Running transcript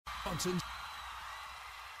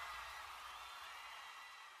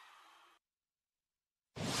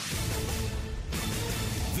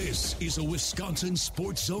This is a Wisconsin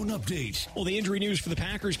Sports Zone update. Well, the injury news for the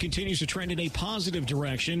Packers continues to trend in a positive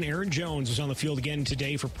direction. Aaron Jones is on the field again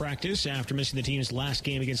today for practice after missing the team's last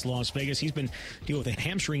game against Las Vegas. He's been dealing with a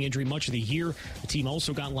hamstring injury much of the year. The team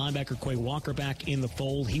also got linebacker Quay Walker back in the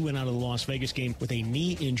fold. He went out of the Las Vegas game with a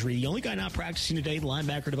knee injury. The only guy not practicing today,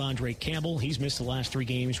 linebacker Devondre Campbell. He's missed the last 3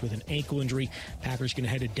 games with an ankle injury. Packers going to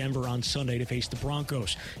head to Denver on Sunday to face the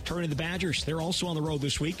Broncos. Turning to the Badgers, they're also on the road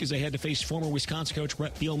this week as they head to face former Wisconsin coach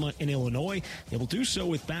Brett Bielema in Illinois. They will do so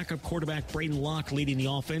with backup quarterback Braden Locke leading the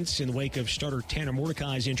offense in the wake of starter Tanner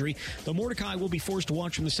Mordecai's injury. Though Mordecai will be forced to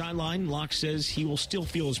watch from the sideline, Locke says he will still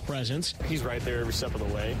feel his presence. He's right there every step of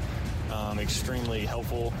the way. Extremely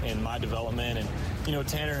helpful in my development. And,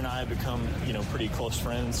 Tanner and I have become, pretty close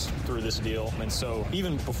friends through this deal. And so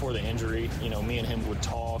even before the injury, me and him would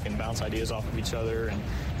talk and bounce ideas off of each other. And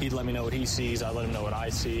he'd let me know what he sees. I let him know what I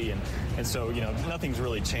see. And so, nothing's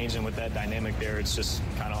really changing with that dynamic there. It's just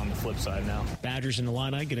kind of on the flip side now. Badgers in the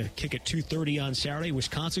Illini going to kick at 2:30 on Saturday.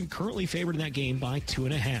 Wisconsin currently favored in that game by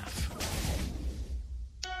 2.5.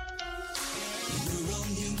 Rural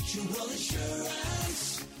Mutual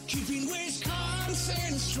Insurance, keeping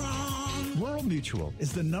Wisconsin strong. Rural Mutual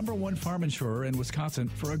is the #1 farm insurer in Wisconsin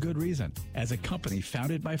for a good reason. As a company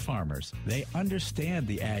founded by farmers, they understand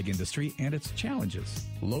the ag industry and its challenges.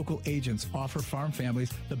 Local agents offer farm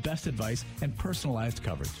families the best advice and personalized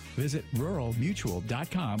coverage. Visit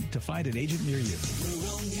ruralmutual.com to find an agent near you.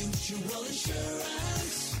 Rural Mutual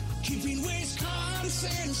Insurance, keeping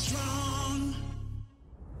Wisconsin strong.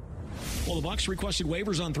 Well, the Bucs requested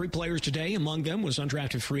waivers on 3 players today. Among them was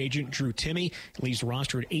undrafted free agent Drew Timme. He leaves the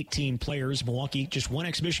roster at 18 players. Milwaukee, just 1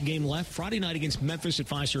 exhibition game left. Friday night against Memphis at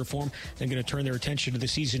Fiserv Forum. They're going to turn their attention to the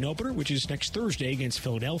season opener, which is next Thursday against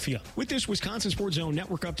Philadelphia. With this Wisconsin Sports Zone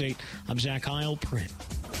Network update, I'm Zach Heil, Print.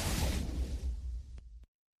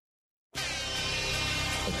 A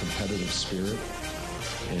competitive spirit.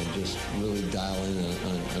 And just really dial in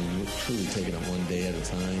on truly taking it one day at a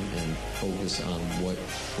time and focus on what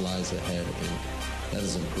lies ahead, and that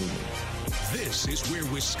is improvement. This is where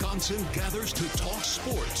Wisconsin gathers to talk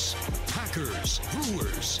sports. Packers,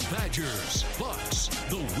 Brewers, Badgers, Bucks.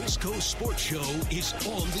 The Wisco Sports Show is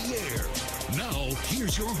on the air. Now,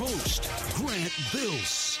 here's your host, Grant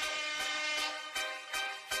Bills.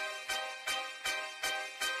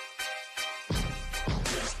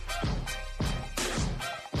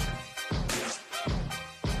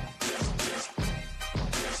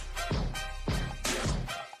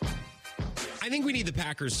 I think we need the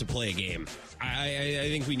Packers to play a game. I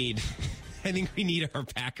think we need our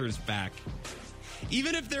Packers back.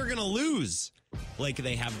 Even if they're going to lose, like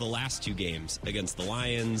they have the last 2 games against the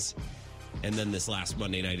Lions and then this last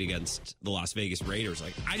Monday night against the Las Vegas Raiders.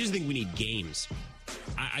 I just think we need games.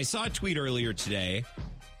 I saw a tweet earlier today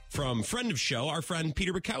from friend of show, our friend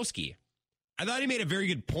Peter Bukowski. I thought he made a very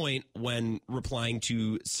good point when replying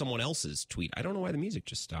to someone else's tweet. I don't know why the music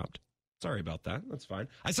just stopped. Sorry about that. That's fine.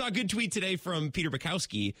 I saw a good tweet today from Peter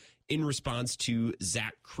Bukowski in response to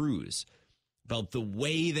Zach Cruz about the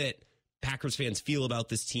way that Packers fans feel about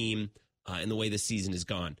this team and the way this season has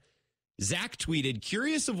gone. Zach tweeted,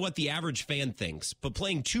 curious of what the average fan thinks, but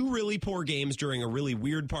playing 2 really poor games during a really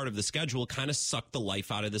weird part of the schedule kind of sucked the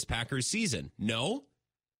life out of this Packers season. No,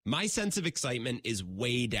 my sense of excitement is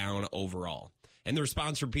way down overall. And the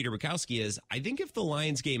response from Peter Bukowski is, I think if the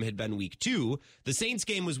Lions game had been week 2, the Saints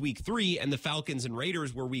game was week 3, and the Falcons and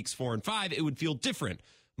Raiders were weeks 4 and 5, it would feel different.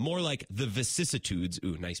 More like the vicissitudes,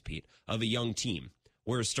 ooh, nice Pete, of a young team.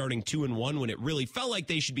 Whereas starting 2-1 when it really felt like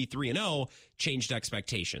they should be 3-0 changed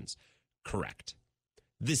expectations. Correct.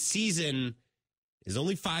 This season is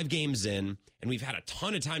only 5 games in, and we've had a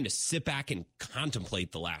ton of time to sit back and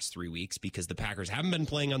contemplate the last 3 weeks because the Packers haven't been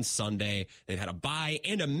playing on Sunday. They've had a bye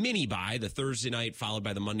and a mini bye, the Thursday night followed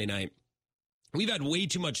by the Monday night. We've had way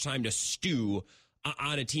too much time to stew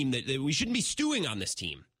on a team that we shouldn't be stewing on this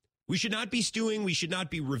team. We should not be stewing. We should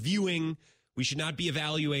not be reviewing. We should not be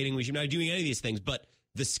evaluating. We should not be doing any of these things. But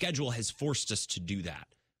the schedule has forced us to do that.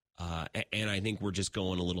 And I think we're just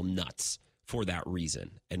going a little nuts for that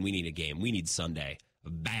reason. And we need a game. We need Sunday.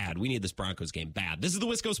 Bad. We need this Broncos game bad. This is the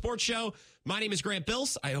Wisco Sports Show. My name is Grant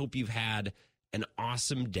Bills. I hope you've had an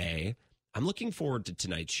awesome day. I'm looking forward to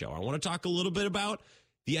tonight's show. I want to talk a little bit about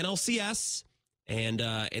the NLCS and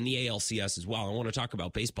the ALCS as well. I want to talk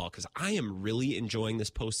about baseball because I am really enjoying this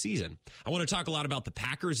postseason. I want to talk a lot about the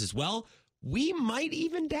Packers as well. we might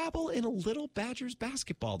even dabble in a little Badgers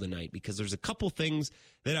basketball tonight because there's a couple things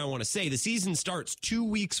that I want to say. The season starts 2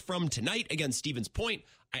 weeks from tonight against Stevens Point.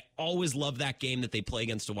 I always love that game that they play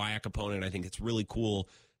against a WIAC opponent. I think it's really cool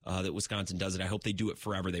that Wisconsin does it. I hope they do it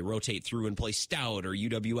forever. They rotate through and play Stout or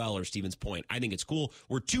UWL or Stevens Point. I think it's cool.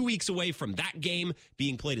 We're 2 weeks away from that game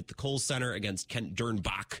being played at the Kohl's Center against Kent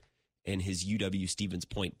Dernbach and his UW Stevens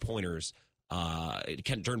Point Pointers.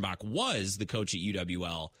 Kent Dernbach was the coach at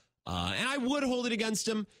UWL, and I would hold it against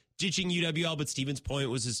him ditching UWL, but Stevens Point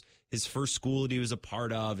was his first school that he was a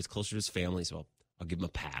part of. It's closer to his family, so I'll give him a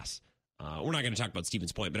pass. We're not going to talk about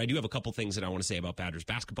Stevens Point, but I do have a couple things that I want to say about Badgers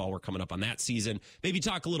basketball. We're coming up on that season. Maybe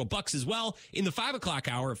talk a little Bucks as well. In the 5 o'clock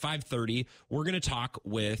hour at 5:30, we're going to talk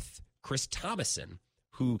with Chris Tommason,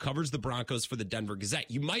 who covers the Broncos for the Denver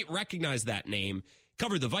Gazette. You might recognize that name.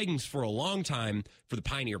 Covered the Vikings for a long time for the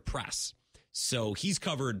Pioneer Press. So he's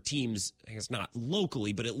covered teams, I guess not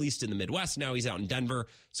locally, but at least in the Midwest. Now he's out in Denver.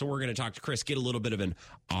 So we're going to talk to Chris, get a little bit of an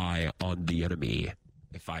eye on the enemy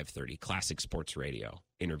at 5:30. Classic sports radio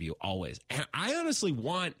interview always. And I honestly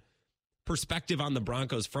want perspective on the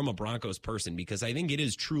Broncos from a Broncos person because I think it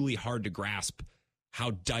is truly hard to grasp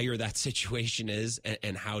how dire that situation is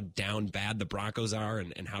and how down bad the Broncos are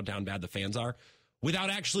and how down bad the fans are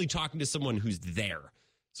without actually talking to someone who's there.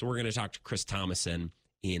 So we're going to talk to Chris Tommason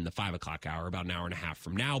in the 5 o'clock hour, about an hour and a half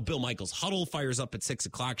from now. Bill Michaels' Huddle fires up at 6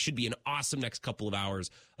 o'clock. Should be an awesome next couple of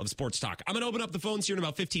hours of sports talk. I'm going to open up the phones here in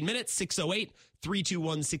about 15 minutes,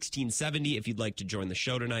 608-321-1670 if you'd like to join the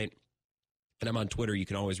show tonight. And I'm on Twitter. You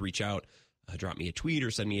can always reach out, drop me a tweet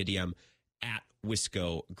or send me a DM at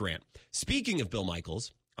Wisco Grant. Speaking of Bill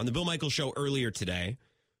Michaels, on the Bill Michaels show earlier today,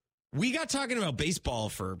 we got talking about baseball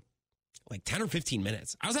for like 10 or 15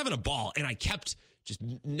 minutes. I was having a ball, and I kept just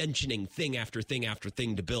mentioning thing after thing after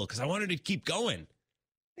thing to Bill because I wanted to keep going.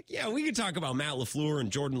 Like, yeah, we could talk about Matt LaFleur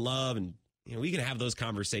and Jordan Love, and we can have those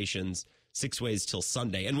conversations 6 ways till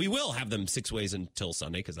Sunday, and we will have them 6 ways until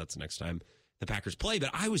Sunday because that's the next time the Packers play.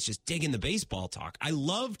 But I was just digging the baseball talk. I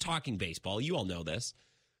love talking baseball. You all know this,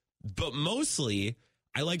 but mostly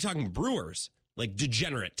I like talking Brewers, like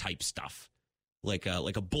degenerate type stuff, like a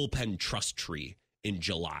bullpen trust tree in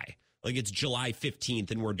July. Like it's July 15th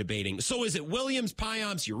and we're debating. So is it Williams,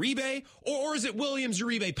 Payamps, Uribe? Or is it Williams,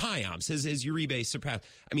 Uribe, Payamps? Has Uribe surpassed?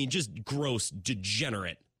 I mean, just gross,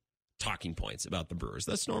 degenerate talking points about the Brewers.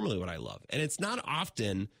 That's normally what I love. And it's not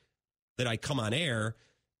often that I come on air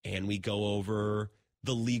and we go over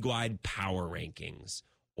the league-wide power rankings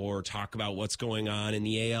or talk about what's going on in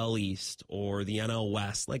the AL East or the NL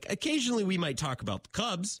West. Like occasionally we might talk about the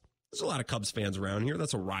Cubs. There's a lot of Cubs fans around here.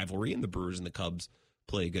 That's a rivalry, and the Brewers and the Cubs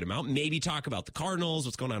play a good amount. Maybe talk about the Cardinals,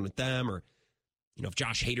 what's going on with them, or if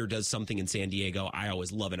Josh Hader does something in San Diego. I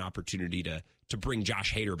always love an opportunity to bring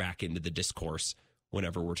Josh Hader back into the discourse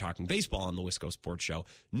whenever we're talking baseball on the Wisco Sports Show.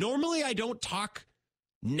 Normally, I don't talk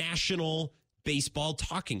national baseball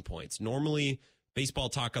talking points. Normally, baseball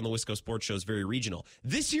talk on the Wisco Sports Show is very regional.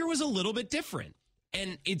 This year was a little bit different,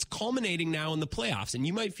 and it's culminating now in the playoffs, and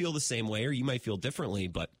you might feel the same way or you might feel differently,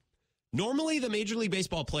 but normally the Major League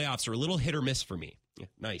Baseball playoffs are a little hit or miss for me. Yeah,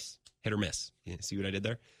 nice. Hit or miss. Yeah, see what I did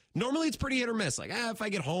there? Normally it's pretty hit or miss. Like, if I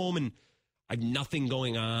get home and I have nothing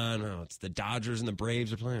going on, it's the Dodgers and the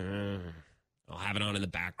Braves are playing, I'll have it on in the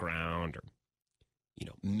background, or,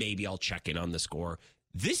 maybe I'll check in on the score.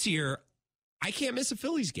 This year, I can't miss a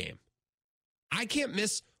Phillies game. I can't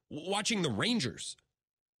miss watching the Rangers.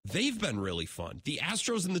 They've been really fun. The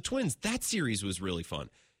Astros and the Twins, that series was really fun.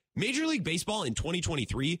 Major League Baseball in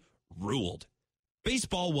 2023 ruled.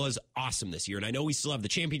 Baseball was awesome this year, and I know we still have the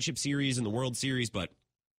championship series and the World Series, but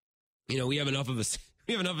we have enough of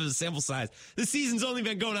a sample size. The season's only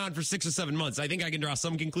been going on for 6 or 7 months. I think I can draw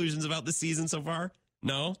some conclusions about this season so far.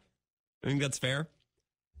 No, I think that's fair.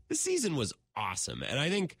 The season was awesome, and I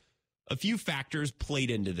think a few factors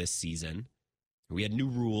played into this season. We had new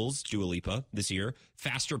rules, Dua Lipa, this year,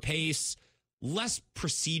 faster pace, less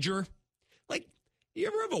procedure. Like, you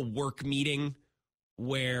ever have a work meeting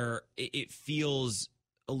where it feels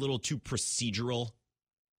a little too procedural?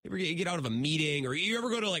 You ever get out of a meeting, or you ever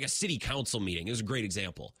go to like a city council meeting? It was a great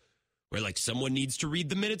example where like someone needs to read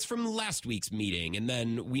the minutes from last week's meeting, and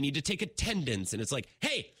then we need to take attendance. And it's like,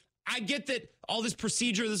 hey, I get that all this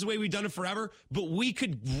procedure, this is the way we've done it forever, but we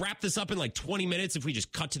could wrap this up in like 20 minutes if we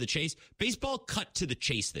just cut to the chase. Baseball cut to the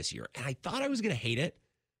chase this year. And I thought I was going to hate it.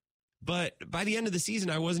 But by the end of the season,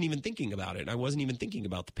 I wasn't even thinking about it. I wasn't even thinking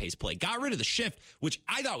about the pace play. Got rid of the shift, which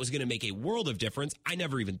I thought was going to make a world of difference. I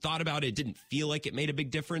never even thought about it. It didn't feel like it made a big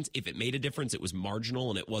difference. If it made a difference, it was marginal,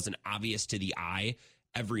 and it wasn't obvious to the eye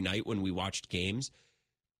every night when we watched games.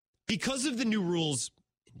 Because of the new rules,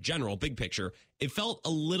 in general, big picture, it felt a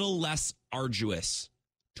little less arduous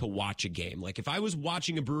to watch a game. Like if I was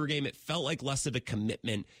watching a Brewer game, it felt like less of a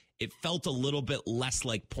commitment. It felt a little bit less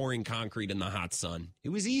like pouring concrete in the hot sun. It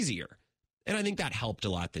was easier. And I think that helped a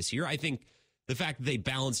lot this year. I think the fact that they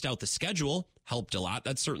balanced out the schedule helped a lot.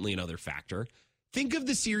 That's certainly another factor. Think of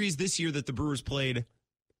the series this year that the Brewers played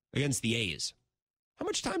against the A's. How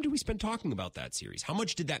much time did we spend talking about that series? How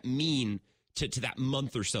much did that mean to that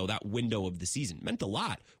month or so, that window of the season? It meant a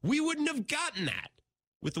lot. We wouldn't have gotten that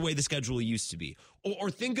with the way the schedule used to be.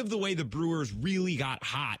 Or think of the way the Brewers really got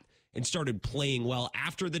hot and started playing well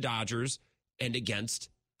after the Dodgers and against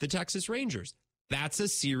the Texas Rangers. That's a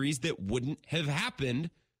series that wouldn't have happened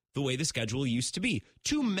the way the schedule used to be.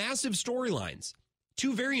 Two massive storylines,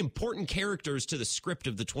 two very important characters to the script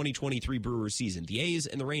of the 2023 Brewers season, the A's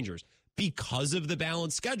and the Rangers. Because of the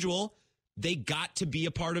balanced schedule, they got to be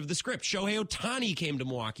a part of the script. Shohei Ohtani came to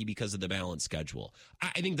Milwaukee because of the balanced schedule.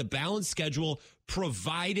 I think the balanced schedule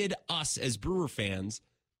provided us as Brewer fans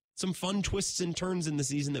some fun twists and turns in the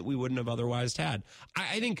season that we wouldn't have otherwise had.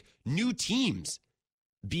 I think new teams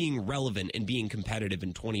being relevant and being competitive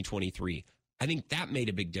in 2023, I think that made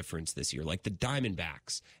a big difference this year, like the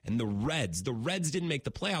Diamondbacks and the Reds. The Reds didn't make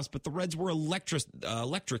the playoffs, but the Reds were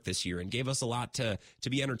electric this year and gave us a lot to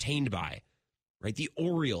be entertained by, right? The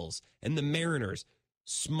Orioles and the Mariners,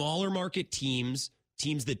 smaller market teams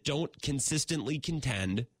that don't consistently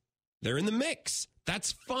contend, they're in the mix.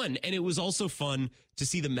 That's fun. And it was also fun to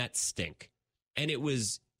see the Mets stink. And it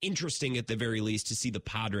was interesting at the very least to see the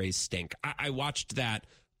Padres stink. I watched that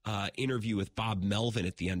interview with Bob Melvin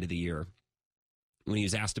at the end of the year when he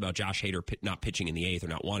was asked about Josh Hader not pitching in the eighth or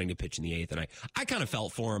not wanting to pitch in the eighth. And I kind of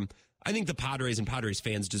felt for him. I think the Padres and Padres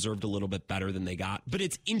fans deserved a little bit better than they got. But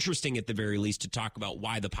it's interesting at the very least to talk about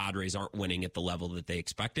why the Padres aren't winning at the level that they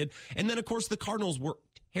expected. And then, of course, the Cardinals were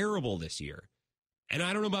terrible this year. And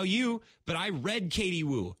I don't know about you, but I read Katie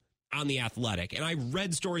Woo on The Athletic, and I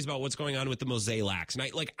read stories about what's going on with the Mosaics. And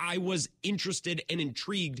I was interested and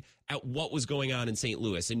intrigued at what was going on in St.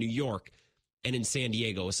 Louis, in New York, and in San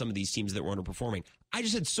Diego with some of these teams that were underperforming. I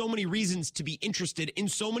just had so many reasons to be interested in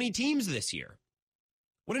so many teams this year.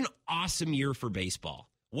 What an awesome year for baseball.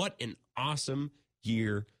 What an awesome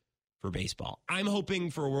year for baseball. I'm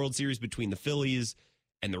hoping for a World Series between the Phillies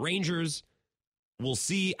and the Rangers. We'll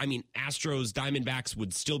see. I mean, Astros, Diamondbacks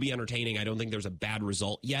would still be entertaining. I don't think there's a bad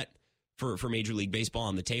result yet for Major League Baseball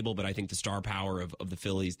on the table, but I think the star power of the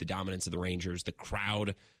Phillies, the dominance of the Rangers, the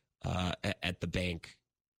crowd at the bank,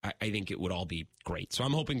 I think it would all be great. So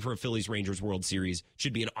I'm hoping for a Phillies-Rangers World Series.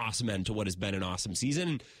 Should be an awesome end to what has been an awesome season,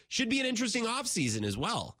 and should be an interesting offseason as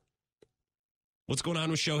well. What's going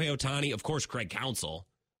on with Shohei Ohtani? Of course, Craig Counsell.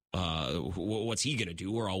 What's he going to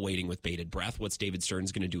do? We're all waiting with bated breath. What's David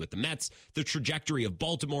Stearns going to do with the Mets? The trajectory of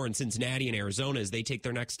Baltimore and Cincinnati and Arizona as they take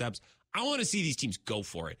their next steps. I want to see these teams go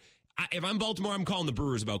for it. If I'm Baltimore, I'm calling the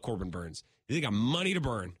Brewers about Corbin Burns. They got money to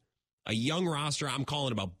burn. A young roster. I'm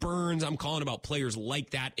calling about Burns. I'm calling about players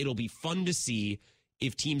like that. It'll be fun to see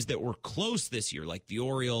if teams that were close this year, like the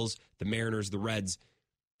Orioles, the Mariners, the Reds,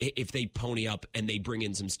 if they pony up and they bring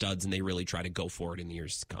in some studs and they really try to go for it in the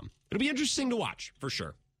years to come. It'll be interesting to watch, for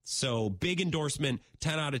sure. So big endorsement,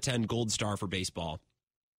 10 out of 10, gold star for baseball.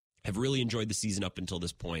 I've really enjoyed the season up until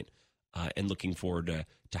this point, and looking forward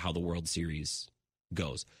to how the World Series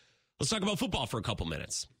goes. Let's talk about football for a couple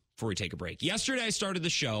minutes before we take a break. Yesterday, I started the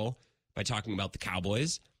show by talking about the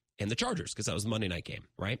Cowboys and the Chargers, because that was the Monday night game,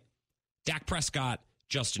 right? Dak Prescott,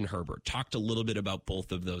 Justin Herbert. Talked a little bit about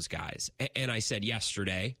both of those guys. And I said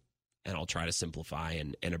yesterday, and I'll try to simplify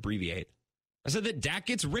and abbreviate, I said that Dak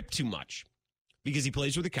gets ripped too much because he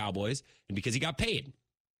plays for the Cowboys and because he got paid.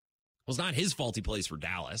 Well, it's not his fault he plays for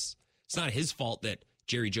Dallas. It's not his fault that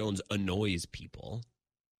Jerry Jones annoys people.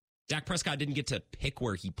 Dak Prescott didn't get to pick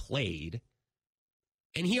where he played.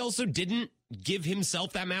 And he also didn't give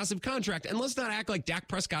himself that massive contract. And let's not act like Dak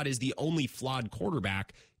Prescott is the only flawed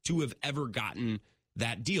quarterback to have ever gotten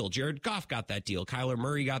that deal. Jared Goff got that deal. Kyler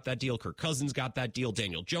Murray got that deal. Kirk Cousins got that deal.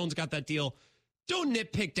 Daniel Jones got that deal. Don't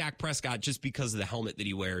nitpick Dak Prescott just because of the helmet that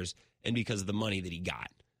he wears and because of the money that he got.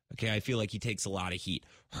 Okay, I feel like he takes a lot of heat.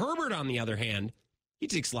 Herbert, on the other hand, he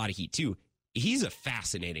takes a lot of heat too. He's a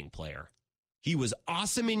fascinating player. He was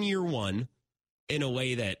awesome in year one in a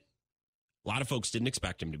way that a lot of folks didn't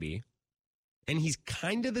expect him to be. And he's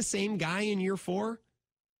kind of the same guy in year four.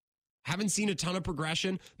 Haven't seen a ton of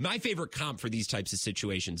progression. My favorite comp for these types of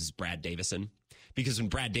situations is Brad Davison. Because when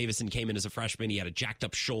Brad Davison came in as a freshman, he had a jacked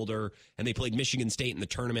up shoulder, and they played Michigan State in the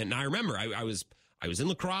tournament. And I remember I was in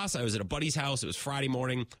La Crosse. I was at a buddy's house. It was Friday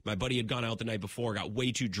morning. My buddy had gone out the night before, got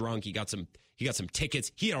way too drunk. He got some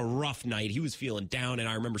tickets. He had a rough night. He was feeling down. And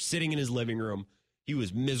I remember sitting in his living room, He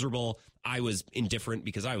was miserable. I was indifferent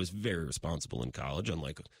because I was very responsible in college,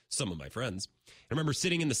 unlike some of my friends. I remember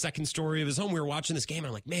sitting in the second story of his home. We were watching this game, and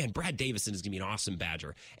I'm like, man, Brad Davison is going to be an awesome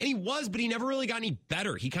Badger. And he was, but he never really got any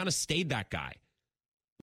better. He kind of stayed that guy.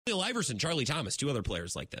 Bill Iverson, Charlie Thomas, two other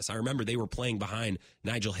players like this. I remember they were playing behind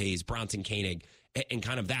Nigel Hayes, Bronson Koenig, and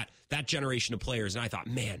kind of that generation of players. And I thought,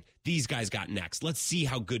 man, these guys got next. Let's see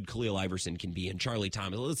how good Khalil Iverson can be and Charlie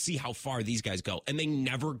Thomas. Let's see how far these guys go. And they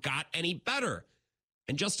never got any better.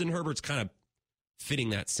 And Justin Herbert's kind of fitting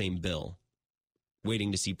that same bill,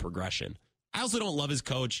 waiting to see progression. I also don't love his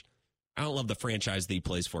coach. I don't love the franchise that he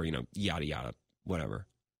plays for, yada, yada, whatever.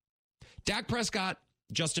 Dak Prescott,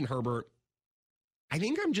 Justin Herbert. I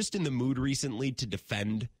think I'm just in the mood recently to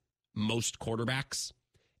defend most quarterbacks.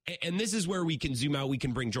 And this is where we can zoom out. We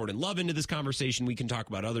can bring Jordan Love into this conversation. We can talk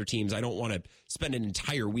about other teams. I don't want to spend an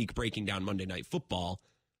entire week breaking down Monday Night Football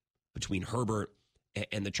between Herbert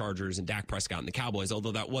and the Chargers and Dak Prescott and the Cowboys,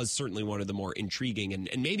 although that was certainly one of the more intriguing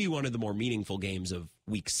and maybe one of the more meaningful games of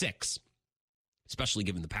Week 6, especially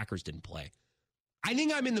given the Packers didn't play. I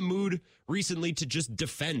think I'm in the mood recently to just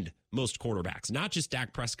defend most quarterbacks, not just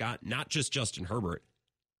Dak Prescott, not just Justin Herbert.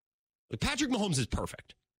 Patrick Mahomes is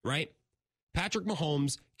perfect, right? Patrick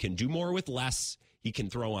Mahomes can do more with less. He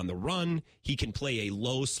can throw on the run. He can play a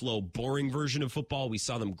low, slow, boring version of football. We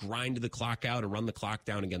saw them grind the clock out and run the clock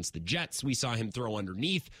down against the Jets. We saw him throw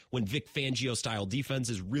underneath when Vic Fangio-style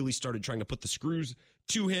defenses really started trying to put the screws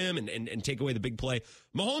to him and take away the big play.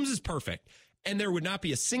 Mahomes is perfect. And there would not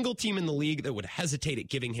be a single team in the league that would hesitate at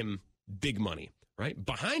giving him big money, right?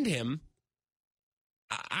 Behind him,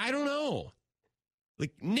 I don't know.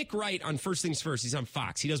 Like Nick Wright on First Things First, he's on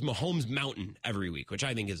Fox. He does Mahomes Mountain every week, which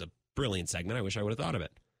I think is a brilliant segment. I wish I would have thought of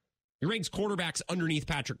it. He ranks quarterbacks underneath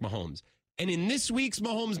Patrick Mahomes. And in this week's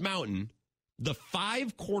Mahomes Mountain, the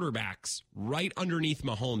 5 quarterbacks right underneath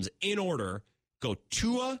Mahomes in order go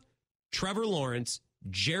Tua, Trevor Lawrence,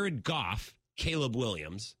 Jared Goff, Caleb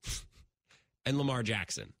Williams, and Lamar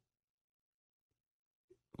Jackson.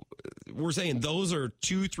 We're saying those are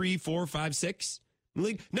 2, 3, 4, 5, 6 in the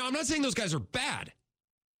league. Now, I'm not saying those guys are bad.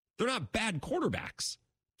 They're not bad quarterbacks.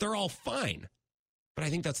 They're all fine. But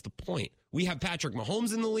I think that's the point. We have Patrick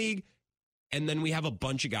Mahomes in the league, and then we have a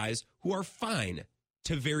bunch of guys who are fine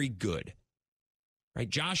to very good. Right?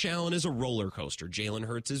 Josh Allen is a roller coaster. Jalen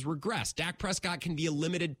Hurts is regressed. Dak Prescott can be a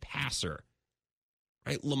limited passer.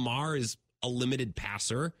 Right? Lamar is a limited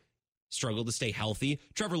passer. Struggled to stay healthy.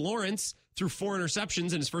 Trevor Lawrence threw 4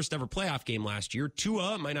 interceptions in his first ever playoff game last year.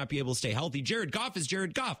 Tua might not be able to stay healthy. Jared Goff is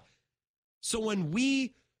Jared Goff. So when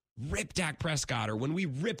we rip Dak Prescott or when we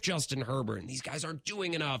rip Justin Herbert and these guys aren't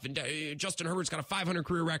doing enough and Justin Herbert's got a 500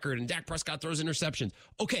 career record and Dak Prescott throws interceptions.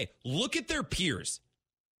 Okay, look at their peers.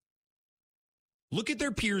 Look at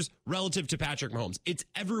their peers relative to Patrick Mahomes. It's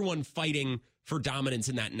everyone fighting for dominance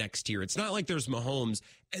in that next tier. It's not like there's Mahomes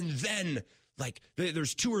and then like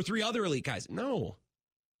there's 2 or 3 other elite guys. No.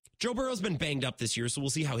 Joe Burrow's been banged up this year, so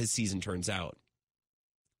we'll see how his season turns out.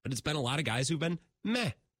 But it's been a lot of guys who've been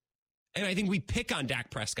meh. And I think we pick on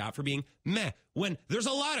Dak Prescott for being meh when there's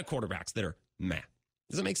a lot of quarterbacks that are meh.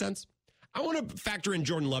 Does that make sense? I want to factor in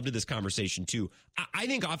Jordan Love to this conversation, too. I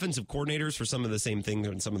think offensive coordinators, for some of the same things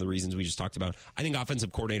and some of the reasons we just talked about, I think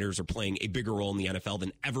offensive coordinators are playing a bigger role in the NFL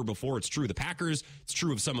than ever before. It's true of the Packers. It's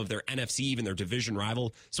true of some of their NFC, even their division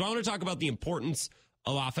rival. So I want to talk about the importance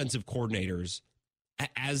of offensive coordinators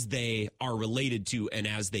as they are related to and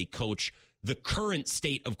as they coach the current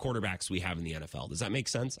state of quarterbacks we have in the NFL. Does that make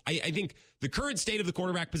sense? I think the current state of the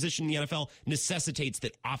quarterback position in the NFL necessitates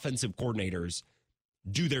that offensive coordinators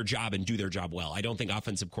do their job and do their job well. I don't think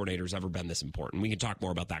offensive coordinators ever been this important. We can talk more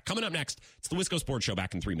about that. Coming up next, it's the Wisco Sports Show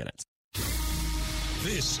back in 3 minutes.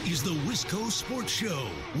 This is the Wisco Sports Show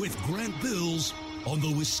with Grant Bills on the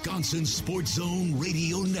Wisconsin Sports Zone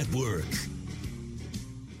Radio Network.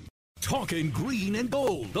 Talking green and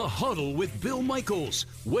gold, The Huddle with Bill Michaels.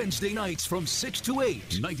 Wednesday nights from 6 to 8.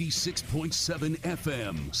 96.7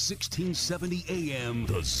 FM, 1670 AM,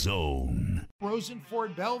 The Zone. Rosen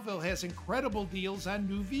Ford Belleville has incredible deals on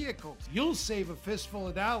new vehicles. You'll save a fistful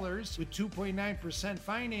of dollars with 2.9%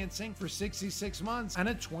 financing for 66 months on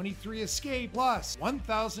a 23 Escape plus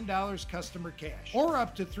 $1,000 customer cash. Or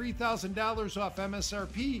up to $3,000 off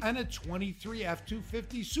MSRP on a 23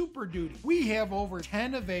 F-250 Super Duty. We have over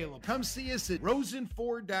 10 available. Come see us at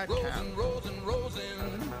rosenford.com. Rosen.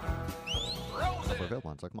 For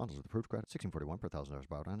available on select models with approved credit, $1,641 per $1,000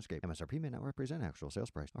 borrowed on Escape. MSRP may not represent actual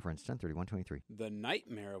sales price. Offer ends 10/31/23. The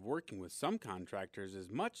nightmare of working with some contractors is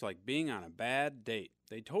much like being on a bad date.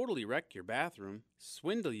 They totally wreck your bathroom,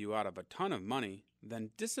 swindle you out of a ton of money,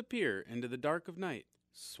 then disappear into the dark of night.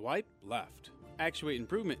 Swipe left. Actuate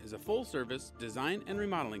Improvement is a full-service design and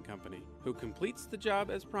remodeling company who completes the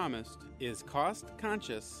job as promised, is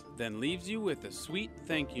cost-conscious, then leaves you with a sweet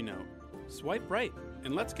thank you note. Swipe right,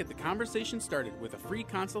 and let's get the conversation started with a free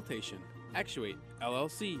consultation.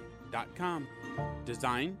 ActuateLLC.com.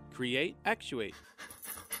 Design, create, actuate.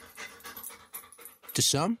 To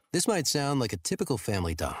some, this might sound like a typical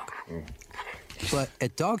family dog. But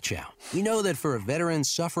at Dog Chow, we know that for a veteran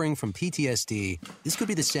suffering from PTSD, this could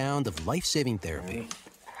be the sound of life-saving therapy.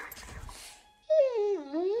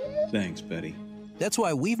 Thanks, Betty. That's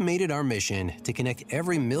why we've made it our mission to connect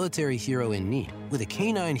every military hero in need with a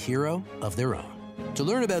canine hero of their own. To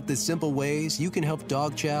learn about the simple ways you can help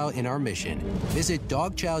Dog Chow in our mission, visit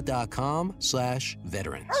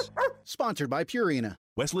dogchow.com/veterans. Sponsored by Purina.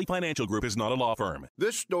 Wesley Financial Group is not a law firm.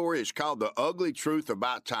 This story is called The Ugly Truth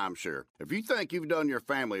About Timeshare. If you think you've done your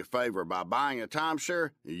family a favor by buying a timeshare,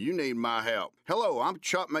 you need my help. Hello, I'm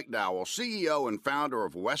Chuck McDowell, CEO and founder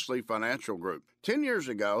of Wesley Financial Group. 10 years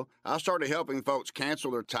ago, I started helping folks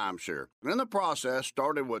cancel their timeshare. And in the process,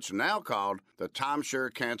 started what's now called the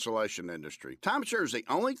timeshare cancellation industry. Timeshare is the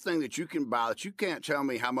only thing that you can buy that you can't tell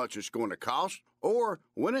me how much it's going to cost or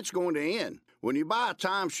when it's going to end. When you buy a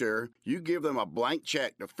timeshare, you give them a blank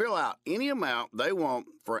check to fill out any amount they want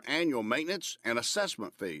for annual maintenance and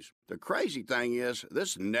assessment fees. The crazy thing is,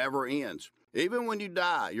 this never ends. Even when you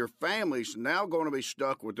die, your family's now going to be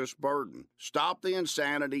stuck with this burden. Stop the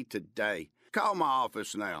insanity today. Call my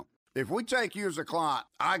office now. If we take you as a client,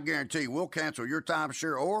 I guarantee we'll cancel your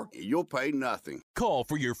timeshare or you'll pay nothing. Call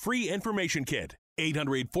for your free information kit.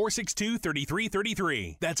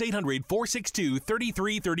 800-462-3333. That's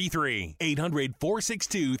 800-462-3333.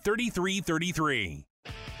 800-462-3333.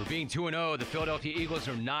 For being 2-0, the Philadelphia Eagles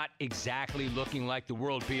are not exactly looking like the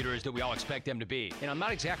world beaters that we all expect them to be. And I'm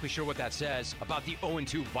not exactly sure what that says about the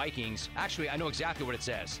 0-2 Vikings. Actually, I know exactly what it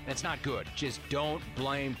says, and it's not good. Just don't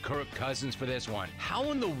blame Kirk Cousins for this one. How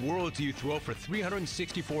in the world do you throw for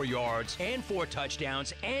 364 yards and 4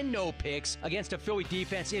 touchdowns and no picks against a Philly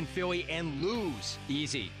defense in Philly and lose?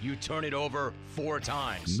 Easy. You turn it over 4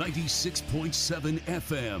 times. 96.7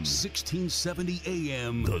 FM, 1670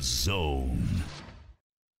 AM, The Zone.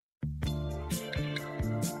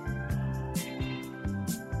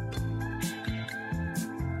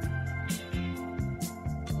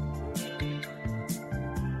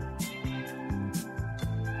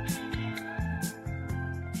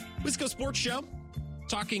 Wisco Sports Show,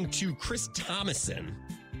 talking to Chris Tommason,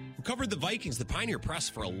 who covered the Vikings, the Pioneer Press,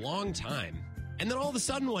 for a long time. And then all of a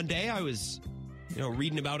sudden one day I was,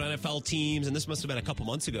 reading about NFL teams, and this must have been a couple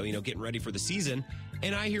months ago, getting ready for the season.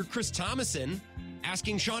 And I hear Chris Tommason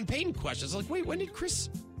asking Sean Payton questions. I was like, wait, when did Chris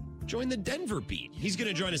join the Denver beat? He's going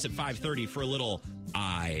to join us at 5:30 for a little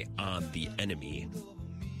Eye on the Enemy.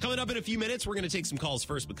 Coming up in a few minutes, we're going to take some calls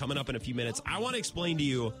first, but coming up in a few minutes, I want to explain to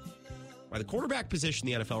you why the quarterback position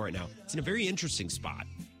in the NFL right now, it's in a very interesting spot.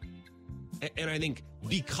 And I think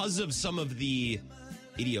because of some of the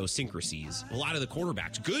idiosyncrasies, a lot of the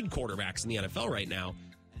quarterbacks, good quarterbacks in the NFL right now,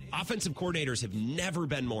 offensive coordinators have never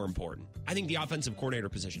been more important. I think the offensive coordinator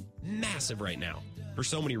position, massive right now for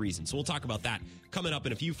so many reasons. So we'll talk about that coming up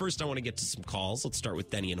in a few. First, I want to get to some calls. Let's start with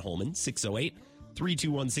Denny and Holman,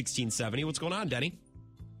 608-321-1670. What's going on, Denny?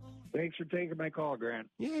 Thanks for taking my call, Grant.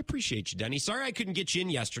 Yeah, I appreciate you, Denny. Sorry I couldn't get you in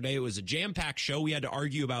yesterday. It was a jam-packed show. We had to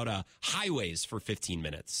argue about highways for 15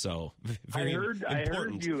 minutes. So very important. I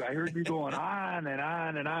heard you going on and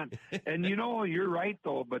on and on. And you're right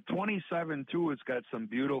though. But 27 too has got some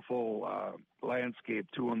beautiful landscape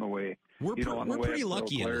too on the way. We're pretty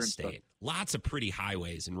lucky in this state. Lots of pretty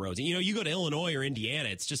highways and roads. You go to Illinois or Indiana,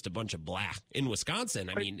 it's just a bunch of black. In Wisconsin,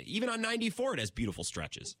 I mean, even on 94, it has beautiful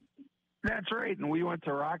stretches. That's right. And we went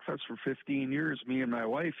to Rockfest for 15 years, me and my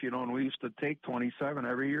wife, and we used to take 27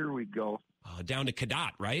 every year. We'd go down to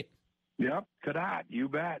Cadott, right? Yep. Cadott. You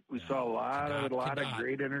bet. We saw a lot of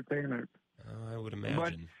great entertainment. I would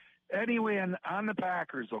imagine. But anyway, on the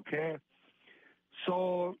Packers, okay.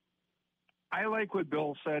 So I like what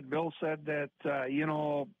Bill said. Bill said that,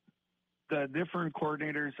 the different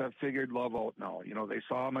coordinators have figured Love out now. They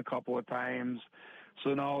saw him a couple of times.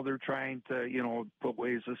 So now they're trying to, put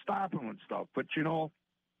ways to stop him and stuff. But, you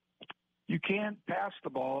can't pass the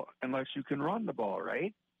ball unless you can run the ball,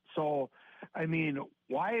 right? So, I mean,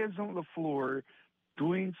 why isn't LaFleur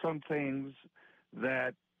doing some things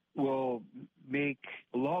that will make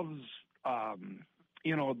Love's,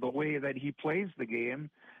 the way that he plays the game,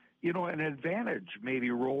 an advantage?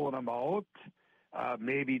 Maybe rolling him out,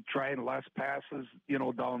 maybe trying less passes,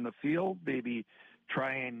 down the field, maybe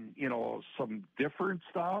trying, some different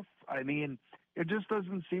stuff. I mean, it just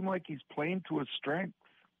doesn't seem like he's playing to his strengths.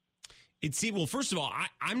 Well, first of all,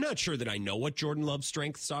 I'm not sure that I know what Jordan Love's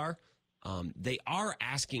strengths are. They are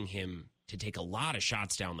asking him to take a lot of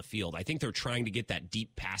shots down the field. I think they're trying to get that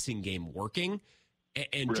deep passing game working.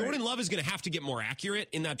 And right. Jordan Love is going to have to get more accurate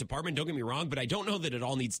in that department. Don't get me wrong, but I don't know that it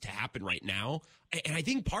all needs to happen right now. And I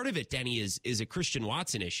think part of it, Denny, is a Christian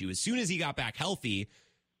Watson issue. As soon as he got back healthy,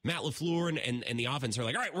 Matt LaFleur and the offense are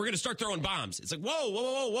like, all right, we're going to start throwing bombs. It's like,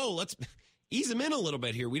 whoa. Let's ease him in a little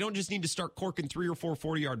bit here. We don't just need to start corking 3 or 4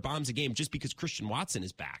 40-yard bombs a game just because Christian Watson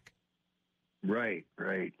is back. Right.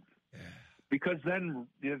 Because then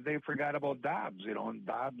they forgot about Dobbs, and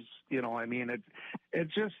Dobbs, I mean,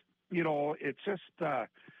 it's just,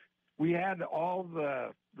 we had all the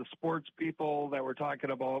sports people that were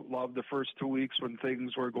talking about Love the first 2 weeks when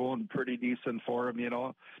things were going pretty decent for him,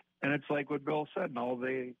 and it's like what Bill said,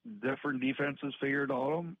 they different defenses figured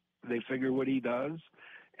out him. They figure what he does,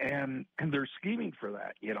 and they're scheming for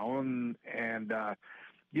that,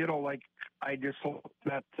 like I just hope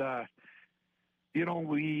that,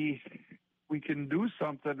 we can do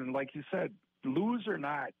something, and like you said, lose or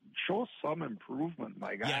not, show some improvement,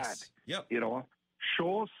 my God. Yes. Yep.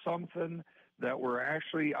 Show something that we're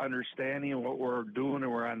actually understanding what we're doing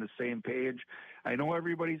and we're on the same page. I know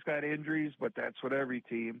everybody's got injuries, but that's what every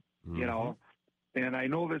team, and I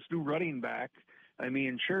know this new running back, I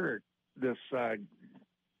mean, sure, this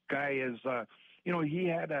guy is, he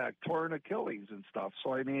had a torn Achilles and stuff.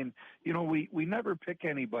 So, I mean, we never pick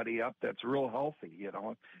anybody up that's real healthy,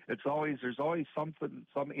 It's always, there's always some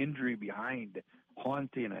injury behind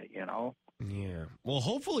haunting it, Yeah. Well,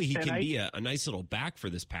 hopefully he can be a nice little back for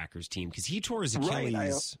this Packers team because he tore his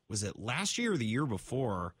Achilles, was it last year or the year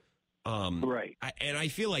before? Right. And I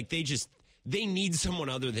feel like they need someone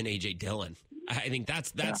other than A.J. Dillon. I think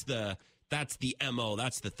that's the MO,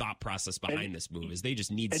 that's the thought process behind this move, is they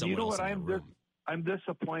just need someone else in the room. I'm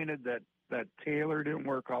disappointed that Taylor didn't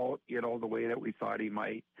work out, the way that we thought he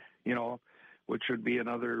might, which would be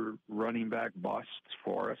another running back bust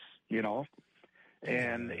for us,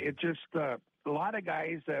 And it just a lot of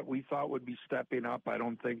guys that we thought would be stepping up, I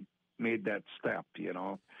don't think made that step,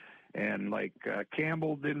 And like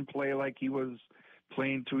Campbell didn't play like he was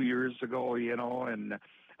playing 2 years ago, And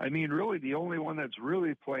I mean, really, the only one that's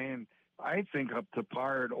really playing, I think, up to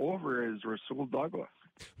par and over is Rasul Douglas.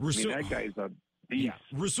 That guy's a beast. Yeah.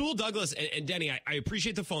 Rasul Douglas and Denny, I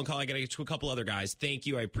appreciate the phone call. I got to get to a couple other guys. Thank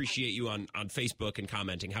you. I appreciate you on Facebook and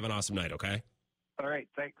commenting. Have an awesome night, okay? All right,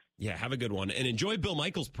 thanks. Yeah, have a good one. And enjoy Bill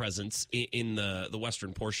Michaels' presence in the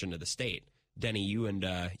western portion of the state. Denny, you and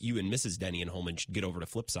Mrs. Denny and Holman should get over to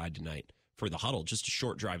Flipside tonight for the huddle. Just a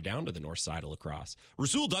short drive down to the north side of La Crosse.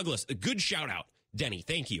 Rasul Douglas, a good shout out. Denny,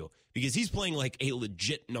 thank you. Because he's playing like a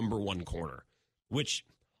legit number one corner, which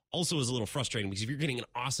also is a little frustrating because if you're getting an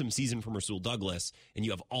awesome season from Rasul Douglas and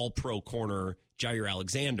you have all-pro corner Jair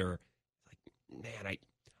Alexander, like, man,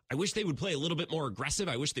 I wish they would play a little bit more aggressive.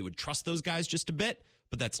 I wish they would trust those guys just a bit,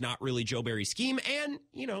 but that's not really Joe Barry's scheme. And,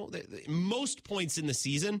 most points in the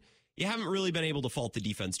season, you haven't really been able to fault the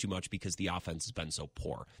defense too much because the offense has been so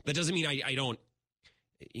poor. That doesn't mean I don't,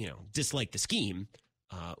 dislike the scheme.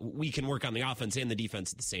 We can work on the offense and the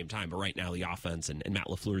defense at the same time. But right now, the offense and Matt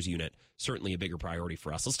LaFleur's unit, certainly a bigger priority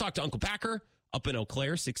for us. Let's talk to Uncle Packer up in Eau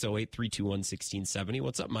Claire, 608-321-1670.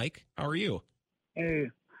 What's up, Mike? How are you? Hey,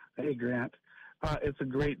 Grant. It's a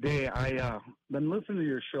great day. I been listening to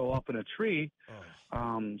your show up in a tree,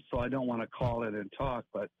 so I don't want to call in and talk.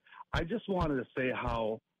 But I just wanted to say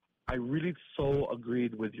how I really so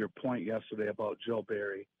agreed with your point yesterday about Joe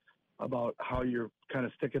Barry, about how you're kind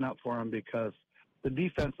of sticking up for him because the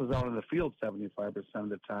defense is out on the field 75% of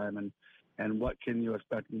the time, and what can you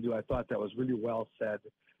expect them to do? I thought that was really well said,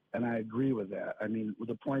 and I agree with that. I mean, with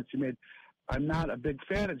the points you made, I'm not a big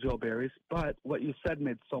fan of Joe Barry's, but what you said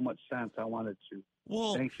made so much sense. I wanted to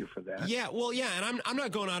thank you for that. Yeah, and I'm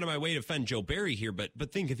not going out of my way to defend Joe Barry here, but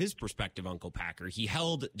think of his perspective, Uncle Packer. He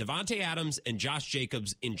held Devontae Adams and Josh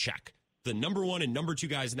Jacobs in check, the number one and number two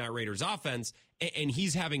guys in that Raiders offense, and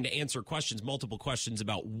he's having to answer multiple questions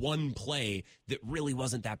about one play that really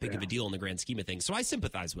wasn't that big of a deal in the grand scheme of things. So I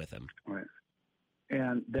sympathize with him. Right.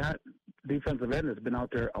 And that defensive end has been out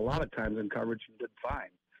there a lot of times in coverage and did fine.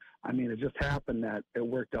 I mean, it just happened that it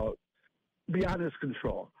worked out beyond his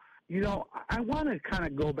control. I want to kind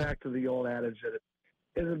of go back to the old adage that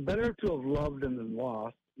it is better to have loved and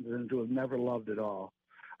lost than to have never loved at all.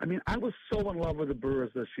 I mean, I was so in love with the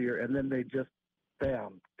Brewers this year, and then they just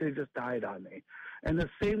died on me. And the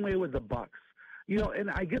same way with the Bucks.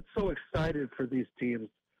 And I get so excited for these teams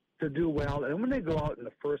to do well. And when they go out in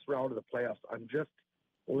the first round of the playoffs, I'm just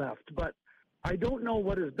left. But I don't know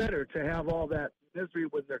what is better, to have all that misery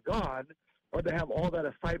when they're gone or to have all that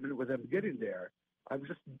excitement with them getting there.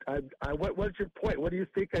 What's your point? What do you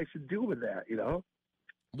think I should do with that?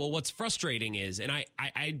 Well, what's frustrating is, and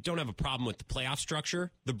I don't have a problem with the playoff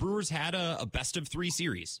structure. The Brewers had a best of 3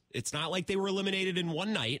 series. It's not like they were eliminated in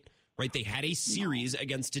one night, right? They had a series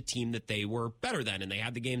against a team that they were better than, and they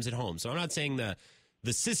had the games at home. So I'm not saying the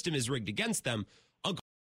system is rigged against them. Uncle,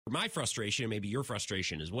 my frustration, and maybe your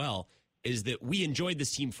frustration as well, is that we enjoyed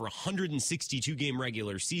this team for a 162-game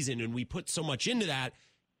regular season, and we put so much into that,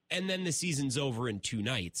 and then the season's over in 2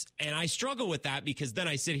 nights. And I struggle with that because then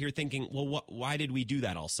I sit here thinking, well, why did we do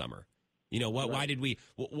that all summer? Why did we,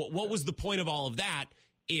 what was the point of all of that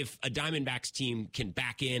if a Diamondbacks team can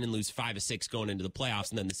back in and lose 5 of 6 going into the playoffs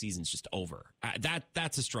and then the season's just over?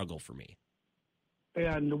 That's a struggle for me.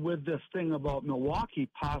 And with this thing about Milwaukee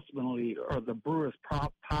possibly, or the Brewers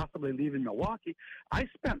possibly leaving Milwaukee, I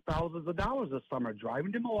spent thousands of dollars this summer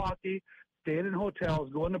driving to Milwaukee, staying in hotels,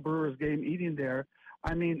 going to Brewers game, eating there.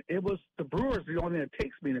 I mean, it was the Brewers the only thing that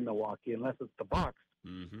takes me to Milwaukee, unless it's the Bucks.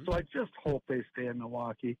 Mm-hmm. So I just hope they stay in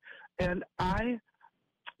Milwaukee. And I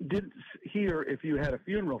didn't hear if you had a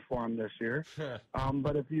funeral for him this year.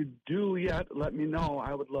 But if you do yet, let me know.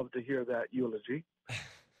 I would love to hear that eulogy.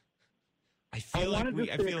 I feel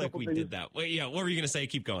like we did that. Wait, yeah, what were you going to say?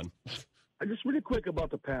 Keep going. Just really quick about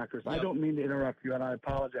the Packers. Yep. I don't mean to interrupt you, and I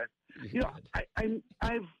apologize.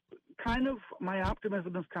 I've kind of, my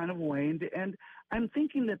optimism has kind of waned, and I'm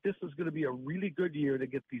thinking that this is going to be a really good year to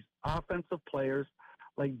get these offensive players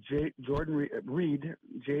like Jaden Reed,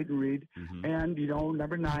 mm-hmm. and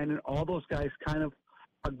number 9, and all those guys. Kind of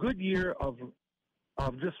a good year of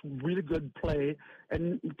just really good play,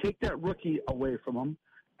 and take that rookie away from them,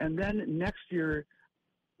 and then next year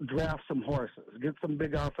draft some horses, get some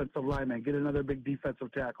big offensive linemen, get another big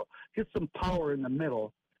defensive tackle, get some power in the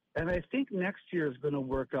middle, and I think next year is going to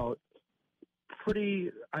work out pretty.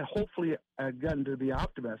 Hopefully, again, to be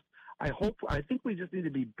optimist, I think we just need to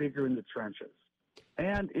be bigger in the trenches.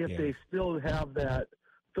 And if they still have that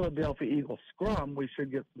Philadelphia Eagles scrum, we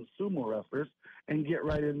should get some sumo wrestlers and get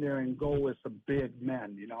right in there and go with some big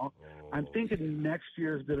men. I'm thinking next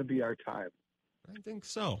year is going to be our time. I think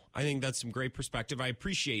so. I think that's some great perspective. I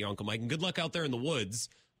appreciate you, Uncle Mike, and good luck out there in the woods.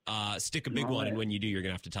 Stick a big one, and when you do, you're going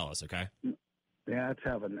to have to tell us, okay? Yeah, it's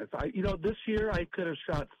heaven. This year I could have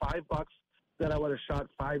shot $5 that I would have shot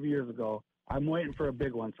 5 years ago. I'm waiting for a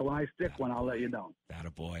big one. So when I stick one, I'll let you know.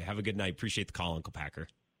 Attaboy. Have a good night. Appreciate the call, Uncle Packer.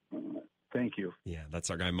 Thank you. Yeah, that's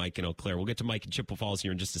our guy, Mike in Eau Claire. We'll get to Mike in Chippewa Falls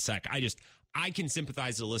here in just a sec. I can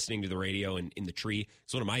sympathize to listening to the radio and in the tree.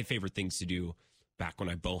 It's one of my favorite things to do back when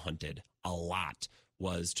I bow hunted a lot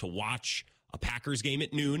was to watch a Packers game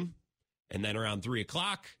at noon. And then around 3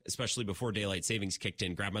 o'clock, especially before daylight savings kicked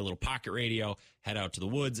in, grab my little pocket radio, head out to the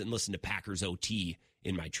woods, and listen to Packers OT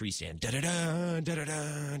in my tree stand. Da-da-da,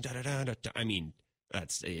 da-da-da, da-da-da. I mean,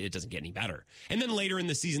 it doesn't get any better. And then later in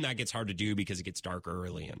the season, that gets hard to do because it gets dark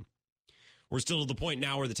early. And we're still to the point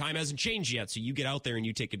now where the time hasn't changed yet. So you get out there and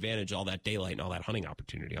you take advantage of all that daylight and all that hunting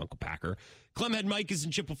opportunity, Uncle Packer. Clemhead Mike is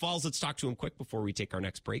in Chippewa Falls. Let's talk to him quick before we take our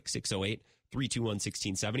next break.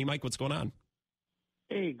 608-321-1670. Mike, what's going on?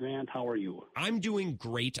 Hey, Grant, how are you? I'm doing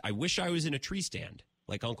great. I wish I was in a tree stand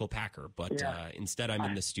like Uncle Packer, but instead I'm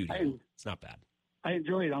in the studio. It's not bad. I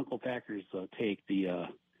enjoyed Uncle Packer's take, the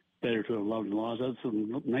Better to Have Loved and Lost. That's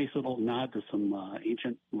a nice little nod to some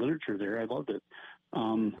ancient literature there. I loved it.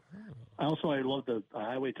 I loved the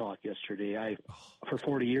highway talk yesterday. For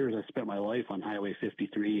 40 years, I spent my life on Highway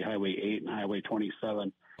 53, Highway 8, and Highway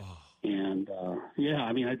 27. And,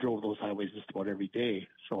 I drove those highways just about every day.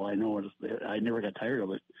 So I know I never got tired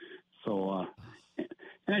of it. So,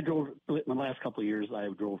 and I drove, my last couple of years, I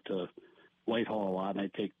drove to Whitehall a lot, and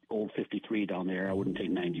I'd take old 53 down there. I wouldn't take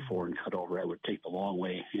 94 and cut over. I would take the long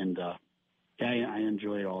way. And, I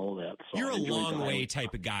enjoyed all of that. So you're a long way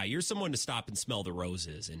type of guy. You're someone to stop and smell the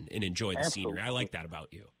roses and enjoy the scenery. I like that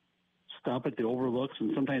about you. Stop at the overlooks,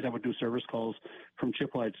 and sometimes I would do service calls from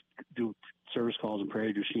Chippewa. I'd do service calls in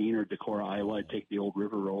Prairie du Chien or Decorah, Iowa. I'd take the old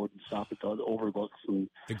river road and stop at the overlooks. And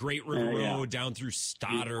the Great River Road down through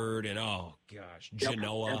Stoddard and,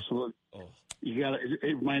 Genoa. Absolutely. Oh.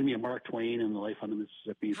 It reminded me of Mark Twain and the Life on the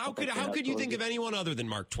Mississippi. How could you think of anyone other than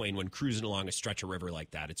Mark Twain when cruising along a stretch of river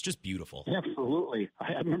like that? It's just beautiful. Absolutely.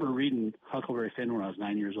 I remember reading Huckleberry Finn when I was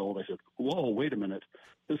 9 years old. I said, whoa, wait a minute.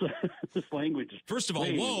 This language. First of all,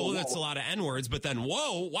 whoa, that's a lot of N-words. But then,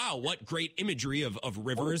 whoa, wow, what great imagery of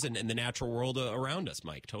rivers and the natural world around us,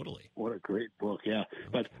 Mike. Totally. What a great book, yeah.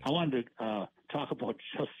 But I wanted to talk about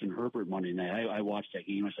Justin Herbert Monday night. I watched that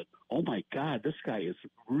game. I said, oh, my God, this guy is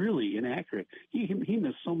really inaccurate. He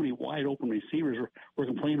missed so many wide open receivers. We're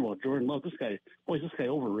complaining about Jordan Love. Is this guy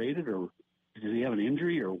overrated, or does he have an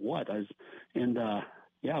injury, or what?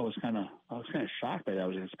 I was kind of shocked by that. I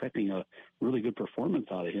was expecting a really good performance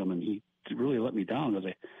out of him, and he really let me down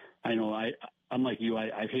because I'm like you.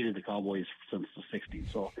 I've hated the Cowboys since the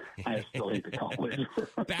 '60s, so I still hate the Cowboys.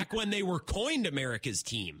 Back when they were coined America's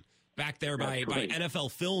team, back there by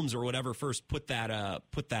NFL Films or whatever first put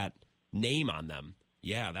that name on them.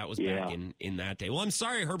 Yeah, that was back in that day. Well, I'm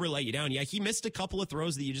sorry Herbert let you down. Yeah, he missed a couple of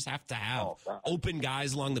throws that you just have to have open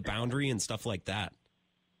guys along the boundary and stuff like that.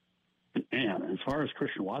 And as far as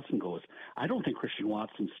Christian Watson goes, I don't think Christian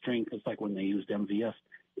Watson's strength is like when they used MVS.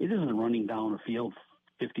 It isn't running down the field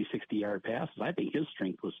 50, 60-yard passes. I think his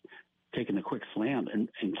strength was taking a quick slant and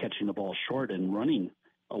catching the ball short and running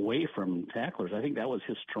away from tacklers. I think that was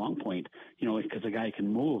his strong point, because the guy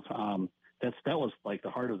can move. That was like the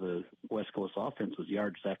heart of the West Coast offense was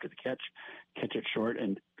yards after the catch it short,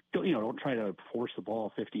 and don't try to force the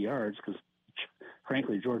ball 50 yards because,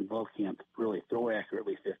 frankly, Jordan Love can't really throw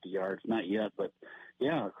accurately 50 yards, not yet. But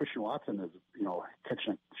yeah, Christian Watson is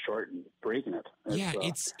catching it short and breaking it. I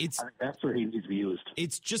think that's where he needs to be used.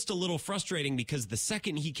 It's just a little frustrating because the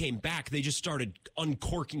second he came back, they just started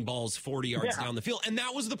uncorking balls 40 yards down the field, and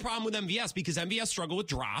that was the problem with MVS because MVS struggled with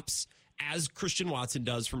drops, as Christian Watson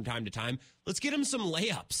does from time to time. Let's get him some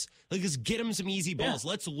layups. Let's get him some easy balls.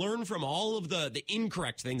 Let's learn from all of the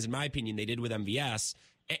incorrect things, in my opinion, they did with MVS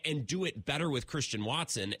and do it better with Christian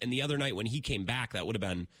Watson. And the other night when he came back, that would have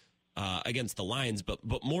been against the Lions, but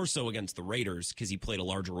more so against the Raiders because he played a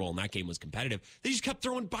larger role and that game was competitive. They just kept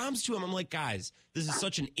throwing bombs to him. I'm like, guys, this is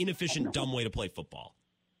such an inefficient, dumb way to play football.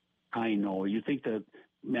 I know. You think that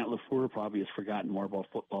Matt LaFleur probably has forgotten more about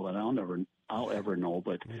football than I'll ever know,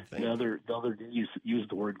 but the other used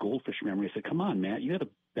the word goldfish memory. I said, come on, Matt, you had a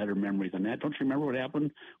better memory than that. Don't you remember what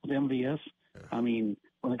happened with MVS? I mean,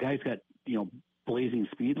 when a guy's got, blazing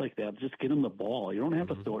speed like that, just get him the ball. You don't have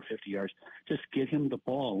to throw it 50 yards. Just get him the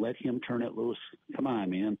ball. Let him turn it loose. Come on,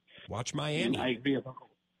 man. Watch Miami. And I agree with Uncle.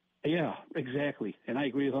 Yeah, exactly. And I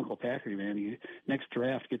agree with Uncle Packer, man. Next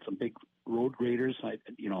draft, get some big road graders.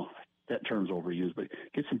 That term's overused, but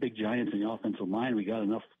get some big giants in the offensive line. We got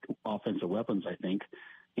enough offensive weapons, I think,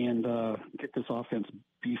 and get this offense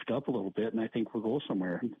beefed up a little bit, and I think we'll go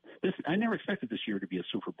somewhere. I never expected this year to be a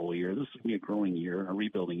Super Bowl year. This is going to be a growing year, a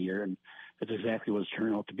rebuilding year, and that's exactly what it's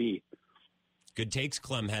turned out to be. Good takes,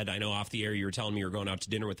 Clemhead. I know off the air you were telling me you're going out to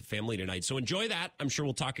dinner with the family tonight, so enjoy that. I'm sure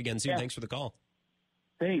we'll talk again soon. Yeah. Thanks for the call.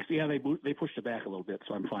 Thanks. Yeah, they pushed it back a little bit,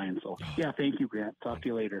 so I'm fine. So, yeah, thank you, Grant. Talk to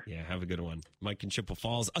you later. Yeah, have a good one. Mike in Chippewa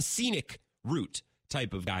Falls, a scenic route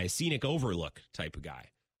type of guy, a scenic overlook type of guy.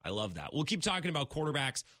 I love that. We'll keep talking about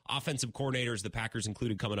quarterbacks, offensive coordinators, the Packers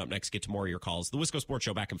included, coming up next. Get to more of your calls. The Wisco Sports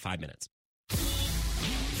Show back in 5 minutes.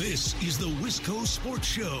 This is the Wisco Sports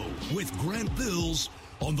Show with Grant Bills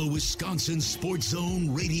on the Wisconsin Sports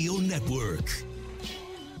Zone Radio Network.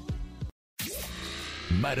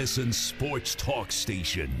 Madison Sports Talk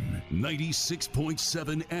Station,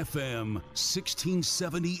 96.7 FM,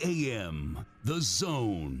 1670 AM, The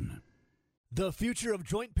Zone. The future of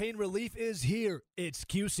joint pain relief is here. It's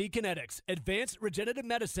QC Kinetics, Advanced Regenerative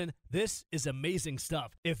Medicine. This is amazing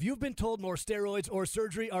stuff. If you've been told more steroids or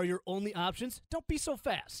surgery are your only options, don't be so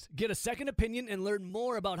fast. Get a second opinion and learn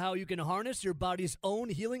more about how you can harness your body's own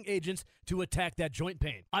healing agents to attack that joint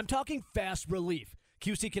pain. I'm talking fast relief.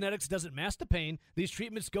 QC Kinetics doesn't mask the pain. These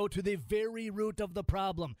treatments go to the very root of the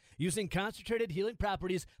problem, using concentrated healing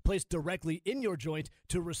properties placed directly in your joint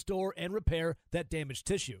to restore and repair that damaged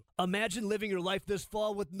tissue. Imagine living your life this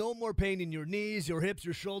fall with no more pain in your knees, your hips,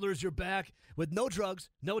 your shoulders, your back, with no drugs,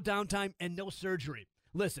 no downtime, and no surgery.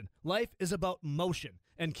 Listen, life is about motion,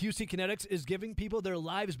 and QC Kinetics is giving people their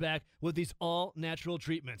lives back with these all-natural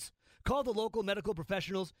treatments. Call the local medical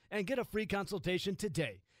professionals and get a free consultation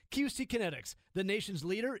today. QC Kinetics, the nation's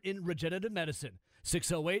leader in regenerative medicine.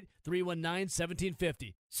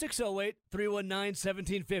 608-319-1750.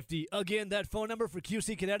 608-319-1750. Again, that phone number for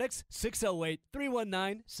QC Kinetics,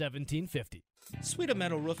 608-319-1750. Sweeta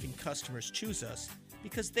Metal Roofing customers choose us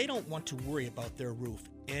because they don't want to worry about their roof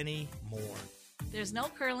anymore. There's no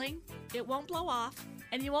curling, it won't blow off,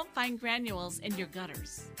 and you won't find granules in your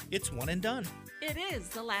gutters. It's one and done. It is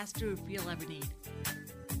the last roof you'll ever need.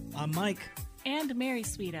 I'm Mike. And Mary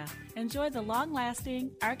Sweeta. Enjoy the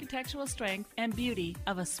long-lasting architectural strength and beauty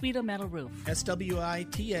of a Sweeta Metal roof.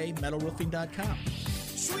 SWITA metalroofing.com.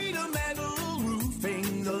 Sweeta Metal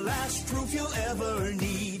Roofing, the last roof you'll ever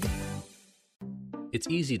need. It's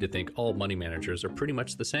easy to think all money managers are pretty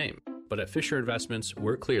much the same. But at Fisher Investments,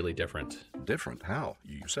 we're clearly different. Different? How?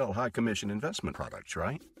 You sell high-commission investment products,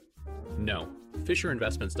 right? No. Fisher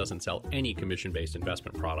Investments doesn't sell any commission-based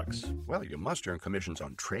investment products. Well, you must earn commissions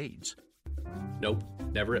on trades. Nope,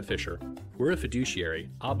 never at Fisher. We're a fiduciary,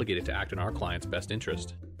 obligated to act in our client's best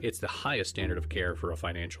interest. It's the highest standard of care for a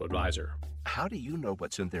financial advisor. How do you know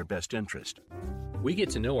what's in their best interest? We get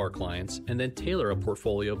to know our clients and then tailor a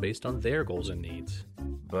portfolio based on their goals and needs.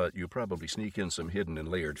 But you probably sneak in some hidden and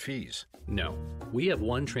layered fees. No, we have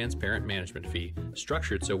one transparent management fee,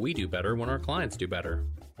 structured so we do better when our clients do better.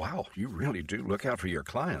 Wow, you really do look out for your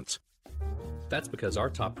clients. That's because our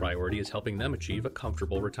top priority is helping them achieve a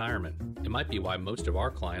comfortable retirement. It might be why most of our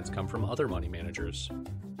clients come from other money managers.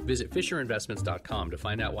 Visit FisherInvestments.com to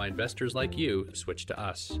find out why investors like you switch to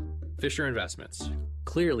us. Fisher Investments.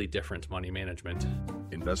 Clearly different money management.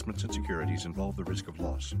 Investments and securities involve the risk of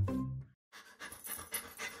loss.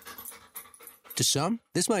 To some,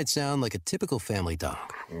 this might sound like a typical family dog.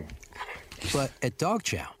 But at Dog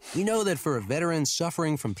Chow, we know that for a veteran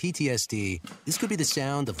suffering from PTSD, this could be the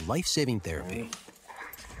sound of life-saving therapy.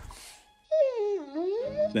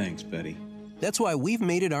 Thanks, Betty. That's why we've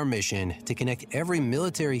made it our mission to connect every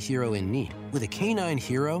military hero in need with a canine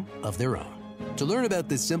hero of their own. To learn about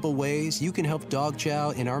the simple ways you can help Dog Chow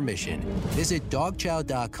in our mission, visit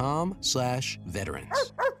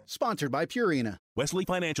dogchow.com/veterans. Sponsored by Purina. Wesley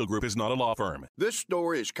Financial Group is not a law firm. This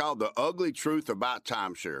story is called The Ugly Truth About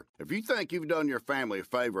Timeshare. If you think you've done your family a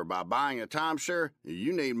favor by buying a timeshare,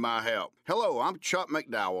 you need my help. Hello, I'm Chuck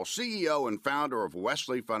McDowell, CEO and founder of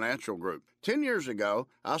Wesley Financial Group. 10 years ago,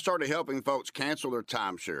 I started helping folks cancel their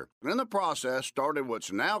timeshare. And in the process, started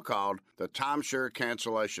what's now called the timeshare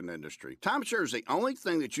cancellation industry. Timeshare is the only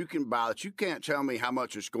thing that you can buy that you can't tell me how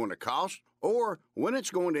much it's going to cost or when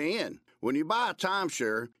it's going to end. When you buy a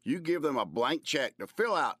timeshare, you give them a blank check to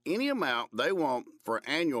fill out any amount they want for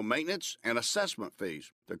annual maintenance and assessment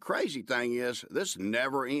fees. The crazy thing is, this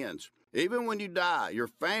never ends. Even when you die, your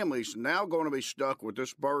family's now going to be stuck with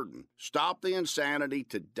this burden. Stop the insanity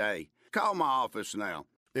today. Call my office now.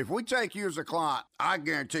 If we take you as a client, I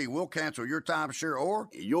guarantee we'll cancel your timeshare or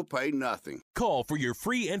you'll pay nothing. Call for your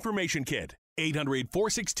free information kit.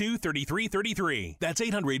 800-462-3333. That's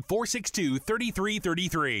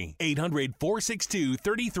 800-462-3333.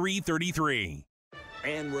 800-462-3333.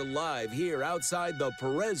 And we're live here outside the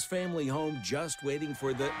Perez family home, just waiting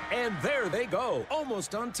for the... And there they go,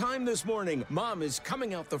 almost on time this morning. Mom is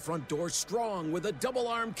coming out the front door strong with a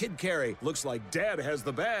double-arm kid carry. Looks like Dad has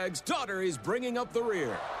the bags. Daughter is bringing up the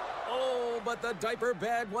rear. Oh, but the diaper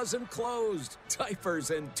bag wasn't closed. Diapers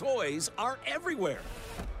and toys are everywhere.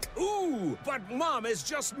 Ooh, but Mom has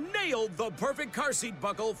just nailed the perfect car seat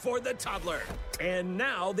buckle for the toddler. And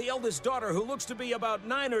now the eldest daughter, who looks to be about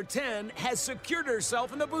 9 or 10, has secured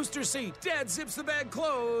herself in the booster seat. Dad zips the bag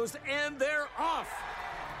closed, and they're off.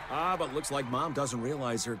 But looks like Mom doesn't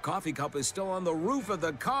realize her coffee cup is still on the roof of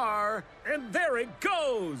the car. And there it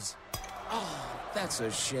goes. Oh, that's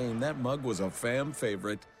a shame. That mug was a fam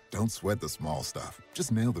favorite. Don't sweat the small stuff.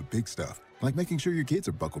 Just nail the big stuff. Like making sure your kids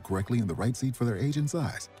are buckled correctly in the right seat for their age and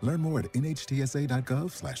size. Learn more at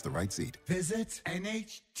nhtsa.gov/the right seat. Visit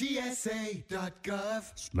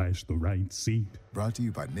nhtsa.gov/the right seat. Brought to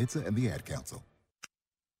you by NHTSA and the Ad Council.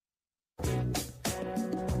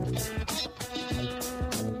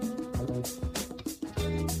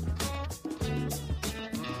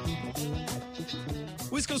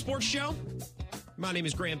 Wisco Sports Show. My name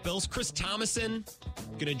is Grant Bills. Chris Tommason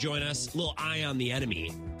going to join us. Little eye on the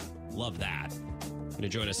enemy. Love that. Going to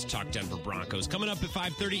join us to talk Denver Broncos. Coming up at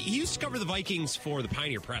 5:30. He used to cover the Vikings for the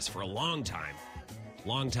Pioneer Press for a long time.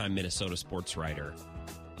 Longtime Minnesota sports writer.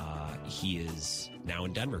 He is now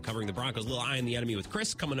in Denver covering the Broncos. Little eye on the enemy with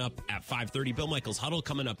Chris coming up at 5:30. Bill Michaels Huddle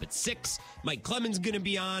coming up at 6. Mike Clemens going to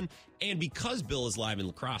be on. And because Bill is live in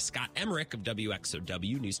La Crosse, Scott Emmerich of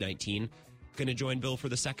WXOW News 19 going to join Bill for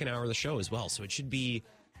the second hour of the show as well. So it should be,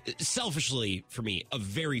 selfishly for me, a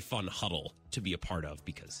very fun huddle to be a part of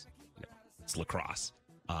because it's La Crosse.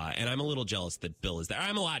 And I'm a little jealous that Bill is there.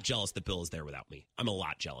 I'm a lot jealous that Bill is there without me. I'm a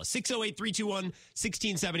lot jealous.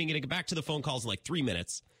 608-321-1670. Going to get back to the phone calls in like 3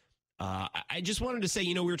 minutes. I just wanted to say,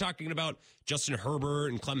 we were talking about Justin Herbert,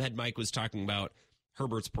 and Clemhead Mike was talking about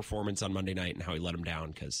Herbert's performance on Monday night and how he let him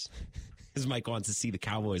down because Mike wants to see the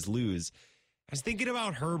Cowboys lose. I was thinking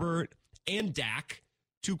about Herbert and Dak,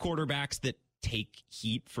 two quarterbacks that take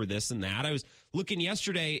heat for this and that. I was looking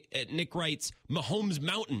yesterday at Nick Wright's Mahomes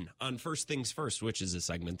Mountain on First Things First, which is a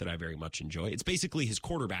segment that I very much enjoy. It's basically his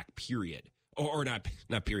quarterback period, or not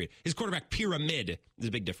period. His quarterback pyramid is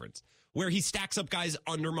a big difference, where he stacks up guys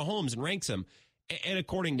under Mahomes and ranks them. And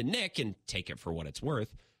according to Nick, and take it for what it's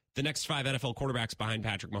worth, the next 5 NFL quarterbacks behind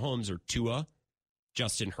Patrick Mahomes are Tua,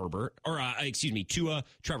 Justin Herbert, Tua,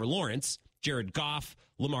 Trevor Lawrence, Jared Goff,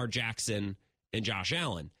 Lamar Jackson, and Josh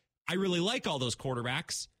Allen. I really like all those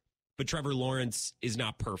quarterbacks, but Trevor Lawrence is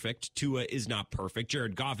not perfect. Tua is not perfect.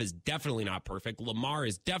 Jared Goff is definitely not perfect. Lamar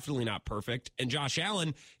is definitely not perfect. And Josh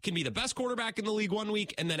Allen can be the best quarterback in the league one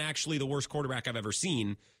week and then actually the worst quarterback I've ever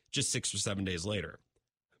seen just 6 or 7 days later.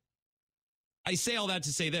 I say all that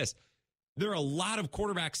to say this. There are a lot of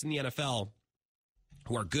quarterbacks in the NFL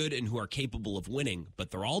who are good and who are capable of winning, but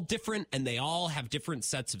they're all different and they all have different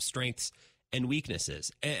sets of strengths and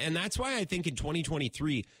weaknesses. And that's why I think in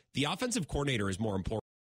 2023, the offensive coordinator is more important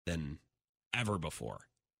than ever before.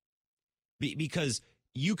 Because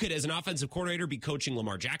you could, as an offensive coordinator, be coaching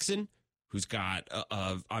Lamar Jackson, who's got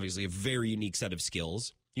obviously a very unique set of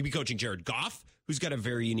skills. You'd be coaching Jared Goff, who's got a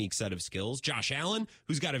very unique set of skills. Josh Allen,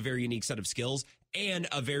 who's got a very unique set of skills and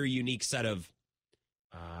a very unique set of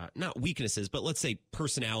not weaknesses, but let's say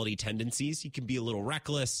personality tendencies. He can be a little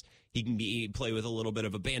reckless. He can play with a little bit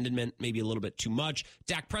of abandonment, maybe a little bit too much.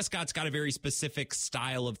 Dak Prescott's got a very specific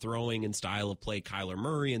style of throwing and style of play. Kyler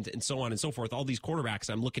Murray and so on and so forth. All these quarterbacks,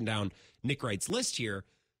 I'm looking down Nick Wright's list here.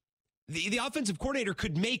 The offensive coordinator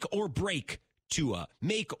could make or break Tua,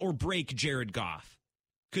 make or break Jared Goff,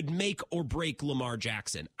 could make or break Lamar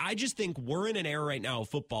Jackson. I just think we're in an era right now of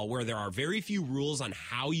football where there are very few rules on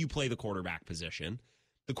how you play the quarterback position.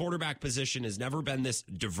 The quarterback position has never been this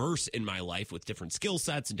diverse in my life with different skill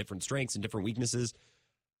sets and different strengths and different weaknesses.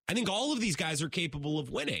 I think all of these guys are capable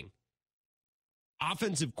of winning.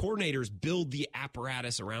 Offensive coordinators build the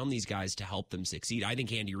apparatus around these guys to help them succeed. I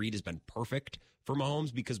think Andy Reid has been perfect for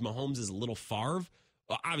Mahomes because Mahomes is a little Favre,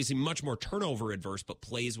 obviously much more turnover adverse, but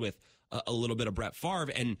plays with a little bit of Brett Favre.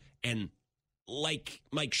 And like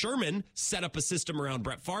Mike Sherman set up a system around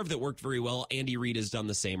Brett Favre that worked very well, Andy Reid has done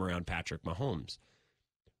the same around Patrick Mahomes.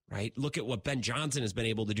 Right? Look at what Ben Johnson has been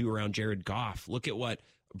able to do around Jared Goff. Look at what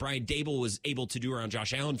Brian Dable was able to do around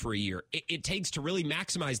Josh Allen for a year. It takes to really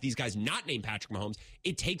maximize these guys, not named Patrick Mahomes.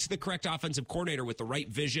 It takes the correct offensive coordinator with the right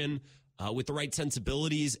vision, with the right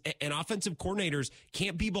sensibilities. And offensive coordinators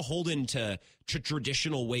can't be beholden to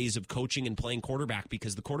traditional ways of coaching and playing quarterback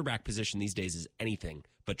because the quarterback position these days is anything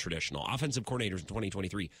but traditional. Offensive coordinators in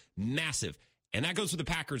 2023, massive. And that goes for the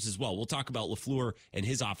Packers as well. We'll talk about LaFleur and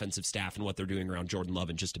his offensive staff and what they're doing around Jordan Love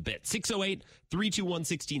in just a bit.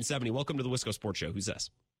 608-321-1670. Welcome to the Wisco Sports Show. Who's this?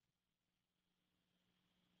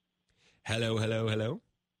 Hello. All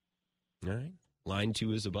right. Line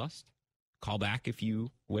 2 is a bust. Call back if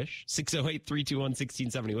you wish.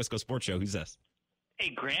 608-321-1670. Wisco Sports Show. Who's this?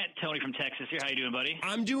 Hey, Grant. Tony from Texas here. How you doing, buddy?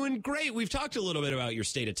 I'm doing great. We've talked a little bit about your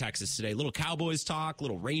state of Texas today. Little Cowboys talk,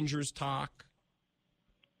 little Rangers talk.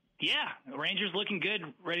 Yeah, Rangers looking good,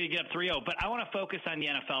 ready to get up 3-0. But I want to focus on the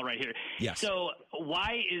NFL right here. Yes. So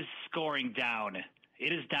why is scoring down?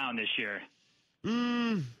 It is down this year.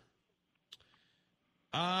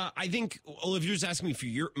 I think, well, if you're just asking me for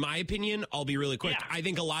my opinion, I'll be really quick. Yeah. I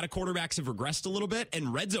think a lot of quarterbacks have regressed a little bit,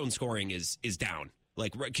 and red zone scoring is down.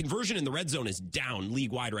 Like, conversion in the red zone is down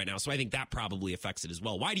league-wide right now, so I think that probably affects it as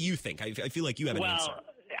well. Why do you think? I feel like you have an answer. Well,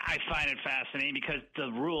 I find it fascinating because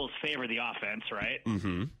the rules favor the offense, right?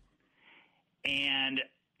 Mm-hmm. And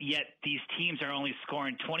yet these teams are only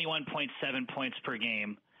scoring 21.7 points per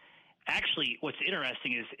game. Actually, what's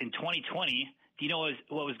interesting is in 2020, do you know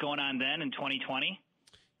what was going on then in 2020?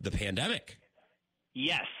 The pandemic.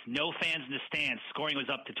 Yes, no fans in the stands. Scoring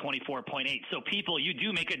was up to 24.8. So people, you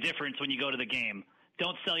do make a difference when you go to the game.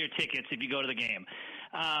 Don't sell your tickets if you go to the game.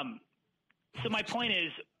 So my point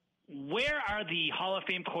is, where are the Hall of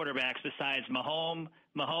Fame quarterbacks besides Mahomes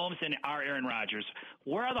and our Aaron Rodgers?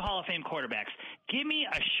 Where are the Hall of Fame quarterbacks? Give me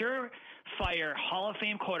a surefire Hall of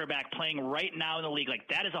Fame quarterback playing right now in the league. Like,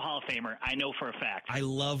 that is a Hall of Famer. I know for a fact. I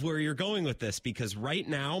love where you're going with this because right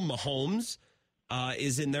now Mahomes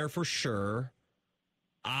is in there for sure.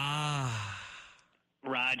 Rodgers,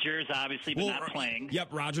 obviously, but not playing.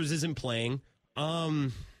 Yep, Rodgers isn't playing.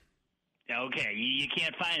 Okay, you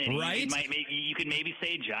can't find any. Right? You could maybe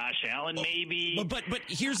say Josh Allen, maybe. But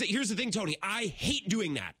here's the thing, Tony. I hate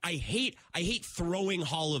doing that. I hate throwing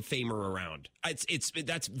Hall of Famer around.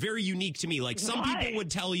 That's very unique to me. Like some people would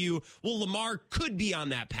tell you, well, Lamar could be on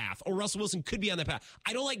that path, or Russell Wilson could be on that path.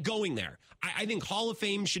 I don't like going there. I think Hall of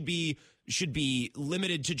Fame should be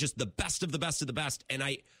limited to just the best of the best of the best. And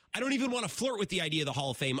I don't even want to flirt with the idea of the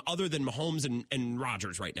Hall of Fame other than Mahomes and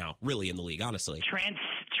Rodgers right now, really, in the league, honestly.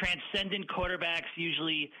 Transcendent quarterbacks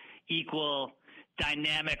usually equal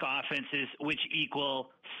dynamic offenses, which equal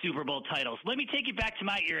Super Bowl titles. Let me take you back to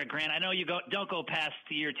my era, Grant. I know you don't go past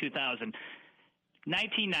the year 2000.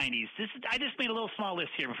 1990s. I just made a little small list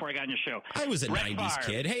here before I got on your show. I was a Brett 90s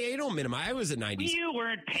Favre. Kid. Hey, don't minimize. I was a 90s. You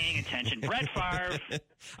weren't paying attention. Brett Favre.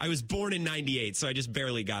 I was born in 98, so I just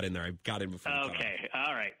barely got in there. I got in before. Okay.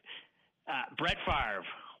 All right. Brett Favre,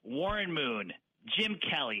 Warren Moon, Jim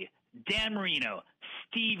Kelly, Dan Marino,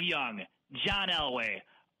 Steve Young, John Elway,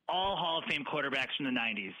 all Hall of Fame quarterbacks from the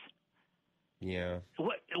 90s. Yeah.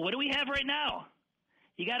 What do we have right now?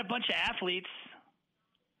 You got a bunch of athletes.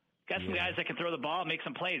 Got some guys that can throw the ball and make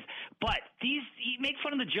some plays. But you make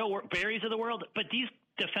fun of the Joe Barrys of the world, but these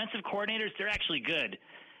defensive coordinators, they're actually good.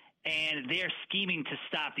 And they're scheming to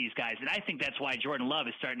stop these guys. And I think that's why Jordan Love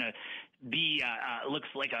is starting to be looks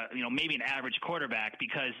like maybe an average quarterback,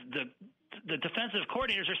 because the defensive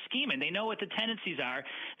coordinators are scheming. They know what the tendencies are.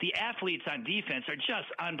 The athletes on defense are just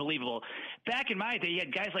unbelievable. Back in my day, you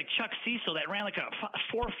had guys like Chuck Cecil that ran like a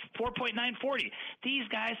 4.940. These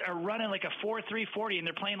guys are running like a 4.340, and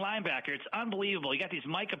they're playing linebacker. It's unbelievable. You got these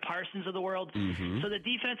Micah Parsons of the world. So the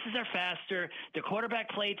defenses are faster. The quarterback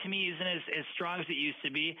play to me isn't as strong as it used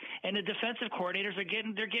to be, and the defensive coordinators are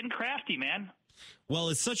getting crafty, man. Well,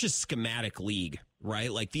 it's such a schematic league, right?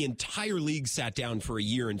 Like the entire league sat down for a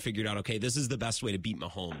year and figured out, okay, this is the best way to beat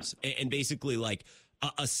Mahomes, and basically like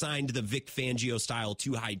assigned the Vic Fangio style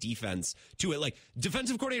too high defense to it. Like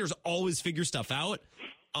defensive coordinators always figure stuff out.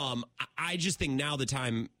 I just think now the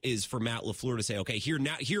time is for Matt LaFleur to say, okay,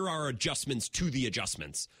 here are adjustments to the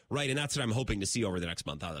adjustments, right? And that's what I'm hoping to see over the next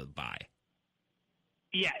month out of the bye.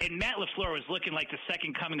 Yeah, and Matt LaFleur was looking like the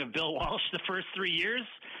second coming of Bill Walsh the first 3 years.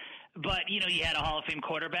 But, you had a Hall of Fame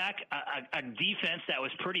quarterback, a defense that was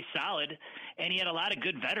pretty solid, and he had a lot of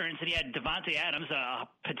good veterans. And he had Devontae Adams, a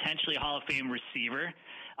potentially Hall of Fame receiver,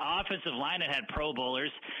 offensive line that had Pro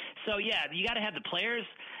Bowlers. So, yeah, you got to have the players.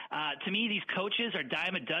 To me, these coaches are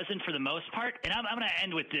dime a dozen for the most part. And I'm going to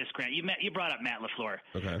end with this, Grant. You brought up Matt LaFleur.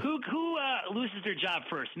 Okay. Who loses their job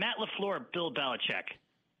first, Matt LaFleur or Bill Belichick?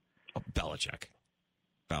 Oh, Belichick.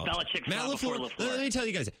 Matt LaFleur. Let me tell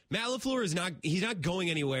you guys, Matt LaFleur he's not going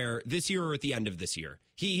anywhere this year or at the end of this year.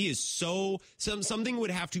 He is something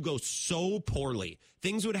would have to go so poorly.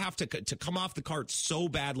 Things would have to come off the cart so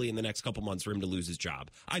badly in the next couple months for him to lose his job.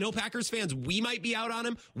 I know Packers fans, we might be out on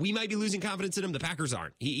him. We might be losing confidence in him. The Packers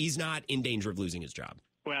aren't. He's not in danger of losing his job.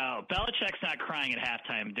 Well, Belichick's not crying at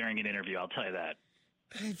halftime during an interview, I'll tell you that.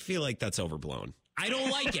 I feel like that's overblown. I don't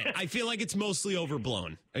like it. I feel like it's mostly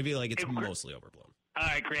overblown. All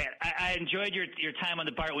right, Grant. I enjoyed your time on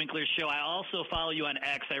the Bart Winkler Show. I also follow you on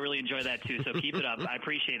X. I really enjoy that, too, so keep it up. I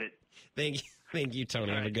appreciate it. Thank you,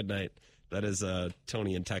 Tony. Have a good night. That is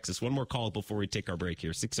Tony in Texas. One more call before we take our break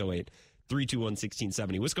here. 608-321-1670.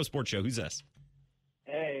 Wisco Sports Show. Who's this?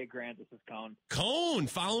 Hey, Grant. This is Cone. Cone,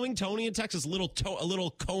 following Tony in Texas. A little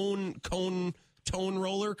cone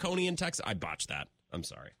roller, Coney in Texas. I botched that. I'm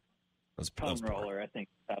sorry. Cone roller, I think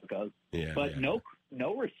that's how it goes. Yeah, but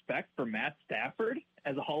no respect for Matt Stafford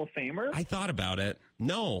as a Hall of Famer? I thought about it.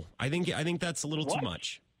 No, I think that's a little too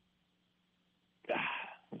much.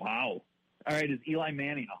 Wow. All right, is Eli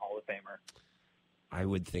Manning a Hall of Famer? I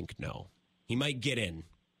would think no. He might get in,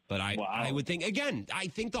 but I would think, again, I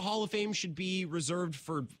think the Hall of Fame should be reserved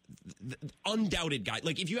for undoubted guys.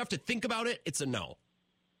 Like, if you have to think about it, it's a no.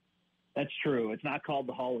 That's true. It's not called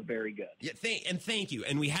the Hall of Very Good. Yeah, thank you.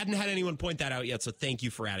 And we hadn't had anyone point that out yet, so thank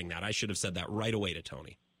you for adding that. I should have said that right away to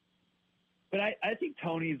Tony. But I think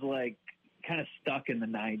Tony's like kind of stuck in the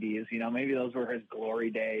 90s. Maybe those were his glory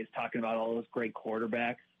days, talking about all those great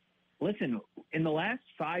quarterbacks. Listen, in the last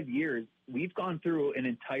 5 years, we've gone through an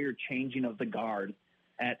entire changing of the guard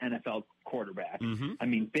at NFL quarterbacks. Mm-hmm. I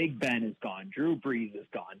mean, Big Ben is gone. Drew Brees is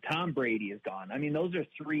gone. Tom Brady is gone. I mean, those are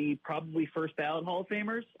three probably first ballot Hall of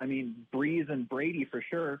Famers. I mean, Brees and Brady for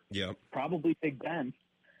sure. Yeah. Probably Big Ben.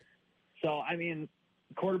 So, I mean,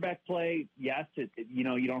 quarterback play, yes,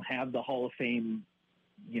 you don't have the Hall of Fame,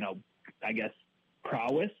 I guess,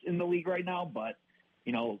 prowess in the league right now, but,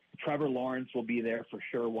 Trevor Lawrence will be there for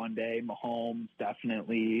sure one day. Mahomes,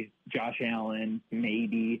 definitely. Josh Allen,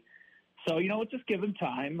 maybe. So, let's just give him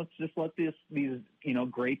time. Let's just let these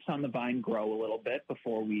grapes on the vine grow a little bit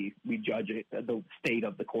before we judge the state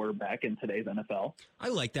of the quarterback in today's NFL. I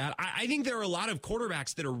like that. I think there are a lot of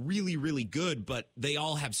quarterbacks that are really, really good, but they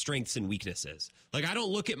all have strengths and weaknesses. Like, I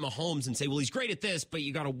don't look at Mahomes and say, well, he's great at this, but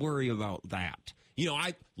you got to worry about that.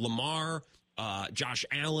 Lamar, Josh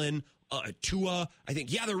Allen, Tua, I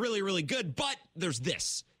think, yeah, they're really, really good, but there's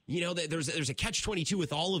this. There's a catch-22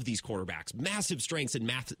 with all of these quarterbacks, massive strengths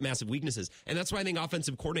and massive weaknesses. And that's why I think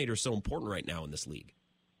offensive coordinator is so important right now in this league.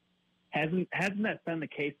 Hasn't that been the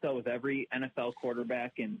case, though, with every NFL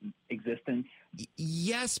quarterback in existence?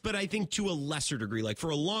 Yes, but I think to a lesser degree. Like, for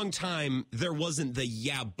a long time, there wasn't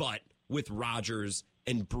the but with Rodgers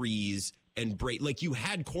and Breeze and Brady. Like, you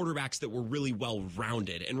had quarterbacks that were really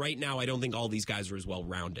well-rounded. And right now, I don't think all these guys are as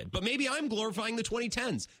well-rounded. But maybe I'm glorifying the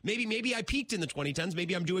 2010s. Maybe I peaked in the 2010s.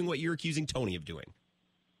 Maybe I'm doing what you're accusing Tony of doing.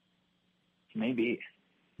 Maybe.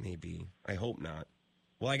 I hope not.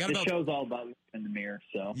 Well, I got the about show's all about in the mirror.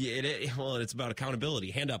 So yeah, it's about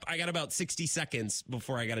accountability. Hand up. I got about 60 seconds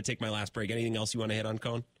before I got to take my last break. Anything else you want to hit on,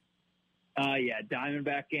 Cone? Yeah,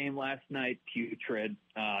 Diamondback game last night, putrid.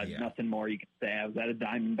 Nothing more you can say. I was at a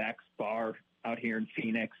Diamondbacks bar out here in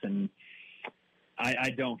Phoenix, and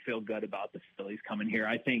I don't feel good about the Phillies coming here.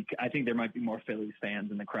 I think there might be more Phillies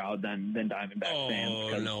fans in the crowd than Diamondbacks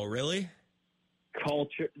fans. Oh, no, really?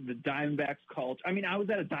 Culture, the Diamondbacks culture. I mean, I was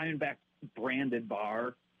at a Diamondbacks branded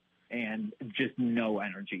bar, and just no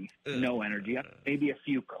energy. No energy. Maybe a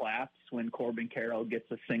few claps when Corbin Carroll gets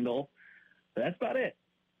a single, but that's about it.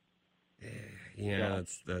 Yeah,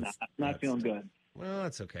 so, that's not feeling good. Well,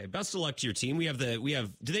 that's okay. Best of luck to your team. We have.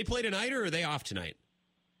 Do they play tonight or are they off tonight?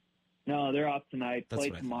 No, they're off tonight. That's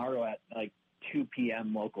Play tomorrow at like 2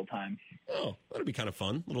 p.m. local time. Oh, that'll be kind of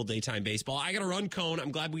fun. Little daytime baseball. I got to run, Cone.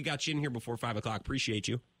 I'm glad we got you in here before 5 o'clock. Appreciate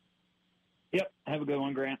you. Yep. Have a good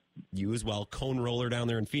one, Grant. You as well. Cone Roller down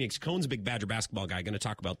there in Phoenix. Cone's a big Badger basketball guy. Going to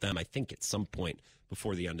talk about them, I think, at some point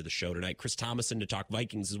before the end of the show tonight. Chris Tommason to talk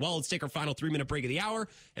Vikings as well. Let's take our final 3-minute break of the hour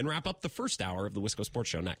and wrap up the first hour of the Wisco Sports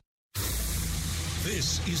Show next.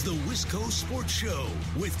 This is the Wisco Sports Show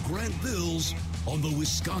with Grant Bills on the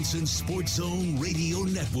Wisconsin Sports Zone Radio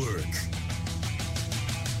Network.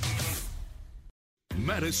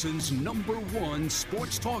 Madison's #1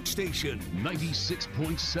 sports talk station,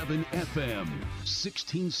 96.7 FM,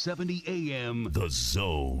 1670 AM, The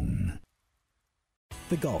Zone.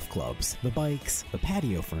 The golf clubs, the bikes, the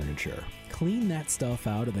patio furniture. Clean that stuff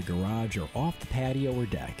out of the garage or off the patio or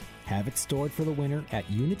deck. Have it stored for the winter at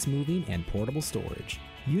Units Moving and Portable Storage.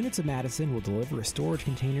 Units of Madison will deliver a storage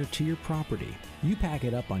container to your property. You pack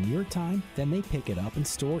it up on your time, then they pick it up and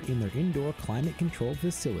store it in their indoor climate-controlled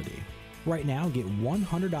facility. Right now, get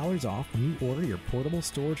 $100 off when you order your portable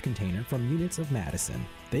storage container from Units of Madison.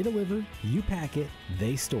 They deliver, you pack it,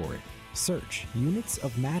 they store it. Search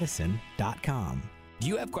unitsofmadison.com. Do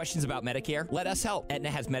you have questions about Medicare? Let us help. Aetna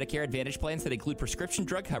has Medicare Advantage plans that include prescription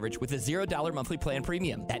drug coverage with a $0 monthly plan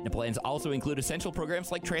premium. Aetna plans also include essential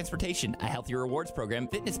programs like transportation, a healthier rewards program,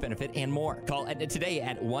 fitness benefit, and more. Call Aetna today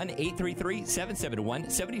at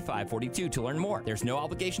 1-833-771-7542 to learn more. There's no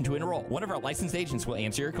obligation to enroll. One of our licensed agents will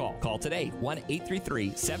answer your call. Call today,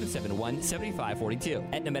 1-833-771-7542.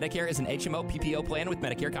 Aetna Medicare is an HMO PPO plan with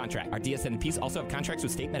Medicare contract. Our DSNPs also have contracts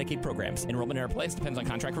with state Medicaid programs. Enrollment in our plans depends on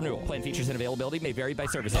contract renewal. Plan features and availability may vary by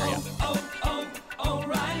service area.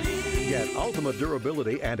 O'Reilly. Get ultimate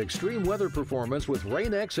durability and extreme weather performance with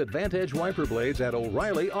Rain-X Advantage wiper blades at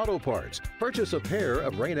O'Reilly Auto Parts. Purchase a pair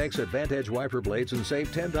of Rain-X Advantage wiper blades and save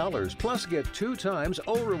 $10, plus get 2 times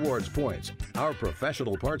O Rewards points. Our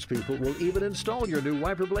professional parts people will even install your new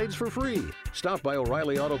wiper blades for free. Stop by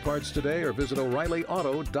O'Reilly Auto Parts today or visit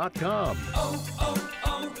O'ReillyAuto.com.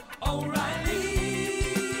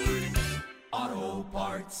 O'Reilly Auto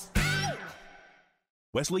Parts.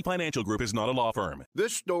 Wesley Financial Group is not a law firm.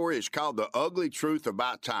 This story is called The Ugly Truth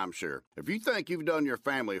About Timeshare. If you think you've done your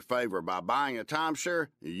family a favor by buying a timeshare,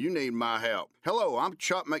 you need my help. Hello, I'm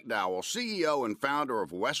Chuck McDowell, CEO and founder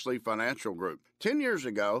of Wesley Financial Group. 10 years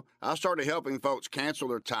ago, I started helping folks cancel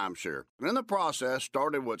their timeshare. And in the process,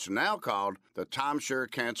 started what's now called the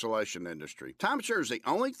timeshare cancellation industry. Timeshare is the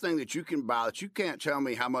only thing that you can buy that you can't tell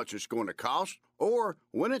me how much it's going to cost or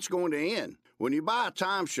when it's going to end. When you buy a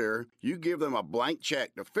timeshare, you give them a blank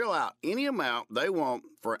check to fill out any amount they want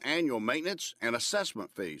for annual maintenance and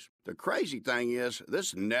assessment fees. The crazy thing is,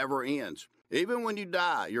 this never ends. Even when you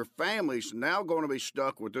die, your family's now going to be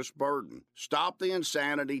stuck with this burden. Stop the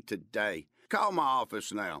insanity today. Call my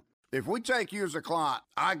office now. If we take you as a client,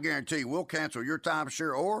 I guarantee we'll cancel your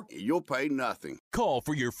timeshare or you'll pay nothing. Call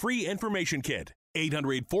for your free information kit.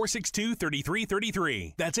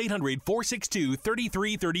 800-462-3333. That's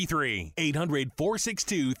 800-462-3333.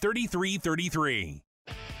 800-462-3333.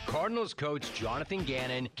 Cardinals coach Jonathan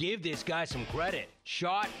Gannon, give this guy some credit.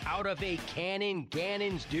 Shot out of a cannon,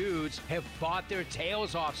 Gannon's dudes have fought their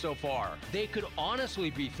tails off so far. They could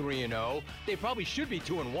honestly be 3-0. They probably should be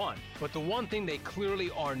 2-1. But the one thing they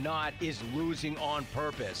clearly are not is losing on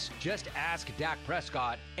purpose. Just ask Dak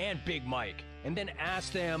Prescott and Big Mike. And then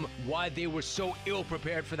ask them why they were so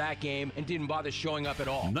ill-prepared for that game and didn't bother showing up at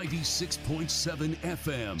all. 96.7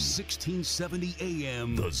 FM, 1670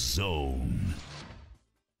 AM, The Zone.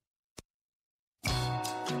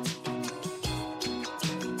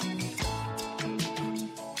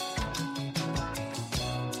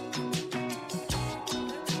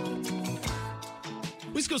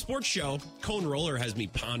 Wisco Sports Show, Cone Roller has me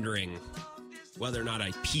pondering whether or not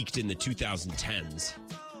I peaked in the 2010s.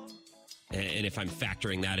 And if I'm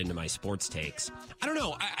factoring that into my sports takes. I don't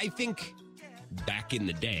know. I think back in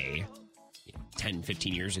the day, 10,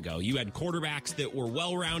 15 years ago. You had quarterbacks that were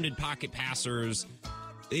well-rounded pocket passers.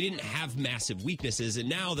 They didn't have massive weaknesses, and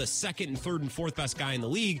now the second and third and fourth best guy in the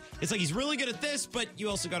league, it's like he's really good at this, but you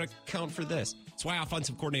also got to count for this. That's why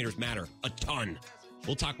offensive coordinators matter a ton.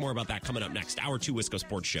 We'll talk more about that coming up next. Hour 2 Wisco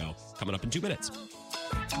Sports Show coming up in 2 minutes.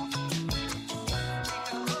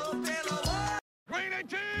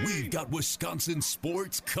 We've got Wisconsin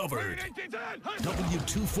sports covered.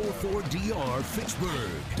 W244DR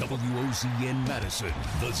Fitchburg, WOZN Madison,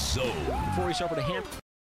 The Zone. Before we start with a hand.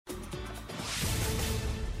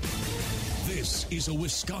 This is a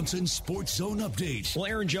Wisconsin Sports Zone update. Well,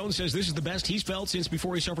 Aaron Jones says this is the best he's felt since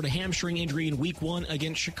before he suffered a hamstring injury in Week 1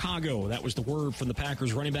 against Chicago. That was the word from the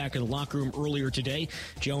Packers running back in the locker room earlier today.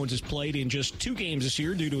 Jones has played in just 2 games this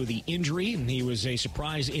year due to the injury, and he was a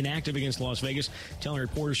surprise inactive against Las Vegas, telling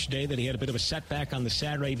reporters today that he had a bit of a setback on the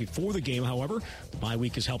Saturday before the game. However, the bye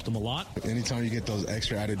week has helped him a lot. Anytime you get those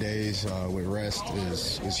extra added days with rest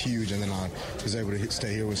is huge, and then I was able to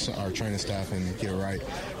stay here with our training staff and get it right,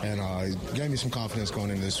 and gave me some confidence going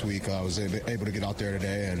into this week. I was able to get out there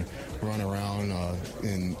today and run around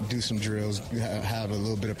and do some drills, have a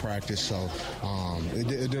little bit of practice, so it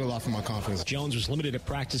did a lot for my confidence. Jones was limited at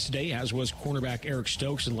practice today, as was cornerback Eric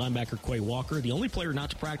Stokes and linebacker Quay Walker. The only player not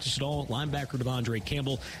to practice at all, linebacker Devondre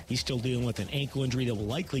Campbell. He's still dealing with an ankle injury that will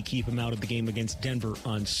likely keep him out of the game against Denver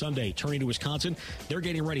on Sunday. Turning to Wisconsin, they're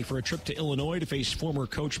getting ready for a trip to Illinois to face former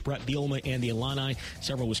coach Brett Bielema and the Illini.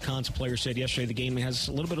 Several Wisconsin players said yesterday the game has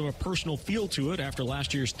a little bit of a personal feel to it after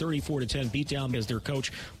last year's 34-10 beatdown, as their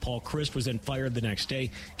coach Paul Christ was then fired the next day.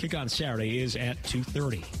 Kick on Saturday is at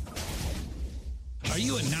 2:30. Are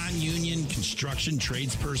you a non-union construction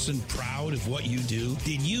tradesperson proud of what you do?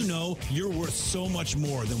 Did you know you're worth so much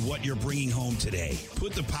more than what you're bringing home today?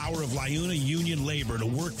 Put the power of LiUNA union labor to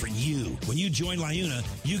work for you. When you join LiUNA,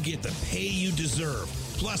 you get the pay you deserve,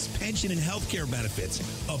 plus pension and health care benefits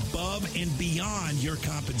above and beyond your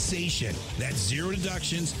compensation. That's 0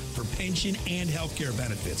 deductions for pension and health care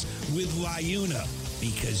benefits with LiUNA,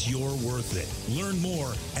 because you're worth it. Learn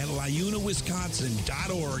more at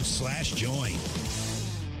liunawisconsin.org/join.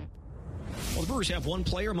 Well, the Brewers have one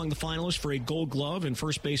player among the finalists for a Gold Glove and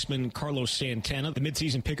first baseman Carlos Santana. The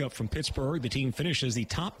midseason pickup from Pittsburgh. The team finishes the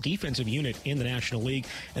top defensive unit in the National League.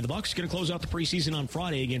 And the Bucs are going to close out the preseason on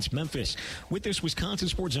Friday against Memphis. With this Wisconsin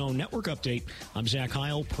Sports Zone Network update, I'm Zach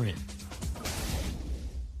Heil, Print.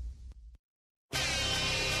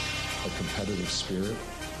 A competitive spirit,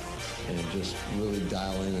 and just really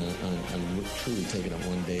dial in on truly taking it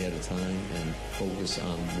one day at a time and focus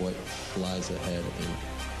on what lies ahead, and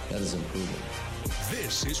that is improving.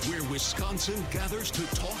 This is where Wisconsin gathers to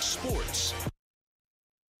talk sports.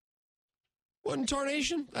 What in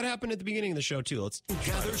tarnation? That happened at the beginning of the show, too. Let's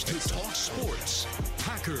gathers to talk sports.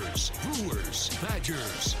 Packers, Brewers,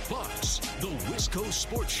 Badgers, Bucks. The Wisco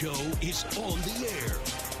Sports Show is on the air.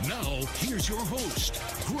 Now, here's your host,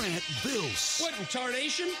 Grant Bills. What in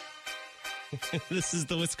tarnation? This is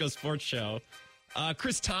the Wisco Sports Show.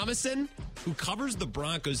 Chris Tommason, who covers the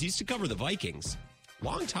Broncos, used to cover the Vikings.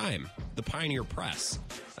 Long time, the Pioneer Press.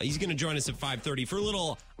 He's going to join us at 5:30 for a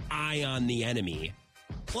little Eye on the Enemy.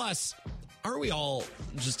 Plus, aren't we all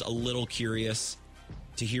just a little curious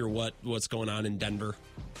to hear what's going on in Denver?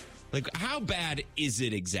 Like, how bad is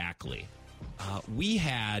it exactly? We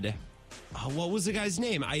had, what was the guy's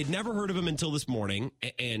name? I had never heard of him until this morning,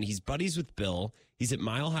 and he's buddies with Bill. He's at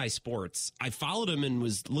Mile High Sports. I followed him and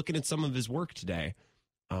was looking at some of his work today.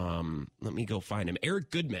 Let me go find him. Eric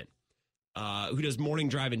Goodman. Who does Morning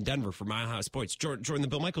Drive in Denver for Mile High Sports, joined the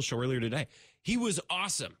Bill Michaels show earlier today. He was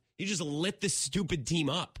awesome. He just lit this stupid team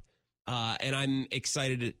up. And I'm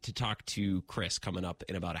excited to talk to Chris coming up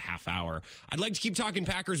in about a half hour. I'd like to keep talking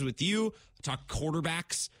Packers with you, talk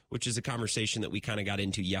quarterbacks, which is a conversation that we kind of got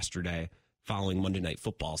into yesterday following Monday Night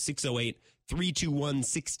Football.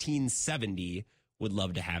 608-321-1670. Would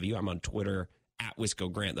love to have you. I'm on Twitter at Wisco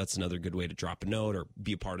Grant. That's another good way to drop a note or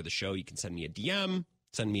be a part of the show. You can send me a DM,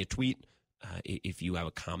 send me a tweet. If you have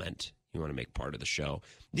a comment you want to make part of the show.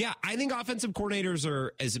 Yeah, I think offensive coordinators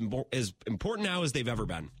are as important now as they've ever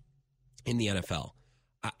been in the NFL.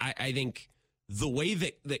 I think the way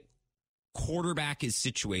that quarterback is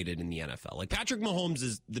situated in the NFL, like Patrick Mahomes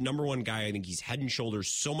is the number one guy. I think he's head and shoulders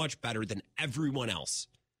so much better than everyone else,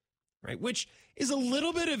 right? Which is a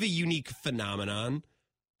little bit of a unique phenomenon.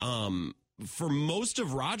 For most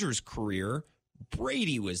of Rodgers' career,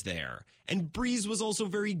 Brady was there, and Breeze was also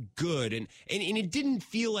very good, and it didn't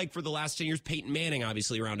feel like for the last 10 years, Peyton Manning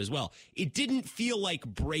obviously around as well, it didn't feel like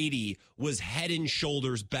Brady was head and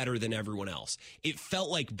shoulders better than everyone else. It felt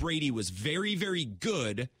like Brady was very, very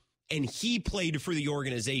good, and he played for the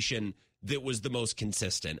organization that was the most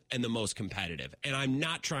consistent and the most competitive. And I'm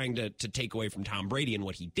not trying to take away from Tom Brady and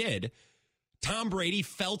what he did. Tom Brady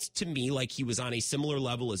felt to me like he was on a similar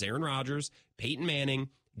level as Aaron Rodgers, Peyton Manning,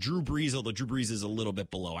 Drew Brees, although Drew Brees is a little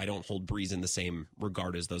bit below. I don't hold Brees in the same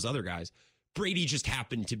regard as those other guys. Brady just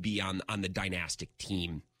happened to be on the dynastic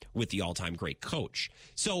team with the all-time great coach.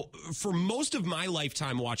 So for most of my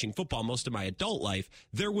lifetime watching football, most of my adult life,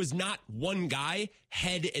 there was not one guy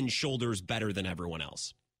head and shoulders better than everyone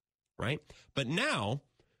else, right? But now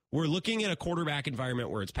we're looking at a quarterback environment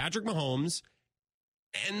where it's Patrick Mahomes,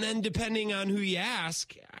 and then depending on who you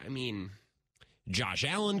ask, I mean, Josh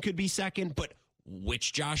Allen could be second, but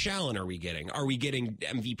which Josh Allen are we getting? Are we getting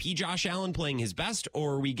MVP Josh Allen playing his best,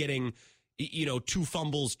 or are we getting, 2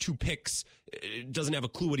 fumbles, 2 picks, doesn't have a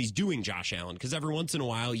clue what he's doing, Josh Allen? Because every once in a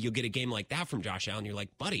while you'll get a game like that from Josh Allen. You're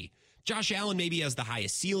like, buddy, Josh Allen maybe has the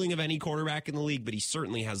highest ceiling of any quarterback in the league, but he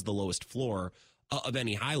certainly has the lowest floor of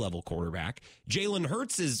any high-level quarterback. Jalen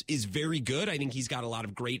Hurts is very good. I think he's got a lot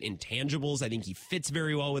of great intangibles. I think he fits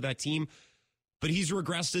very well with that team, but he's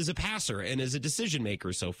regressed as a passer and as a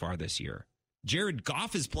decision-maker so far this year. Jared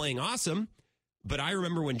Goff is playing awesome, but I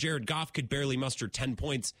remember when Jared Goff could barely muster 10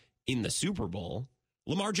 points in the Super Bowl.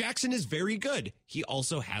 Lamar Jackson is very good. He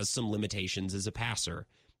also has some limitations as a passer.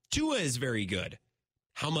 Tua is very good.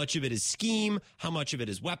 How much of it is scheme? How much of it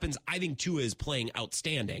is weapons? I think Tua is playing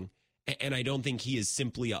outstanding, and I don't think he is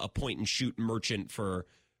simply a point-and-shoot merchant for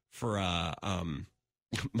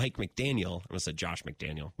Mike McDaniel. I almost said Josh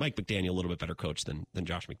McDaniel. Mike McDaniel, a little bit better coach than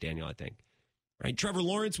Josh McDaniel, I think. Right? Trevor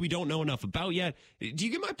Lawrence, we don't know enough about yet. Do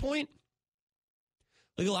you get my point?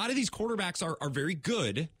 Like, a lot of these quarterbacks are very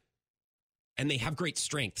good, and they have great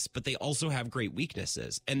strengths, but they also have great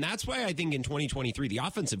weaknesses. And that's why I think in 2023, the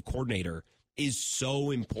offensive coordinator is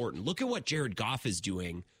so important. Look at what Jared Goff is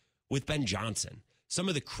doing with Ben Johnson. Some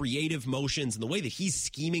of the creative motions and the way that he's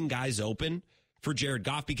scheming guys open for Jared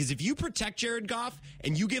Goff. Because if you protect Jared Goff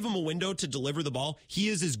and you give him a window to deliver the ball, he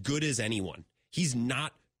is as good as anyone. He's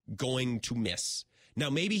not going to miss. Now,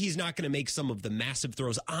 maybe he's not going to make some of the massive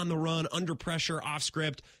throws on the run, under pressure, off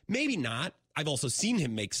script. Maybe not. I've also seen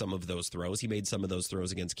him make some of those throws. He made some of those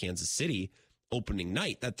throws against Kansas City opening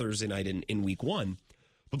night, that Thursday night in week 1.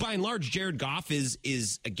 But by and large, Jared Goff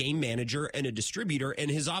is a game manager and a distributor, and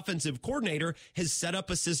his offensive coordinator has set up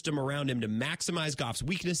a system around him to maximize Goff's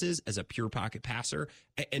weaknesses as a pure pocket passer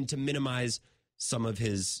and to minimize some of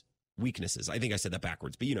his weaknesses. I think I said that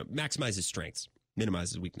backwards, but, maximize his strengths,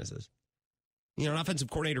 minimize his weaknesses. An offensive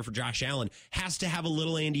coordinator for Josh Allen has to have a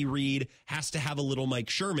little Andy Reid, has to have a little Mike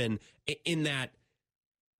Sherman, in that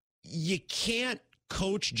you can't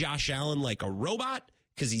coach Josh Allen like a robot,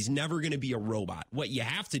 because he's never going to be a robot. What you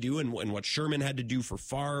have to do, and what Sherman had to do for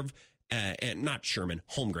Favre, and not Sherman,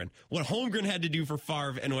 Holmgren. What Holmgren had to do for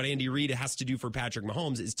Favre and what Andy Reid has to do for Patrick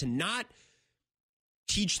Mahomes is to not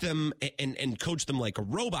teach them and coach them like a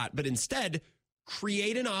robot, but instead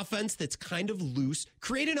create an offense that's kind of loose,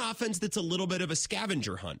 create an offense that's a little bit of a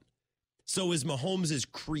scavenger hunt. So as Mahomes is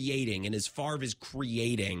creating and as Favre is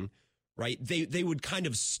creating, right, they would kind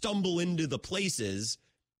of stumble into the places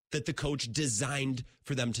that the coach designed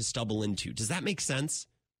for them to stumble into. Does that make sense?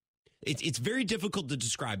 It's very difficult to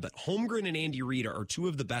describe, but Holmgren and Andy Reid are 2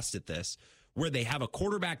 of the best at this, where they have a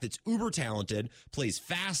quarterback that's uber talented, plays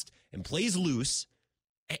fast, and plays loose.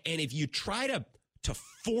 And if you try to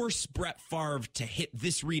force Brett Favre to hit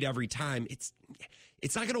this read every time, it's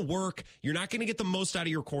not going to work. You're not going to get the most out of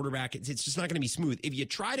your quarterback. It's just not going to be smooth. If you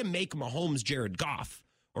try to make Mahomes Jared Goff,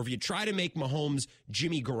 or if you try to make Mahomes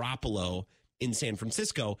Jimmy Garoppolo in San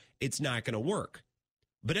Francisco, it's not going to work.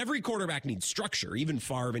 But every quarterback needs structure, even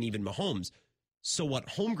Favre and even Mahomes. So what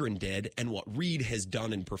Holmgren did and what Reid has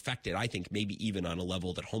done and perfected, I think maybe even on a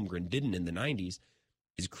level that Holmgren didn't in the 90s,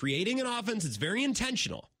 is creating an offense that's very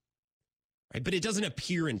intentional, right? But it doesn't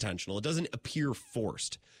appear intentional. It doesn't appear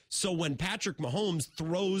forced. So when Patrick Mahomes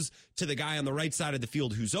throws to the guy on the right side of the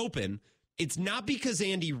field who's open, it's not because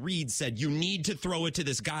Andy Reid said, you need to throw it to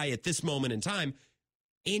this guy at this moment in time.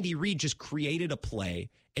 Andy Reid just created a play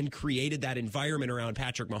and created that environment around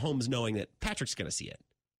Patrick Mahomes, knowing that Patrick's going to see it.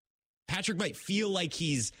 Patrick might feel like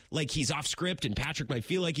he's off script, and Patrick might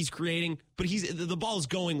feel like he's creating, but the ball's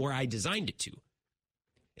going where I designed it to.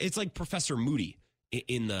 It's like Professor Moody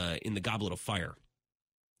in the Goblet of Fire,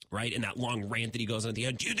 right? And that long rant that he goes on at the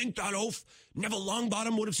end. Do you think that oaf Neville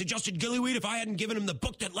Longbottom would have suggested gillyweed if I hadn't given him the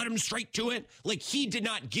book that led him straight to it? Like, he did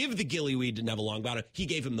not give the gillyweed to Neville Longbottom. He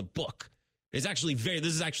gave him the book. This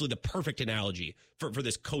is actually the perfect analogy for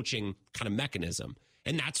this coaching kind of mechanism.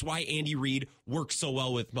 And that's why Andy Reid works so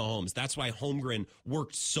well with Mahomes. That's why Holmgren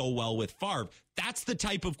worked so well with Favre. That's the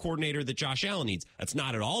type of coordinator that Josh Allen needs. That's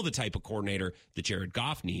not at all the type of coordinator that Jared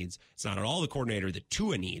Goff needs. It's not at all the coordinator that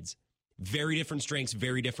Tua needs. Very different strengths,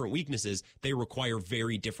 very different weaknesses. They require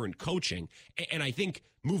very different coaching. And I think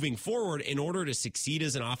moving forward, in order to succeed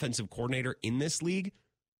as an offensive coordinator in this league,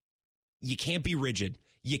 you can't be rigid.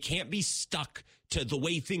 You can't be stuck to the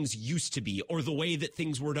way things used to be or the way that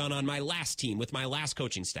things were done on my last team with my last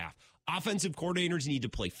coaching staff. Offensive coordinators need to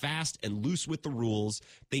play fast and loose with the rules.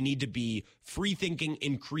 They need to be free thinking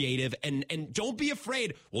and creative. And don't be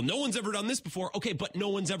afraid. Well, no one's ever done this before. Okay, but no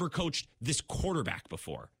one's ever coached this quarterback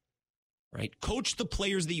before. Right? Coach the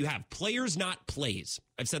players that you have. Players, not plays.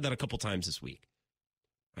 I've said that a couple times this week.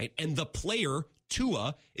 Right? And the player,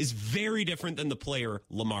 Tua, is very different than the player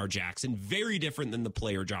Lamar Jackson, very different than the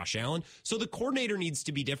player Josh Allen. So the coordinator needs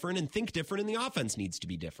to be different and think different, and the offense needs to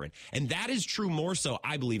be different. And that is true more so,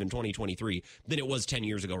 I believe, in 2023 than it was 10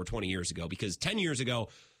 years ago or 20 years ago, because 10 years ago,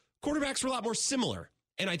 quarterbacks were a lot more similar.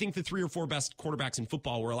 And I think the 3 or 4 best quarterbacks in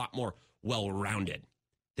football were a lot more well-rounded.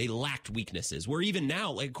 They lacked weaknesses, where even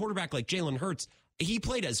now, like a quarterback like Jalen Hurts, he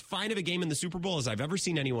played as fine of a game in the Super Bowl as I've ever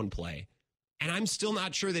seen anyone play. And I'm still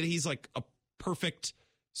not sure that he's like a perfect,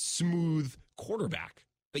 smooth quarterback.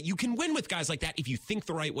 But you can win with guys like that if you think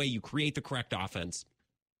the right way, you create the correct offense.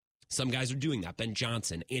 Some guys are doing that. Ben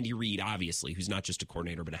Johnson, Andy Reid, obviously, who's not just a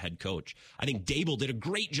coordinator but a head coach. I think Dable did a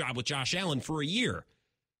great job with Josh Allen for a year.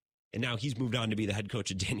 And now he's moved on to be the head coach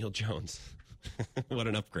of Daniel Jones. What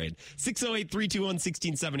an upgrade.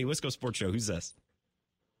 608-321-1670, Wisco Sports Show. Who's this?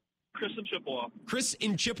 Chris in Chippewa. Chris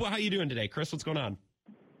in Chippewa, how you doing today? Chris, what's going on?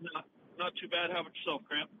 Not too bad. How about yourself,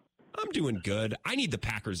 Cramp? I'm doing good. I need the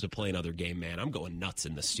Packers to play another game, man. I'm going nuts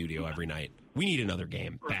in the studio every night. We need another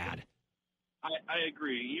game. Bad. I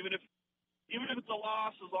agree. Even if it's a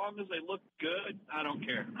loss, as long as they look good, I don't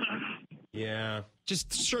care. Yeah.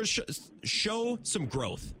 Just show some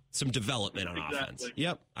growth, some development on offense.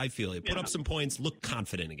 Yep, I feel it. Put up some points, look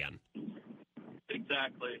confident again.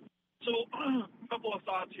 Exactly. So, a couple of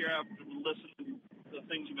thoughts here after listening to the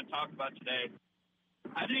things you've been talking about today.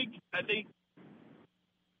 I think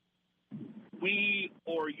we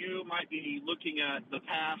or you might be looking at the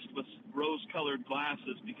past with rose-colored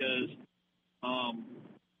glasses because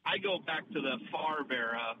I go back to the Favre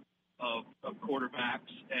era of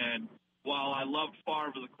quarterbacks, and while I loved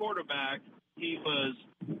Favre as a quarterback, he's going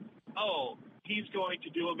to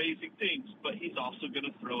do amazing things, but he's also going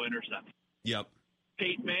to throw interceptions. Yep.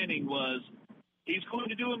 Peyton Manning he's going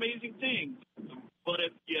to do amazing things, but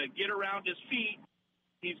if you get around his feet,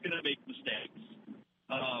 he's going to make mistakes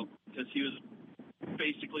because he was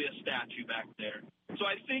basically a statue back there. So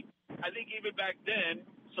I think even back then,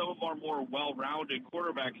 some of our more well-rounded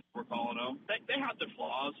quarterbacks, we're calling them, they had their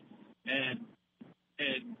flaws, and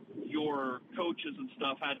your coaches and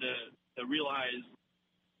stuff had to realize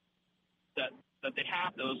that they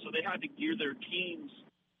have those, so they had to gear their teams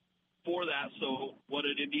for that. So what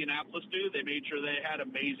did Indianapolis do? They made sure they had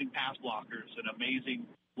amazing pass blockers, an amazing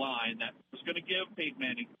line that was going to give Peyton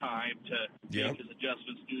Manning time to make his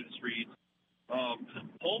adjustments, do his reads.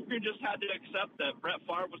 Holmgren just had to accept that Brett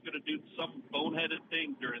Favre was going to do some boneheaded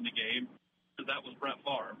thing during the game because that was Brett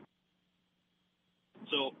Favre.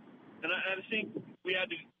 So, and I think we had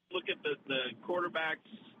to look at the quarterbacks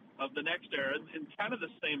of the next era in kind of the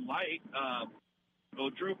same light.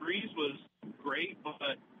 Drew Brees was great,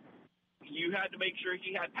 but you had to make sure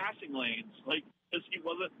he had passing lanes, because he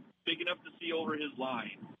wasn't big enough to see over his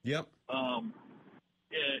line. Yep.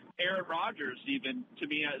 Aaron Rodgers, even, to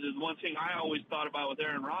me, the one thing I always thought about with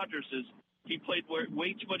Aaron Rodgers is he played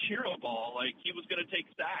way too much hero ball. Like, he was going to take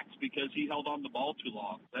sacks because he held on the ball too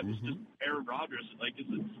long. That was just Aaron Rodgers.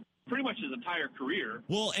 Pretty much his entire career.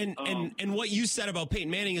 Well, and what you said about Peyton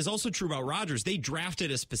Manning is also true about Rodgers. They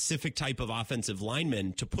drafted a specific type of offensive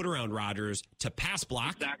lineman to put around Rodgers to pass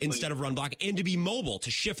block instead of run block, and to be mobile,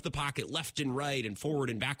 to shift the pocket left and right and forward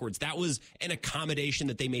and backwards. That was an accommodation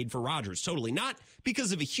that they made for Rodgers. Totally. Not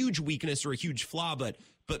because of a huge weakness or a huge flaw, but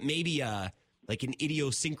maybe like an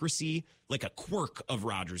idiosyncrasy, like a quirk of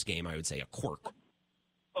Rodgers' game, I would say, a quirk.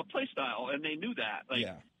 A play style, and they knew that.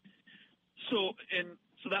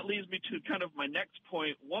 So that leads me to kind of my next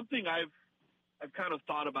point. One thing I've kind of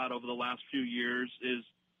thought about over the last few years is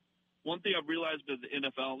one thing I've realized with the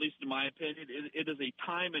NFL, at least in my opinion, it is a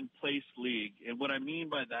time and place league. And what I mean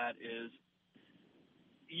by that is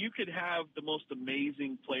you could have the most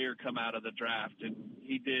amazing player come out of the draft, and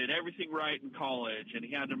he did everything right in college, and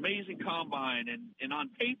he had an amazing combine, and on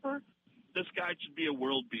paper, this guy should be a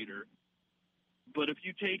world beater. But if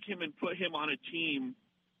you take him and put him on a team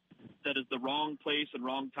that is the wrong place and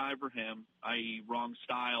wrong time for him, i.e. wrong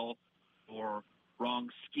style or wrong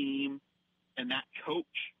scheme, and that coach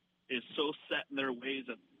is so set in their ways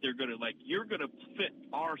that they're going to, like, you're going to fit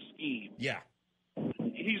our scheme. Yeah.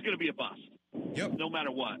 He's going to be a bust. Yep. No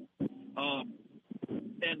matter what.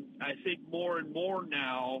 And I think more and more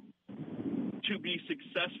now, to be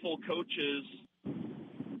successful coaches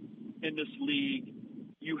in this league,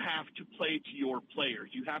 you have to play to your players.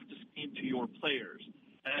 You have to scheme to your players.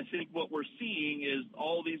 And I think what we're seeing is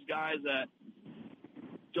all these guys that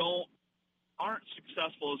aren't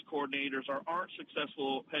successful as coordinators or aren't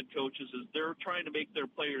successful head coaches is they're trying to make their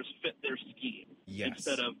players fit their scheme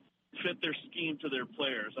instead of fit their scheme to their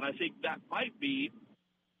players. And I think that might be,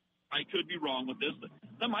 I could be wrong with this, but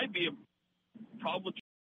that might be a problem with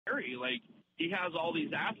Jerry. Like, he has all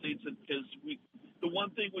these athletes because the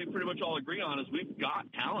one thing we pretty much all agree on is we've got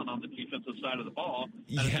talent on the defensive side of the ball.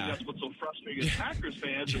 And I think that's what's so frustrating as Packers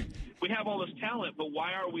fans. Is we have all this talent, but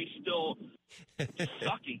why are we still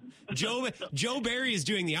sucking? Joe Barry is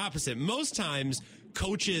doing the opposite. Most times,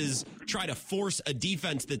 coaches try to force a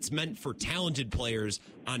defense that's meant for talented players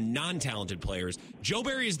on non-talented players. Joe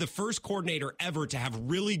Barry is the first coordinator ever to have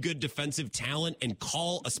really good defensive talent and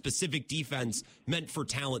call a specific defense meant for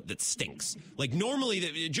talent that stinks. Like,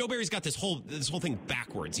 normally, Joe Barry's got this whole thing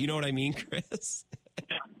backwards. You know what I mean, Chris?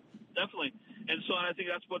 Yeah, definitely. And so I think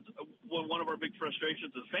that's what one of our big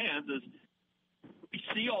frustrations as fans is. We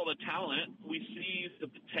see all the talent, we see the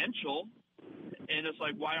potential, and it's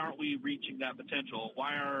like, why aren't we reaching that potential?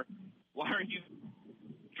 Why are you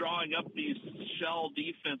drawing up these shell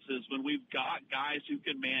defenses when we've got guys who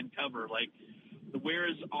can man cover? Like, where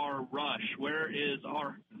is our rush? Where is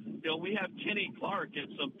our, we have Kenny Clark and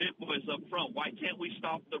some big boys up front. Why can't we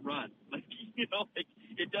stop the run? Like, it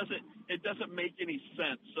doesn't make any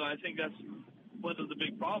sense. So I think that's one of the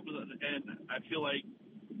big problems, and I feel like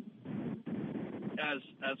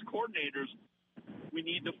as coordinators, we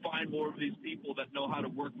need to find more of these people that know how to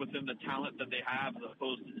work within the talent that they have as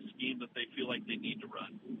opposed to the scheme that they feel like they need to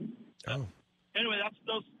run. Oh. Anyway,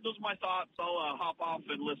 those are my thoughts. I'll hop off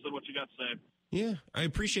and listen to what you got to say. Yeah, I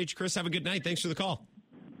appreciate you, Chris. Have a good night. Thanks for the call.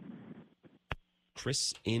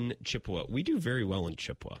 Chris in Chippewa. We do very well in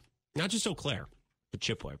Chippewa. Not just Eau Claire, but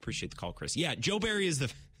Chippewa. I appreciate the call, Chris. Yeah, Joe Barry is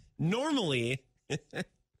normally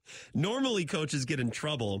coaches get in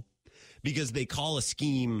trouble because they call a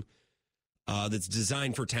scheme that's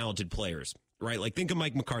designed for talented players, right? Like, think of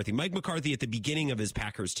Mike McCarthy. Mike McCarthy at the beginning of his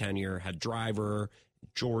Packers tenure had Driver,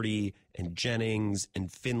 Jordy, and Jennings,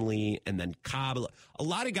 and Finley, and then Cobb. A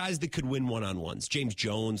lot of guys that could win one-on-ones. James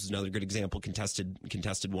Jones is another good example, contested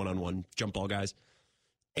one-on-one jump ball guys.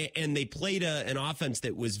 And they played an offense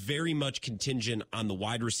that was very much contingent on the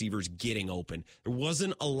wide receivers getting open. There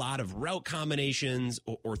wasn't a lot of route combinations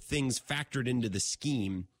or things factored into the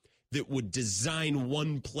scheme that would design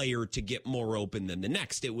one player to get more open than the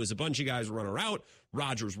next. It was a bunch of guys run a route.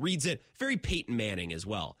 Rodgers reads it. Very Peyton Manning as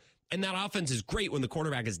well. And that offense is great when the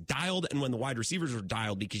quarterback is dialed and when the wide receivers are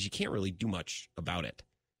dialed because you can't really do much about it.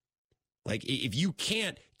 Like, if you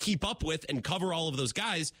can't keep up with and cover all of those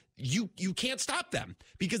guys, you can't stop them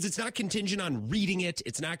because it's not contingent on reading it.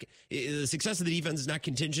 It's not, the success of the defense is not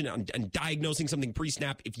contingent on diagnosing something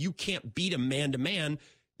pre-snap. If you can't beat a man-to-man,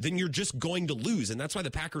 then you're just going to lose. And that's why the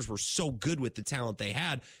Packers were so good with the talent they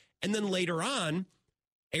had. And then later on,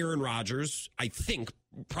 Aaron Rodgers, I think,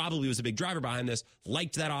 probably was a big driver behind this,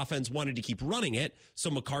 liked that offense, wanted to keep running it. So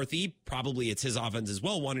McCarthy, probably it's his offense as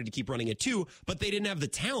well, wanted to keep running it too, but they didn't have the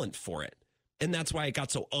talent for it. And that's why it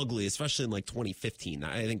got so ugly, especially in like 2015.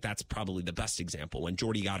 I think that's probably the best example when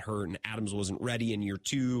Jordy got hurt and Adams wasn't ready in year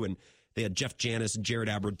 2 and they had Jeff Janis and Jared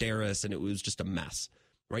Abbrederis and it was just a mess,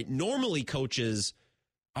 right? Normally coaches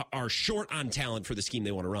are short on talent for the scheme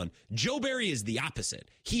they want to run. Joe Barry is the opposite.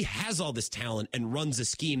 He has all this talent and runs a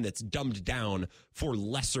scheme that's dumbed down for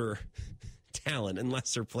lesser talent and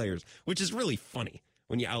lesser players, which is really funny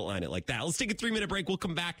when you outline it like that. Let's take a 3-minute break. We'll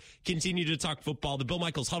come back, continue to talk football. The Bill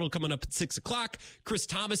Michaels Huddle coming up at 6 o'clock. Chris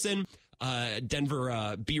Tommason,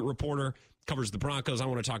 Denver beat reporter, covers the Broncos. I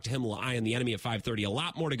want to talk to him. Eye on the Enemy at 5:30. A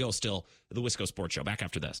lot more to go still. The Wisco Sports Show. Back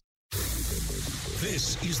after this.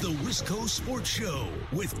 This is the Wisco Sports Show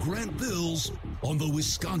with Grant Bills on the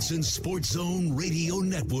Wisconsin Sports Zone Radio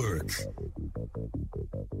Network.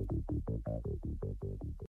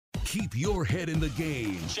 Keep your head in the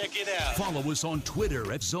game. Check it out. Follow us on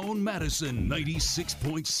Twitter at Zone Madison,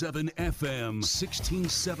 96.7 FM,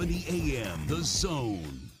 1670 AM. The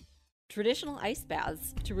Zone. Traditional ice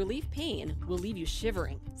baths to relieve pain will leave you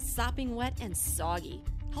shivering, sopping wet, and soggy.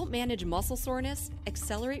 Help manage muscle soreness,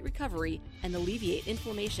 accelerate recovery, and alleviate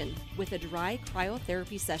inflammation with a dry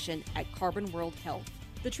cryotherapy session at Carbon World Health.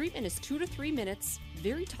 The treatment is 2 to 3 minutes,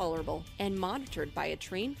 very tolerable, and monitored by a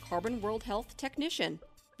trained Carbon World Health technician.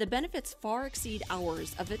 The benefits far exceed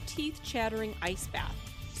hours of a teeth-chattering ice bath.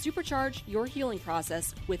 Supercharge your healing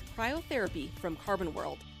process with cryotherapy from Carbon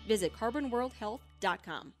World. Visit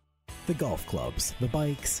carbonworldhealth.com. The golf clubs, the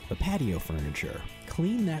bikes, the patio furniture.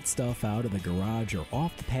 Clean that stuff out of the garage or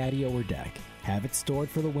off the patio or deck. Have it stored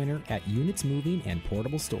for the winter at Units Moving and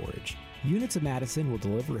Portable Storage. Units of Madison will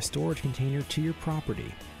deliver a storage container to your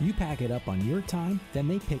property. You pack it up on your time, then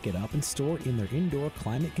they pick it up and store it in their indoor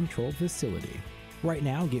climate-controlled facility. Right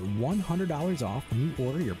now, get $100 off when you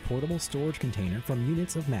order your portable storage container from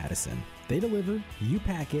Units of Madison. They deliver, you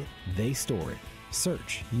pack it, they store it.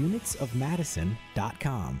 Search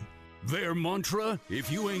unitsofmadison.com. Their mantra,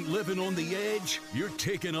 if you ain't living on the edge, you're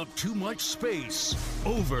taking up too much space.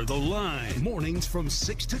 Over the Line, mornings from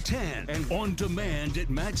 6 to 10 and on demand at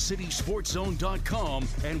MadCitySportsZone.com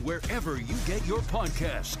and wherever you get your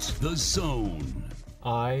podcasts. The Zone.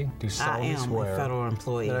 I do solemnly swear a federal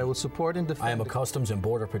employee that I will support and defend. I am a Customs and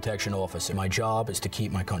Border Protection officer. My job is to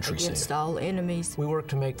keep my country against safe. all enemies. We work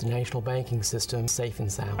to make the national banking system safe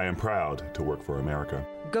and sound. I am proud to work for America.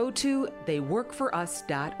 Go to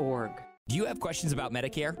theyworkforus.org. Do you have questions about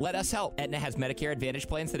Medicare? Let us help. Aetna has Medicare Advantage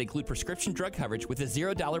plans that include prescription drug coverage with a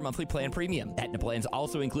 $0 monthly plan premium. Aetna plans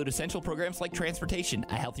also include essential programs like transportation,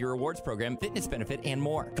 a healthy rewards program, fitness benefit, and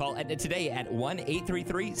more. Call Aetna today at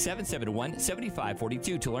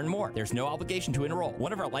 1-833-771-7542 to learn more. There's no obligation to enroll.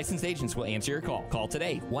 One of our licensed agents will answer your call. Call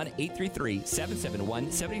today,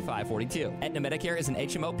 1-833-771-7542. Aetna Medicare is an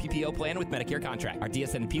HMO PPO plan with Medicare contract. Our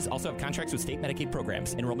DSNPs also have contracts with state Medicaid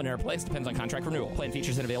programs. Enrollment in our plans depends on contract renewal. Plan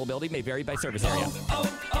features and availability may vary by service area.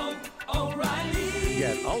 O'Reilly.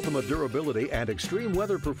 Get ultimate durability and extreme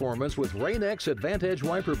weather performance with Rain-X Advantage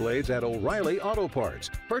wiper blades at O'Reilly Auto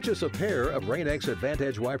Parts. Purchase a pair of Rain-X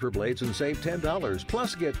Advantage wiper blades and save $10,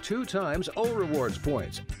 plus get 2 times O Rewards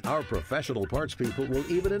points. Our professional parts people will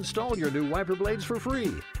even install your new wiper blades for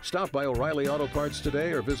free. Stop by O'Reilly Auto Parts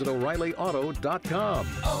today or visit O'ReillyAuto.com.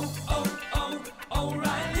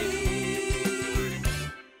 O'Reilly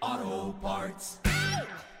Auto Parts.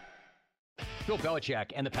 Bill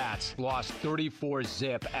Belichick and the Pats lost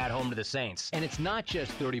 34-zip at home to the Saints. And it's not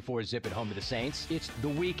just 34-zip at home to the Saints. It's the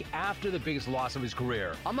week after the biggest loss of his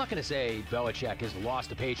career. I'm not going to say Belichick has lost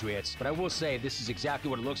the Patriots, but I will say this is exactly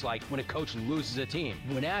what it looks like when a coach loses a team.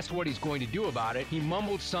 When asked what he's going to do about it, he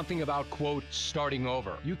mumbled something about, quote, starting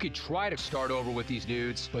over. You could try to start over with these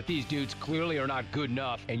dudes, but these dudes clearly are not good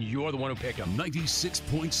enough, and you're the one who picked them.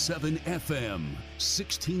 96.7 FM,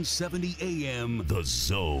 1670 AM, The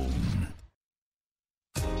Zone.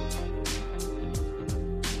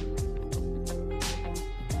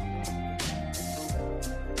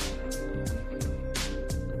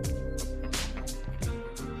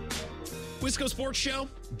 Wisco Sports Show,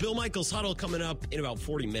 Bill Michaels Huddle coming up in about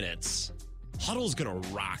 40 minutes. Huddle's going to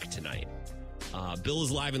rock tonight. Bill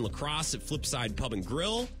is live in La Crosse at Flipside Pub and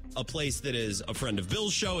Grill, a place that is a friend of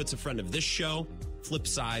Bill's show. It's a friend of this show.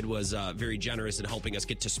 Flipside was very generous in helping us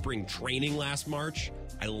get to spring training last March.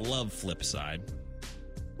 I love Flipside.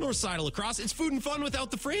 North side of La Crosse, it's food and fun without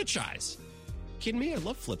the franchise. Kidding me? I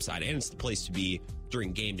love Flipside, and it's the place to be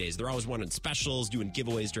during game days. They're always running specials, doing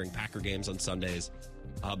giveaways during Packer games on Sundays.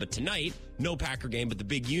 But tonight, no Packer game, but the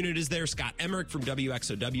big unit is there. Scott Emmerich from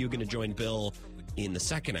WXOW going to join Bill in the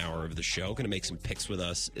second hour of the show. Going to make some picks with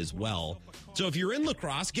us as well. So if you're in La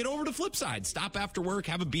Crosse, get over to Flipside. Stop after work,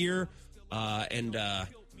 have a beer, and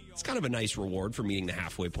it's kind of a nice reward for meeting the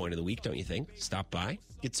halfway point of the week, don't you think? Stop by,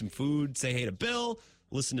 get some food, say hey to Bill,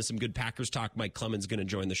 listen to some good Packers talk. Mike Clemens going to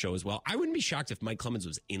join the show as well. I wouldn't be shocked if Mike Clemens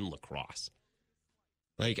was in La Crosse.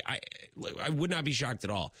 Like, I would not be shocked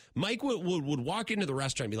at all. Mike would walk into the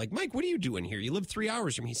restaurant and be like, Mike, what are you doing here? You live 3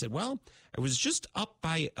 hours from me. He said, well, I was just up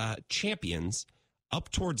by Champions,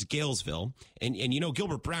 up towards Galesville. And you know,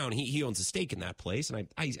 Gilbert Brown, he owns a stake in that place. And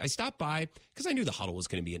I stopped by because I knew the Huddle was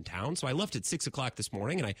going to be in town. So I left at 6 o'clock this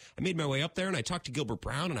morning, and I made my way up there, and I talked to Gilbert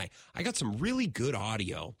Brown, and I got some really good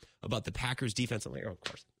audio about the Packers defense. I'm like, oh,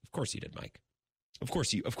 of course you did, Mike. Of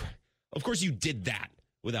course you did that.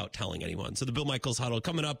 Without telling anyone. So the Bill Michaels Huddle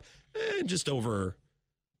coming up in just over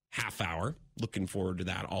half hour. Looking forward to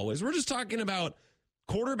that always. We're just talking about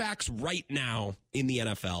quarterbacks right now in the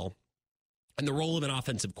NFL and the role of an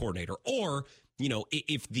offensive coordinator. Or, you know,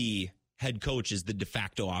 if the head coach is the de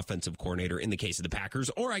facto offensive coordinator in the case of the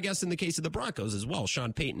Packers, or I guess in the case of the Broncos as well.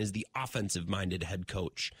 Sean Payton is the offensive-minded head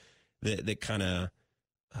coach that kind of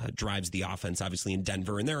drives the offense, obviously, in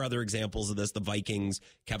Denver. And there are other examples of this. The Vikings,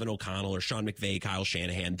 Kevin O'Connell or Sean McVay, Kyle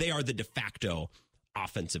Shanahan, they are the de facto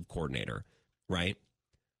offensive coordinator, right?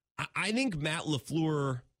 I think Matt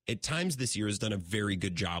LaFleur at times this year has done a very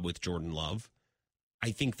good job with Jordan Love.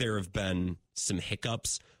 I think there have been some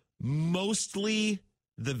hiccups, mostly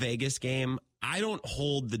the Vegas game. I don't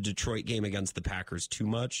hold the Detroit game against the Packers too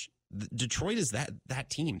much. Detroit is that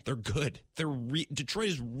team. They're good. Detroit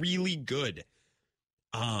is really good.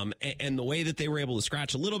 And the way that they were able to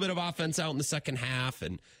scratch a little bit of offense out in the second half,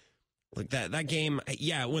 and like that game,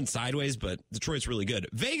 yeah, it went sideways, but Detroit's really good.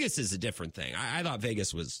 Vegas is a different thing. I thought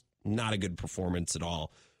Vegas was not a good performance at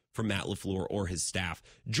all from Matt LaFleur or his staff.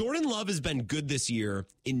 Jordan Love has been good this year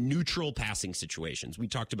in neutral passing situations. We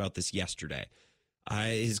talked about this yesterday.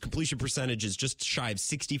 His completion percentage is just shy of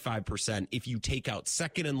 65% if you take out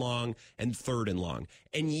second and long and third and long.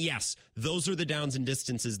 And yes, those are the downs and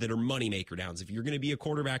distances that are moneymaker downs. If you're going to be a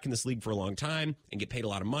quarterback in this league for a long time and get paid a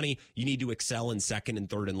lot of money, you need to excel in second and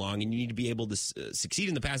third and long, and you need to be able to succeed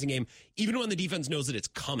in the passing game, even when the defense knows that it's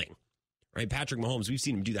coming. Right? Patrick Mahomes, we've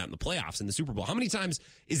seen him do that in the playoffs, in the Super Bowl. How many times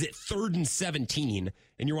is it 3rd and 17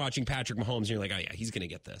 and you're watching Patrick Mahomes and you're like, oh yeah, he's going to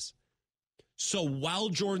get this. So while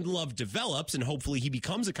Jordan Love develops and hopefully he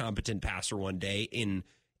becomes a competent passer one day in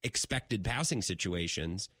expected passing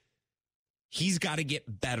situations, he's got to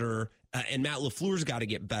get better, and Matt LaFleur's got to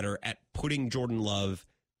get better at putting Jordan Love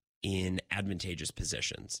in advantageous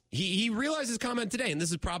positions. He realized his comment today, and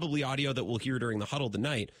this is probably audio that we'll hear during the huddle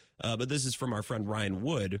tonight, but this is from our friend Ryan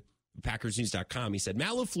Wood, PackersNews.com. He said,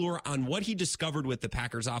 Matt LaFleur on what he discovered with the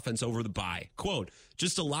Packers offense over the bye. Quote,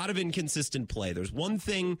 just a lot of inconsistent play. There's one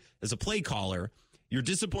thing as a play caller, you're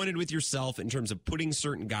disappointed with yourself in terms of putting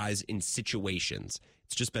certain guys in situations.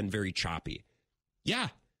 It's just been very choppy. Yeah.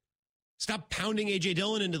 Stop pounding A.J.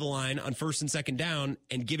 Dillon into the line on 1st and 2nd down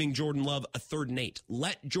and giving Jordan Love a 3rd and 8.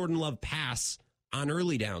 Let Jordan Love pass on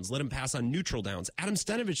early downs. Let him pass on neutral downs. Adam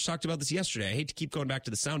Stenavich talked about this yesterday. I hate to keep going back to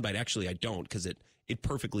the soundbite. Actually, I don't, because it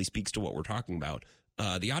perfectly speaks to what we're talking about.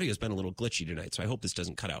 The audio has been a little glitchy tonight, so I hope this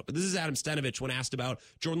doesn't cut out. But this is Adam Stenavich when asked about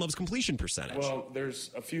Jordan Love's completion percentage. Well, there's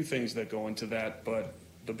a few things that go into that, but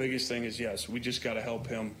the biggest thing is, yes, we just got to help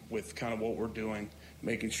him with kind of what we're doing,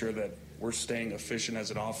 making sure that we're staying efficient as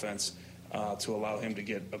an offense to allow him to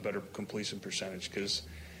get a better completion percentage. Because,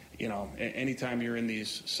 you know, anytime you're in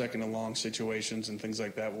these second and long situations and things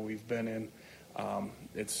like that, what we've been in,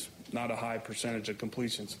 it's not a high percentage of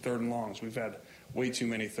completions. 3rd and longs, we've had way too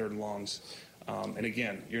many 3rd and longs. And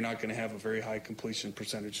again, you're not going to have a very high completion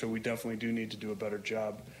percentage. So we definitely do need to do a better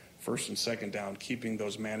job 1st and 2nd down, keeping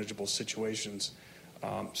those manageable situations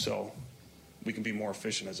so we can be more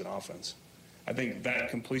efficient as an offense. I think that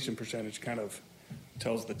completion percentage kind of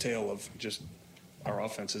tells the tale of just our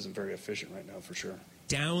offense isn't very efficient right now for sure.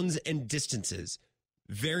 Downs and distances,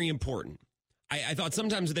 very important. I thought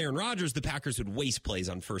sometimes with Aaron Rodgers, the Packers would waste plays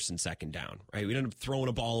on 1st and 2nd down, right? We'd end up throwing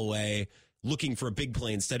a ball away, looking for a big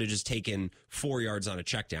play instead of just taking 4 yards on a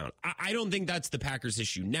check down. I don't think that's the Packers'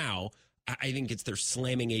 issue now. I think it's they're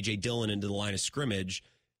slamming A.J. Dillon into the line of scrimmage,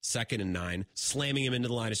 2nd and 9, slamming him into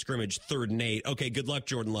the line of scrimmage, 3rd and 8. Okay, good luck,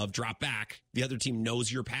 Jordan Love. Drop back. The other team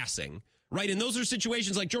knows you're passing, right? And those are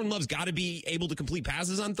situations like Jordan Love's got to be able to complete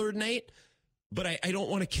passes on 3rd and 8, but I don't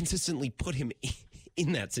want to consistently put him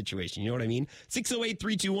in that situation. You know what I mean?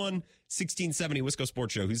 608-321-1670, Wisco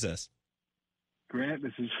Sports Show. Who's this? Grant,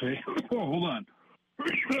 this is Faye. Oh, hold on.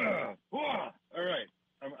 All right.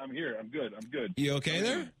 I'm here. I'm good. You okay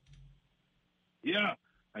there? Yeah.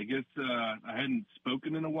 I guess I hadn't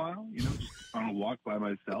spoken in a while, you know, just on a walk by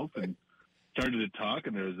myself and started to talk,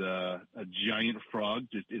 and there was a giant frog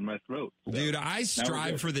just in my throat. So, dude, I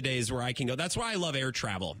strive for the days where I can go. That's why I love air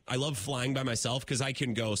travel. I love flying by myself because I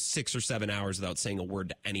can go 6 or 7 hours without saying a word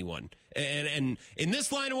to anyone. And in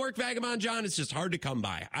this line of work, Vagabond John, it's just hard to come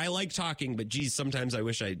by. I like talking, but geez, sometimes I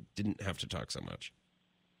wish I didn't have to talk so much.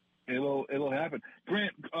 It'll happen.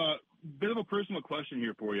 Grant, bit of a personal question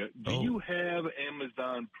here for you. Do you have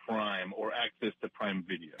Amazon Prime or access to Prime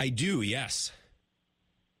Video? I do, yes.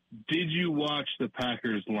 Did you watch the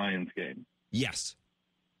Packers-Lions game? Yes.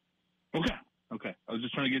 Okay. I was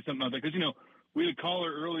just trying to get something out there because, you know, we had a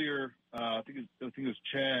caller earlier, I think it was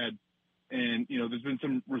Chad, and, you know, there's been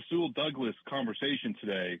some Rasul Douglas conversation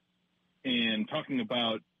today and talking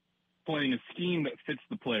about playing a scheme that fits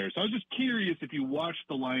the players. So I was just curious if you watched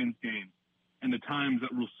the Lions game and the times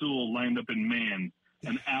that Rasul lined up in man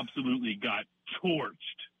and absolutely got torched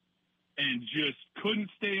and just couldn't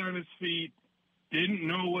stay on his feet, didn't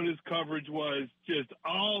know what his coverage was, just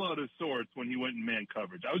all out of sorts when he went in man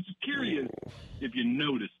coverage. I was just curious if you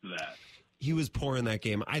noticed that. He was poor in that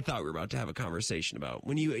game. I thought we were about to have a conversation about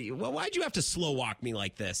why'd you have to slow walk me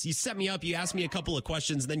like this? You set me up, you asked me a couple of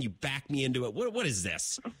questions, and then you back me into it. What is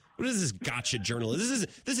this? What is this gotcha journalism?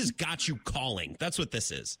 This is got you calling. That's what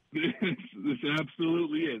this is. This This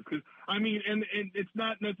absolutely is. Because, I mean, and it's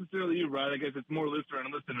not necessarily you, right? I guess it's more listener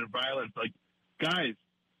and listener violence. Like, guys,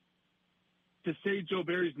 to say Joe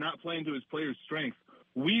Barry's not playing to his players' strengths,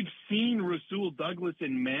 we've seen Rasul Douglas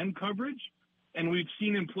in man coverage, and we've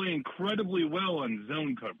seen him play incredibly well on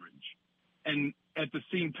zone coverage. And at the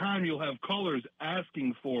same time, you'll have callers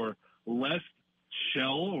asking for less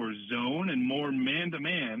shell or zone and more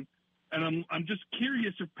man-to-man. And I'm just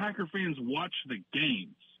curious if Packer fans watch the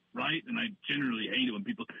games, right? And I generally hate it when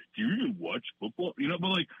people, do you even watch football? You know, but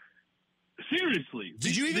like, seriously.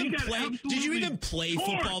 Did you even play torched.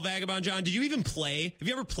 football, Vagabond John? Did you even play? Have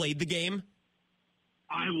you ever played the game?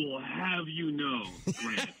 I will have you know,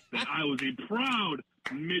 Grant, that I was a proud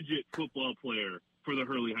midget football player for the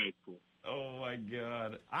Hurley High School. Oh, my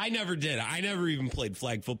God. I never did. I never even played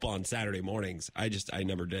flag football on Saturday mornings. I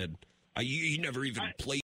never did. You never even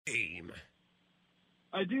played the game.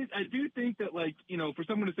 I do think that, like, you know, for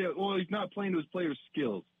someone to say, well, he's not playing to his players'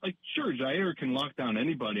 skills. Like, sure, Jair can lock down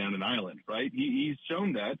anybody on an island, right? He's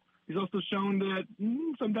shown that. He's also shown that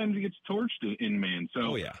sometimes he gets torched in man.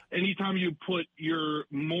 So anytime you put your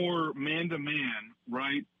more man-to-man,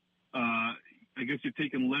 right, I guess you're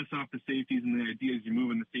taking less off the safeties, and the idea is you're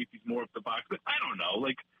moving the safeties more up the box. But I don't know.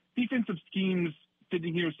 Like, defensive schemes,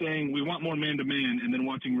 sitting here saying we want more man-to-man, and then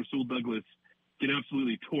watching Rasul Douglas get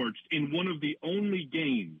absolutely torched in one of the only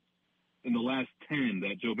games in the last 10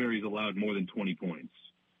 that Joe Barry's allowed more than 20 points.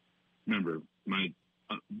 Remember, my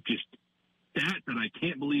just stat that I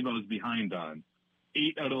can't believe I was behind on.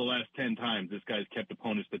 8 out of the last 10 times this guy's kept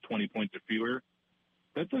opponents to 20 points or fewer.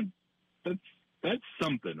 That's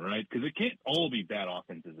something, right? Because it can't all be bad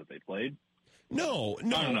offenses that they played. No.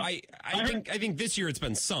 I think this year it's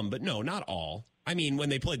been some, but no, not all. I mean, when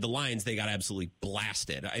they played the Lions, they got absolutely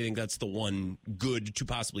blasted. I think that's the one good to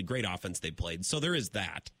possibly great offense they played. So there is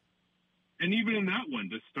that. And even in that one,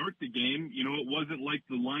 to start the game, you know, it wasn't like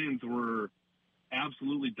the Lions were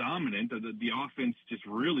absolutely dominant. The offense just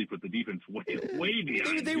really put the defense way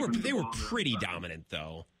behind. They were pretty dominant,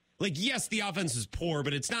 though. Like, yes, the offense was poor,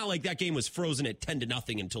 but it's not like that game was frozen at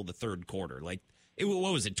 10-0 until the third quarter. Like,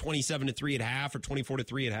 what was it, 27-3 at half or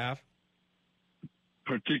 24-3 at half?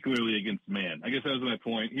 Particularly against man. I guess that was my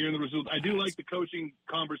point. Here in the results, I do like the coaching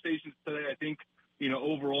conversations today. I think, you know,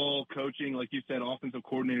 overall coaching, like you said, offensive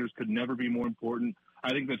coordinators could never be more important. I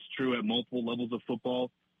think that's true at multiple levels of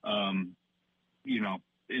football. You know,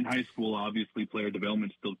 in high school, obviously, player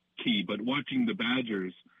development is still key. But watching the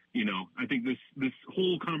Badgers, you know, I think this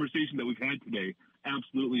whole conversation that we've had today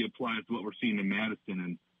absolutely applies to what we're seeing in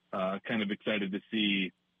Madison, and kind of excited to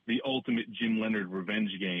see the ultimate Jim Leonard revenge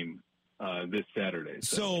game this Saturday.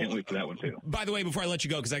 So can't wait for that one, too. By the way, before I let you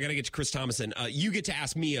go, because I got to get to Chris Tommason, you get to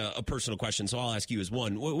ask me a personal question, so I'll ask you as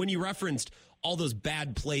one. When you referenced all those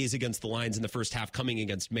bad plays against the Lions in the first half coming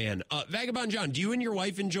against man, Vagabond John, do you and your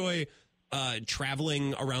wife enjoy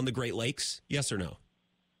traveling around the Great Lakes? Yes or no?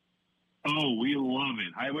 Oh, we love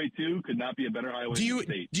it. Highway 2 could not be a better highway in the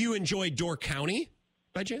state. Do you enjoy Door County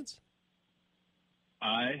by chance?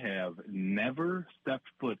 I have never stepped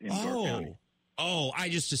foot in Door County. Oh, I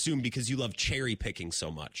just assumed because you love cherry picking so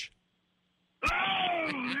much. Oh,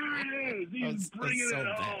 there it is. He's bringing it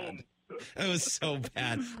home. That was so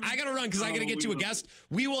bad. I got to run because I got to get to a guest.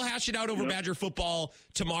 We will hash it out over Badger football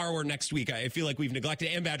tomorrow or next week. I feel like we've neglected,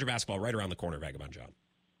 and Badger basketball right around the corner, Vagabond John.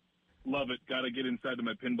 Love it. Got to get inside to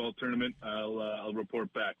my pinball tournament. I'll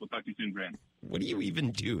report back. We'll talk to you soon, Grant. What do you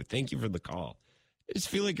even do? Thank you for the call. I just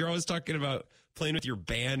feel like you're always talking about playing with your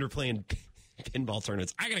band or playing pinball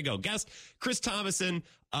tournaments. I got to go. Guest Chris Tommason.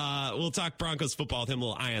 We'll talk Broncos football with him. A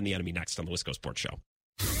little Eye on the Enemy next on the Wisco Sports Show.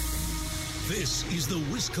 This is the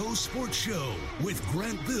Wisco Sports Show with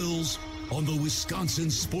Grant Bills on the Wisconsin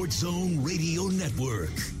Sports Zone Radio Network.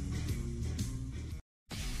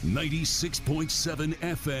 96.7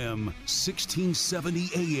 FM, 1670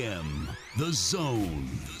 AM. The Zone.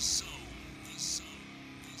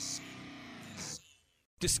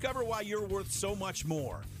 Discover why you're worth so much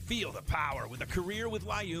more. Feel the power with a career with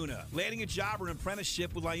LiUNA. Landing a job or an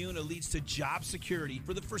apprenticeship with LiUNA leads to job security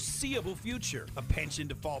for the foreseeable future, a pension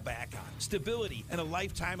to fall back on, stability, and a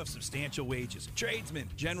lifetime of substantial wages. Tradesmen,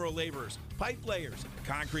 general laborers, pipe layers,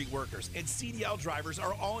 concrete workers, and CDL drivers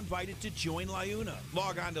are all invited to join LiUNA.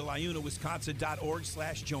 Log on to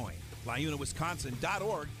liunawisconsin.org/join.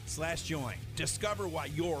 liunawisconsin.org/join. Discover why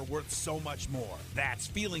you're worth so much more. That's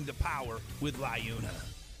feeling the power with LiUNA.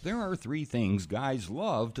 There are 3 things guys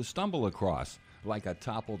love to stumble across, like a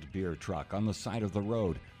toppled beer truck on the side of the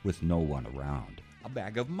road with no one around, a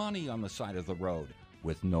bag of money on the side of the road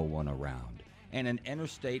with no one around, and an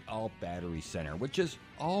Interstate Alt Battery Center, which is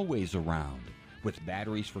always around. With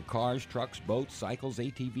batteries for cars, trucks, boats, cycles,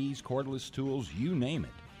 ATVs, cordless tools, you name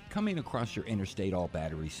it. Coming across your Interstate All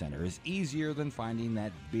Battery Center is easier than finding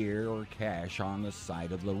that beer or cash on the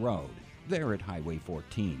side of the road. They're at Highway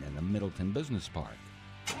 14 in the Middleton Business Park.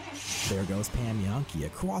 There goes Pam Yonke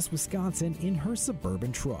across Wisconsin in her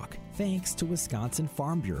suburban truck, thanks to Wisconsin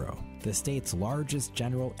Farm Bureau, the state's largest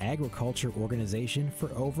general agriculture organization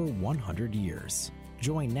for over 100 years.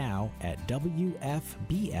 Join now at WFBF.com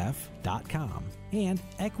and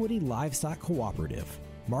Equity Livestock Cooperative,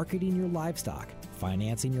 marketing your livestock,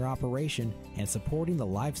 financing your operation, and supporting the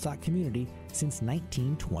livestock community since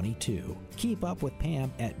 1922. Keep up with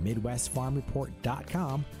Pam at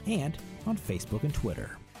MidwestFarmReport.com and on Facebook and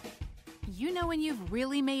Twitter. You know when you've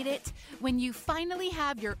really made it? When you finally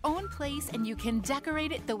have your own place and you can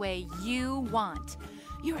decorate it the way you want.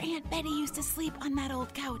 Your Aunt Betty used to sleep on that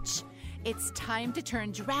old couch. It's time to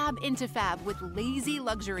turn drab into fab with lazy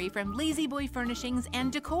luxury from Lazy Boy Furnishings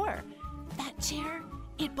and Decor. That chair,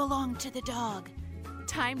 it belonged to the dog.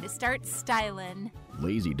 Time to start styling.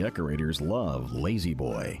 Lazy decorators love Lazy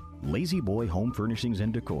Boy. Lazy Boy Home Furnishings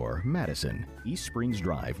and Decor, Madison, East Springs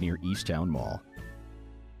Drive near Easttown Mall.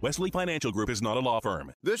 Wesley Financial Group is not a law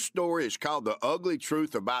firm. This story is called The Ugly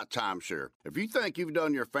Truth About Timeshare. If you think you've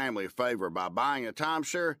done your family a favor by buying a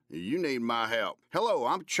timeshare, you need my help. Hello,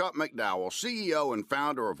 I'm Chuck McDowell, CEO and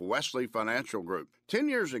founder of Wesley Financial Group. 10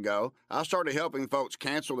 years ago, I started helping folks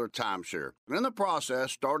cancel their timeshare. And in the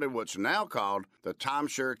process, started what's now called the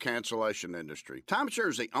timeshare cancellation industry. Timeshare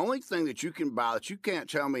is the only thing that you can buy that you can't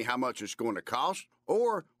tell me how much it's going to cost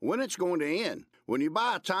or when it's going to end. When you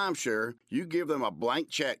buy a timeshare, you give them a blank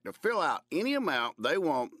check to fill out any amount they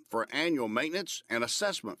want for annual maintenance and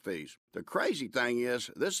assessment fees. The crazy thing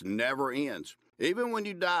is, this never ends. Even when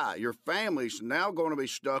you die, your family's now going to be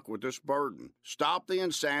stuck with this burden. Stop the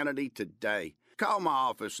insanity today. Call my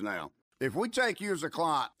office now. If we take you as a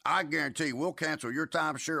client, I guarantee we'll cancel your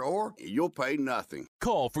timeshare or you'll pay nothing.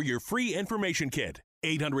 Call for your free information kit.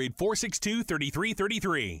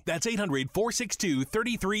 800-462-3333. That's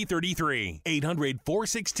 800-462-3333.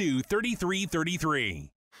 800-462-3333.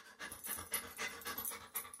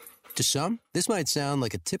 To some, this might sound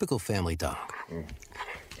like a typical family dog.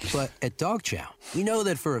 But at Dog Chow, we know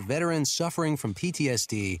that for a veteran suffering from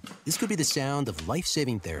PTSD, this could be the sound of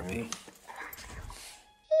life-saving therapy.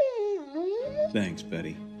 Thanks,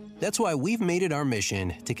 Betty. That's why we've made it our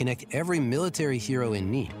mission to connect every military hero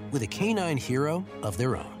in need with a canine hero of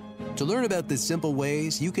their own. To learn about the simple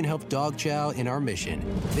ways you can help Dog Chow in our mission,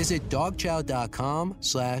 visit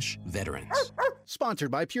dogchow.com/veterans.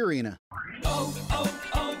 Sponsored by Purina.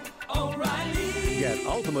 O'Reilly. Get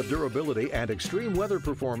ultimate durability and extreme weather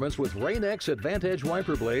performance with Rain-X Advantage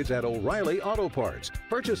wiper blades at O'Reilly Auto Parts.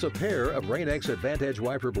 Purchase a pair of Rain-X Advantage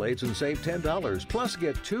wiper blades and save $10, plus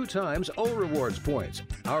get 2 times O Rewards points.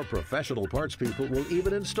 Our professional parts people will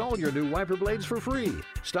even install your new wiper blades for free.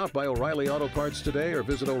 Stop by O'Reilly Auto Parts today or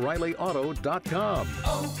visit O'ReillyAuto.com.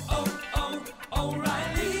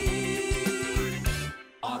 O'Reilly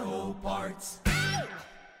Auto Parts.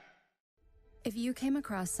 If you came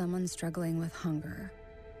across someone struggling with hunger,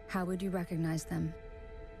 how would you recognize them?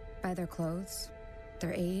 By their clothes,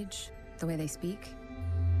 their age, the way they speak?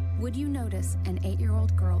 Would you notice an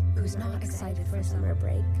 8-year-old girl who's not excited for summer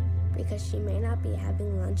break because she may not be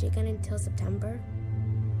having lunch again until September?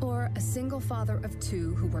 Or a single father of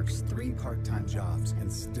 2 who works 3 part-time jobs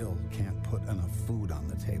and still can't put enough food on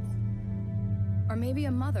the table? Or maybe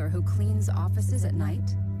a mother who cleans offices at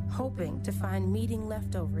night, hoping to find meeting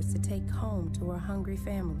leftovers to take home to her hungry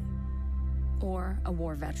family. Or a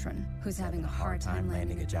war veteran who's having a hard time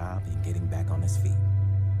landing a job and getting back on his feet.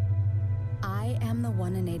 I am the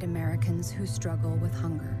 1 in 8 Americans who struggle with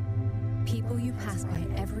hunger. People you pass by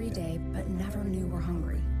every day but never knew were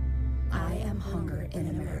hungry. I am hunger in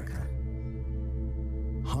America.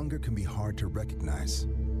 Hunger can be hard to recognize.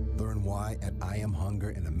 Learn why at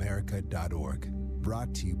IamHungerInAmerica.org.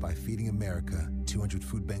 Brought to you by Feeding America, 200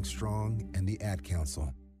 Food Bank Strong, and the Ad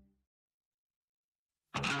Council.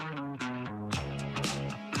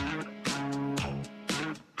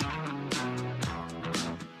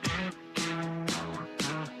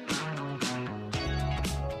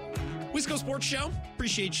 Wisco Sports Show.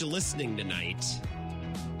 Appreciate you listening tonight.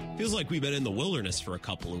 Feels like we've been in the wilderness for a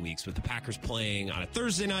couple of weeks with the Packers playing on a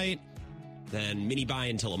Thursday night, then mini bye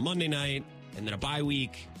until a Monday night, and then a bye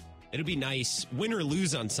week. It'll be nice, win or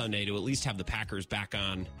lose on Sunday, to at least have the Packers back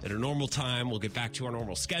on at a normal time. We'll get back to our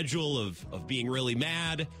normal schedule of being really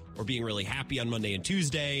mad or being really happy on Monday and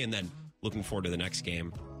Tuesday, and then looking forward to the next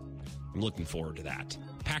game. I'm looking forward to that.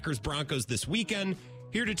 Packers-Broncos this weekend.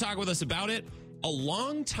 Here to talk with us about it, a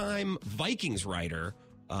longtime Vikings writer,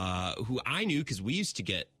 who I knew because we used to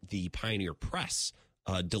get the Pioneer Press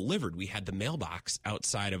delivered. We had the mailbox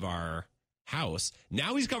outside of our house.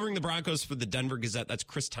 Now he's covering the Broncos for the Denver Gazette. That's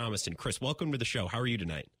Chris Tommason. Chris, welcome to the show. How are you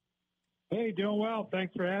tonight? Hey, doing well.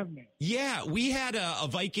 Thanks for having me. Yeah, we had a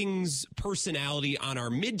Vikings personality on our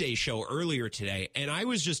midday show earlier today, and I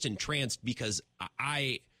was just entranced because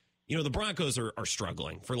the Broncos are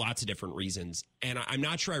struggling for lots of different reasons, and I'm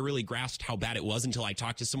not sure I really grasped how bad it was until I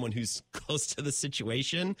talked to someone who's close to the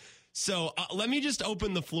situation. So let me just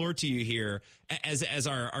open the floor to you here. As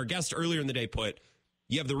our guest earlier in the day put,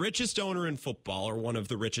 you have the richest owner in football, or one of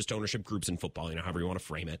the richest ownership groups in football, however you want to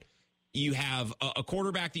frame it. You have a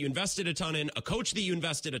quarterback that you invested a ton in, a coach that you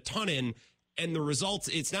invested a ton in, and the results,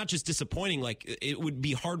 it's not just disappointing. Like, it would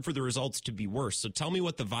be hard for the results to be worse. So tell me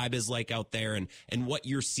what the vibe is like out there and what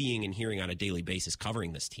you're seeing and hearing on a daily basis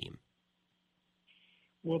covering this team.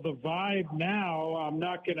 Well, the vibe now,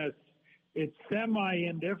 it's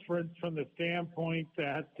semi-indifferent from the standpoint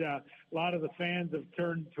that a lot of the fans have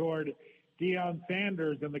turned toward Deion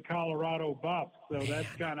Sanders and the Colorado Buffs. So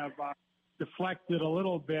that's kind of deflected a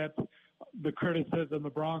little bit the criticism the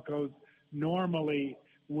Broncos normally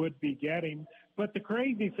would be getting. But the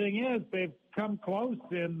crazy thing is they've come close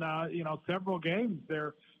in, several games.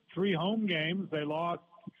 They're 3 home games. They lost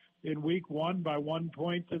in week 1 by 1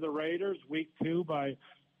 point to the Raiders, week 2 by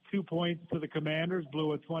 2 points to the Commanders,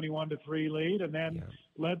 blew a 21-3 lead, and then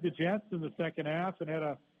led the Jets in the second half and had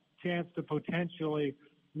a chance to potentially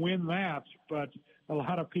win that. But a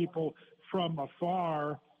lot of people from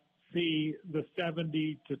afar see the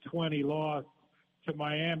 70-20 loss to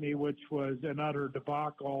Miami, which was an utter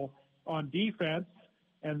debacle on defense.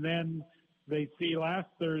 And then they see last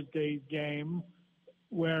Thursday's game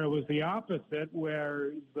where it was the opposite,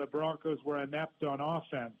 where the Broncos were inept on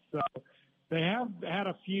offense. So they have had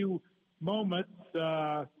a few moments,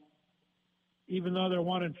 even though they're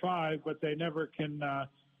 1-5, but they never can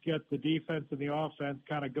get the defense and the offense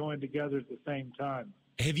kind of going together at the same time.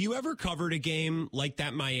 Have you ever covered a game like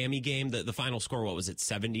that Miami game? The final score, what was it,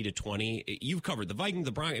 70-20? You've covered the Vikings,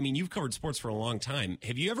 the Broncos. I mean, you've covered sports for a long time.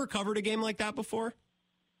 Have you ever covered a game like that before?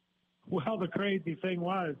 Well, the crazy thing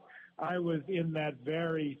was I was in that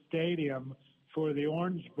very stadium for the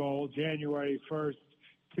Orange Bowl, January 1st,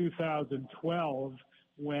 2012,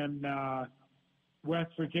 when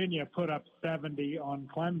West Virginia put up 70 on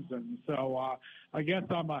Clemson. So I guess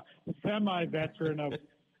I'm a semi-veteran of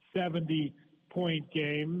 70-point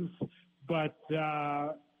games, but,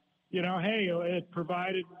 hey, it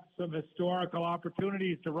provided some historical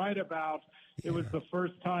opportunities to write about. It was the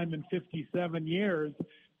first time in 57 years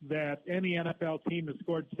that any NFL team has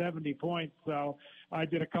scored 70 points. So I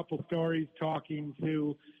did a couple stories talking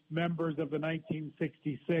to members of the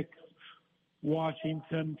 1966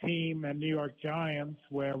 Washington team and New York Giants,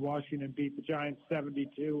 where Washington beat the Giants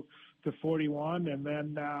 72-41. And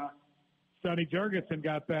then Sonny Jurgensen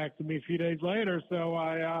got back to me a few days later. So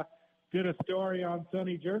I did a story on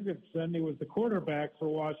Sonny Jurgensen. He was the quarterback for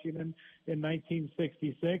Washington in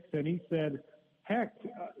 1966. And he said, heck,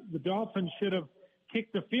 the Dolphins should have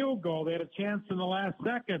kicked a field goal. They had a chance in the last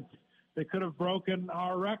seconds. They could have broken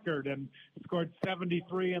our record and scored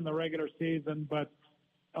 73 in the regular season. But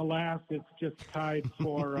alas, it's just tied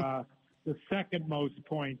for the second most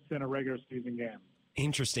points in a regular season game.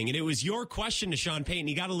 Interesting. And it was your question to Sean Payton.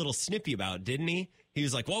 He got a little snippy about it, didn't he? He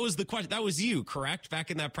was like, what was the question? That was you, correct? Back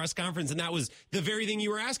in that press conference. And that was the very thing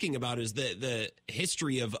you were asking about, is the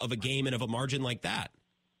history of a game and of a margin like that.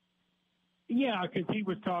 Yeah, because he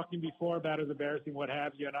was talking before about it was embarrassing, what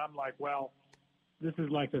have you. And I'm like, well, this is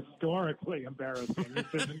like historically embarrassing. This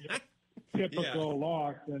isn't a typical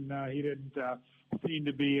loss. And he didn't seem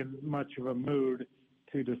to be in much of a mood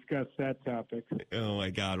to discuss that topic. Oh my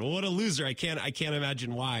God. Well, what a loser. I can't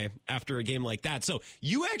imagine why after a game like that. So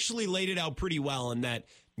you actually laid it out pretty well in that,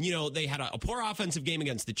 they had a poor offensive game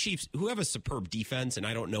against the Chiefs, who have a superb defense. And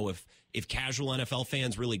I don't know if casual NFL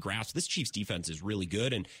fans really grasp this Chiefs defense is really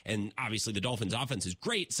good. And obviously the Dolphins offense is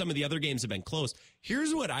great. Some of the other games have been close.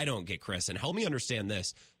 Here's what I don't get, Chris, and help me understand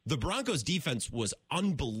this. The Broncos defense was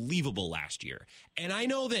unbelievable last year. And I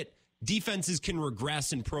know that defenses can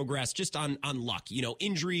regress and progress just on luck,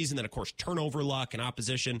 injuries, and then, of course, turnover luck and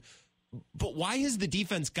opposition. But why has the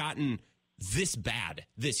defense gotten this bad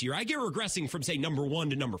this year? I get regressing from, say, number 1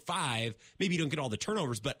 to number 5. Maybe you don't get all the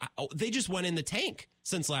turnovers, but they just went in the tank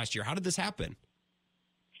since last year. How did this happen?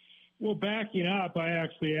 Well, backing up, I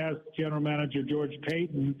actually asked General Manager George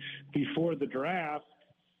Payton before the draft.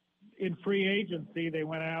 In free agency, they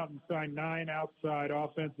went out and signed 9 outside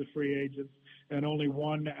offensive free agents and only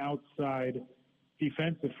 1 outside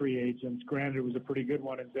defensive free agents. Granted, it was a pretty good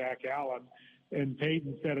one in Zach Allen. And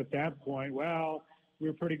Payton said at that point, well, we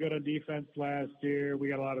were pretty good on defense last year. We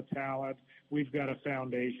got a lot of talent. We've got a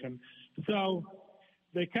foundation. So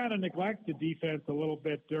they kind of neglected defense a little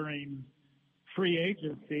bit during free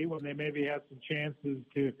agency when they maybe had some chances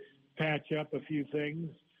to patch up a few things.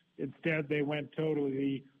 Instead, they went totally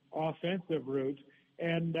the offensive route.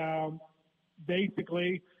 And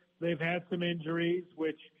basically, they've had some injuries,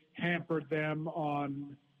 which hampered them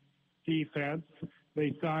on defense.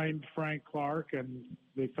 They signed Frank Clark, and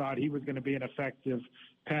they thought he was going to be an effective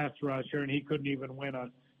pass rusher, and he couldn't even win a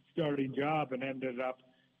starting job and ended up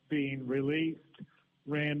being released.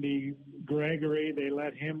 Randy Gregory, they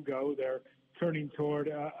let him go. They're turning toward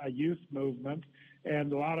a youth movement,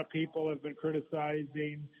 and a lot of people have been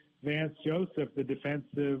criticizing Vance Joseph, the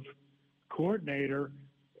defensive coordinator,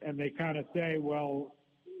 and they kind of say, well,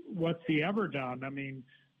 what's he ever done? I mean,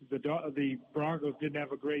 the Broncos didn't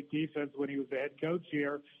have a great defense when he was the head coach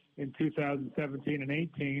here in 2017 and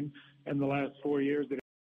 18, and the last 4 years at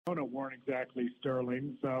Arizona weren't exactly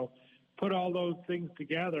sterling. So put all those things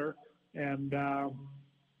together, and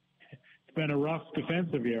it's been a rough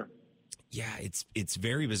defensive year. Yeah, it's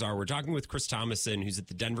very bizarre. We're talking with Chris Tommason, who's at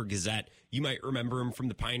the Denver Gazette. You might remember him from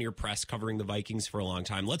the Pioneer Press covering the Vikings for a long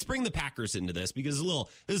time. Let's bring the Packers into this because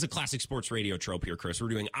this is a classic sports radio trope here, Chris. We're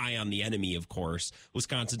doing Eye on the Enemy, of course.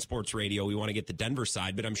 Wisconsin Sports Radio. We want to get the Denver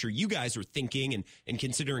side, but I'm sure you guys are thinking and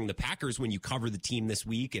considering the Packers when you cover the team this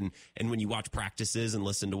week and when you watch practices and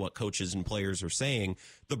listen to what coaches and players are saying.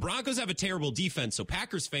 The Broncos have a terrible defense, so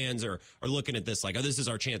Packers fans are looking at this like, oh, this is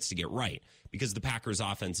our chance to get right because the Packers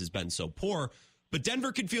offense has been so poor. But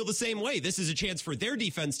Denver could feel the same way. This is a chance for their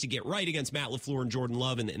defense to get right against Matt LaFleur and Jordan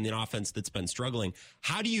Love and the offense that's been struggling.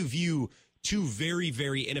 How do you view two very,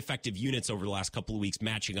 very ineffective units over the last couple of weeks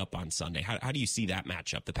matching up on Sunday? How do you see that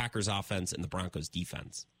matchup, the Packers offense and the Broncos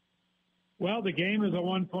defense? Well, the game is a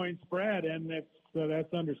 1-point spread, and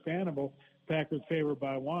that's understandable. Packers favored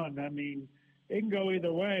by 1. I mean, it can go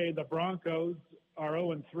either way. The Broncos are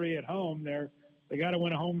 0-3 at home. They got to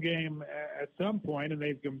win a home game at some point, and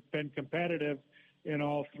they've been competitive in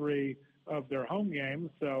all 3 of their home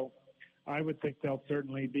games. So I would think they'll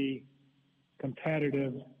certainly be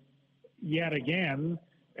competitive yet again,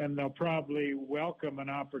 and they'll probably welcome an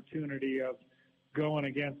opportunity of going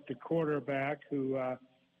against a quarterback who,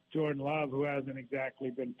 Jordan Love, who hasn't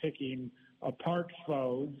exactly been picking apart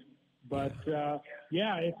foes. But,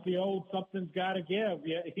 it's the old something's got to give,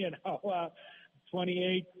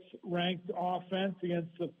 28th ranked offense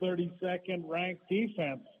against the 32nd ranked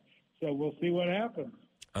defense. So we'll see what happens.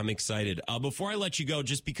 I'm excited. Before I let you go,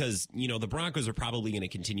 just because, the Broncos are probably going to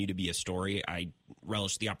continue to be a story, I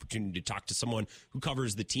relish the opportunity to talk to someone who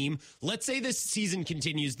covers the team. Let's say this season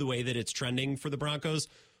continues the way that it's trending for the Broncos.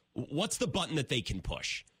 What's the button that they can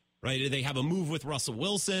push? Right? Do they have a move with Russell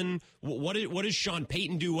Wilson? What does Sean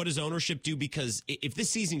Payton do? What does ownership do? Because if this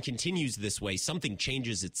season continues this way, something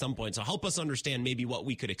changes at some point. So help us understand maybe what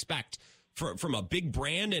we could expect from a big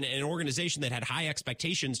brand and an organization that had high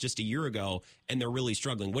expectations just a year ago, and they're really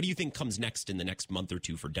struggling. What do you think comes next in the next month or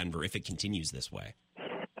two for Denver if it continues this way?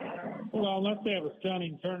 Well, unless they have a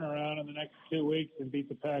stunning turnaround in the next 2 weeks and beat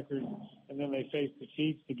the Packers, and then they face the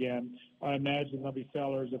Chiefs again, I imagine they'll be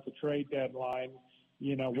sellers at the trade deadline.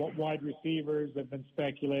 What wide receivers have been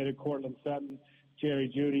speculated, Cortland Sutton,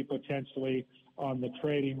 Jerry Jeudy potentially on the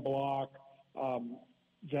trading block.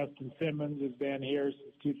 Justin Simmons has been here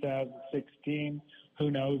since 2016.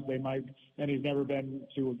 Who knows? They might, and he's never been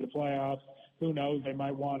to the playoffs. Who knows? They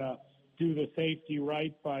might want to do the safety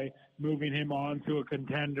right by moving him on to a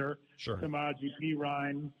contender. Sure. Samaje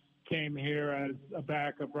Perine came here as a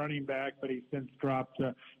backup running back, but he's since dropped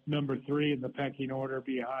to number 3 in the pecking order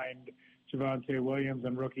behind Javonte Williams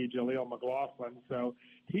and rookie Jaleel McLaughlin. So,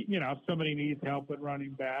 if somebody needs help at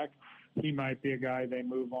running back, he might be a guy they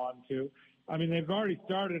move on to. I mean, they've already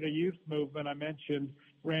started a youth movement. I mentioned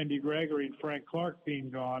Randy Gregory and Frank Clark being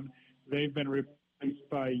gone. They've been replaced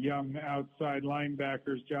by young outside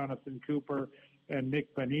linebackers, Jonathan Cooper and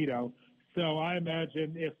Nick Bonito. So I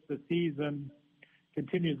imagine if the season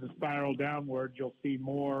continues to spiral downward, you'll see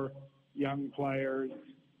more young players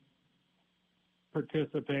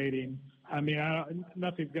participating. I mean,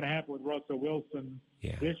 nothing's going to happen with Russell Wilson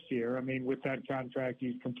this year. I mean, with that contract,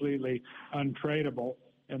 he's completely untradeable,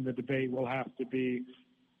 and the debate will have to be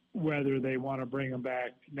whether they want to bring him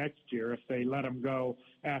back next year. If they let him go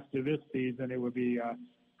after this season, it would be a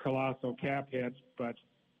colossal cap hit, but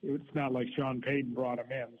it's not like Sean Payton brought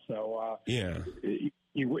him in, so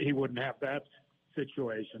he wouldn't have that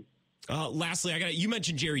situation. Lastly, you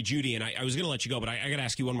mentioned Jerry Jeudy, and I was going to let you go, but I got to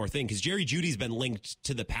ask you one more thing, because Jerry Judy's been linked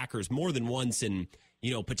to the Packers more than once in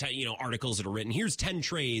articles that are written. Here's 10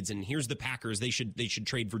 trades, and here's the Packers. They should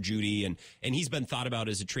trade for Judy, and he's been thought about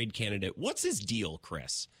as a trade candidate. What's his deal,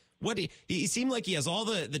 Chris? He seemed like he has all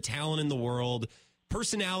the talent in the world.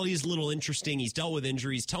 Personality is a little interesting. He's dealt with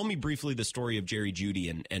injuries. Tell me briefly the story of Jerry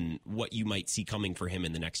Jeudy and what you might see coming for him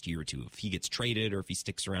in the next year or two. If he gets traded or if he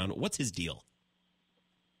sticks around, what's his deal?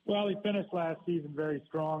 Well, he finished last season very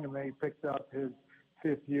strong, and they picked up his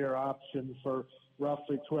fifth-year option for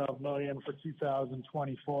roughly $12 million for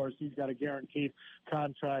 2024. So he's got a guaranteed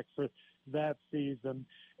contract for that season.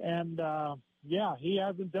 And he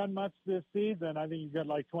hasn't done much this season. I think he's got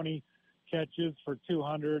like 20 catches for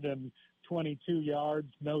 222 yards,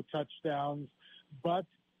 no touchdowns, but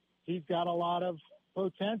he's got a lot of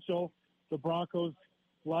potential. The Broncos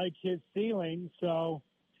like his ceiling, so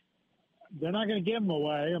they're not going to give him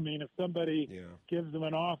away. I mean, if somebody gives them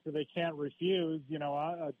an offer they can't refuse,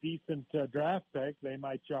 a decent draft pick, they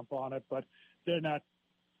might jump on it, but they're not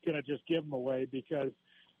going to just give him away because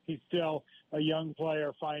he's still a young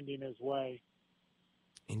player finding his way.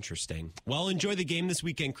 Interesting. Well, enjoy the game this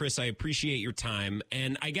weekend, Chris. I appreciate your time.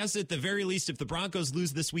 And I guess at the very least, if the Broncos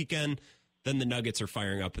lose this weekend, then the Nuggets are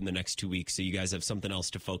firing up in the next 2 weeks. So you guys have something else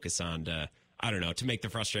to focus on to make the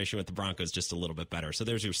frustration with the Broncos just a little bit better. So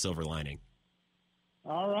there's your silver lining.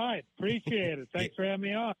 All right. Appreciate it. Thanks for having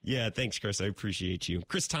me on. Yeah, thanks, Chris. I appreciate you.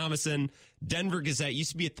 Chris Tommason, Denver Gazette,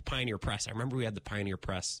 used to be at the Pioneer Press. I remember we had the Pioneer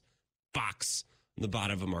Press box on the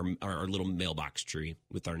bottom of our little mailbox tree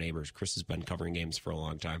with our neighbors. Chris has been covering games for a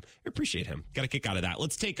long time. I appreciate him. Got a kick out of that.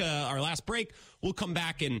 Let's take our last break. We'll come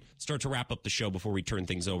back and start to wrap up the show before we turn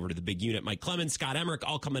things over to the big unit. Mike Clemens, Scott Emmerich,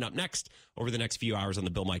 all coming up next over the next few hours on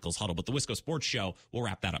the Bill Michaels Huddle. But the Wisco Sports Show, we'll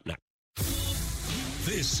wrap that up next.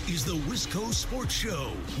 This is the Wisco Sports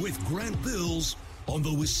Show with Grant Bills on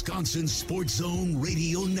the Wisconsin Sports Zone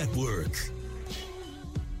Radio Network.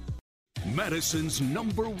 Madison's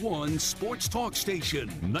 #1 sports talk station,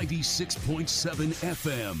 96.7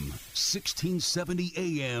 FM, 1670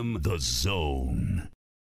 AM, The Zone.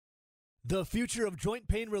 The future of joint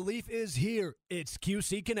pain relief is here. It's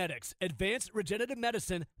QC Kinetics, Advanced Regenerative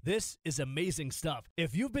Medicine. This is amazing stuff.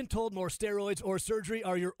 If you've been told more steroids or surgery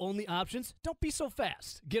are your only options, don't be so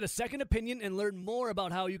fast. Get a second opinion and learn more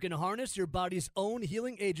about how you can harness your body's own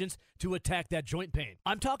healing agents to attack that joint pain.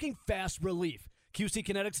 I'm talking fast relief. QC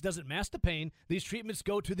Kinetics doesn't mask the pain. These treatments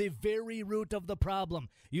go to the very root of the problem,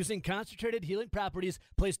 using concentrated healing properties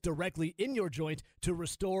placed directly in your joint to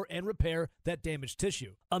restore and repair that damaged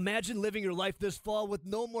tissue. Imagine living your life this fall with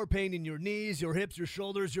no more pain in your knees, your hips, your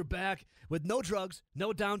shoulders, your back, with no drugs,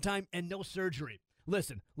 no downtime, and no surgery.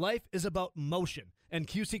 Listen, life is about motion, and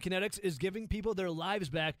QC Kinetics is giving people their lives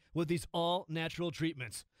back with these all-natural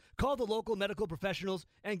treatments. Call the local medical professionals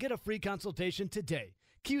and get a free consultation today.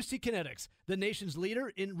 QC Kinetics, the nation's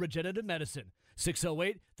leader in regenerative medicine.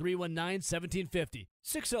 608-319-1750.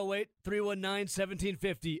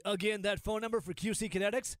 608-319-1750. Again, that phone number for QC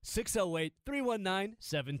Kinetics,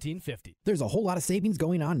 608-319-1750. There's a whole lot of savings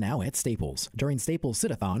going on now at Staples. During Staples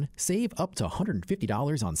Sit-a-thon, save up to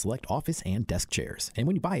 $150 on select office and desk chairs. And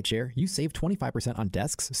when you buy a chair, you save 25% on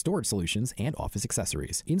desks, storage solutions, and office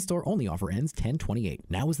accessories. In-store only offer ends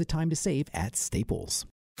 10/28. Now is the time to save at Staples.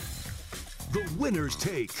 The Winner's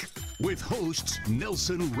Take with hosts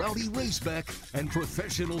Nelson Rowdy Raceback and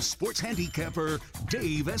professional sports handicapper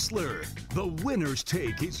Dave Essler. The Winner's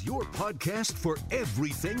Take is your podcast for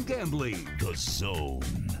everything gambling. The Zone.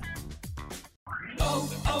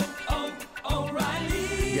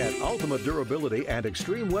 O'Reilly. Get ultimate durability and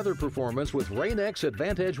extreme weather performance with Rain-X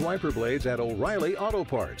Advantage wiper blades at O'Reilly Auto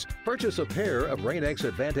Parts. Purchase a pair of Rain-X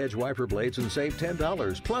Advantage wiper blades and save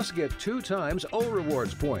 $10, plus get 2 times O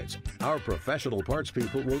Rewards points. Our professional parts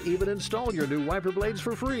people will even install your new wiper blades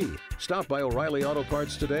for free. Stop by O'Reilly Auto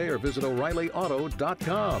Parts today or visit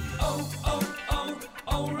O'ReillyAuto.com.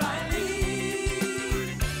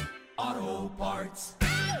 O'Reilly Auto Parts.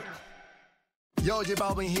 Yo, J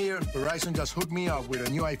Balvin here. Verizon just hooked me up with a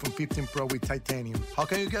new iPhone 15 Pro with titanium. How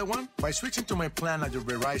can you get one? By switching to my plan at your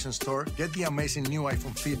Verizon store, get the amazing new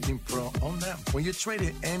iPhone 15 Pro on them. When you trade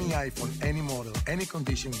in any iPhone, any model, any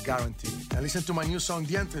condition, guaranteed. And listen to my new song,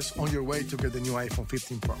 Dientes, on your way to get the new iPhone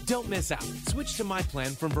 15 Pro. Don't miss out. Switch to my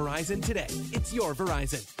plan from Verizon today. It's your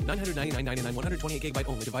Verizon. $999.99, 128 gigabyte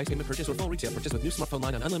only. Device payment purchase or full retail purchase with new smartphone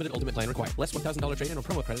line on unlimited ultimate plan required. Less $1,000 trade-in or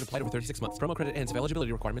promo credit applied over 36 months. Promo credit ends if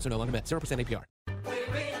eligibility requirements are no longer met. 0% APR.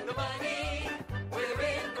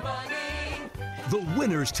 The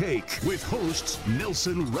Winner's Take with hosts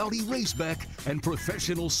Nelson Rowdy Raceback and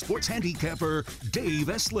professional sports handicapper Dave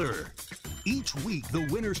Essler. Each week, the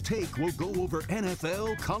Winner's Take will go over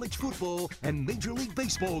NFL, college football, and Major League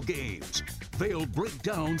Baseball games. They'll break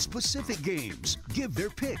down specific games, give their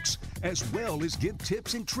picks, as well as give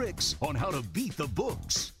tips and tricks on how to beat the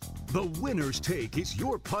books. The Winner's Take is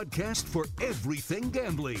your podcast for everything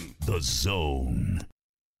gambling. The Zone.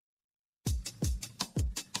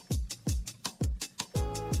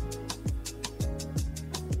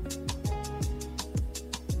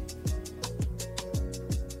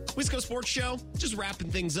 Wisco Sports Show, just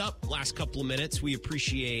wrapping things up. Last couple of minutes. We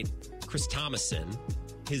appreciate Chris Tommason,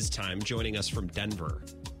 his time, joining us from Denver.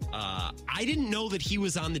 I didn't know that he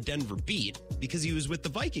was on the Denver beat because he was with the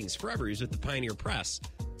Vikings forever. He was with the Pioneer Press.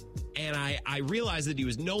 And I realized that he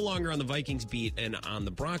was no longer on the Vikings beat and on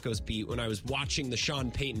the Broncos beat when I was watching the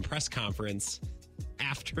Sean Payton press conference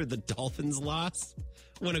after the Dolphins loss,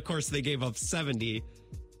 when, of course, they gave up 70.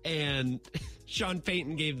 And Sean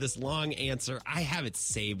Payton gave this long answer. I have it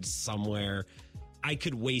saved somewhere. I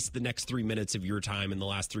could waste the next 3 minutes of your time in the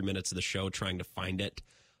last 3 minutes of the show trying to find it.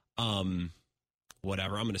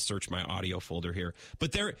 Whatever. I'm going to search my audio folder here.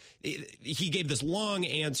 But he gave this long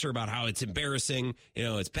answer about how it's embarrassing. You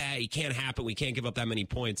know, it's bad. It can't happen. We can't give up that many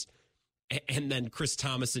points. And then Chris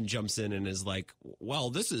Tommason jumps in and is like,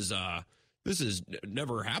 well, this has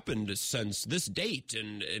never happened since this date.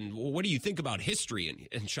 And what do you think about history?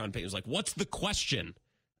 And Sean Payton was like, what's the question?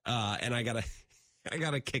 And I got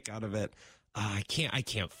a kick out of it. I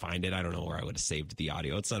can't find it. I don't know where I would have saved the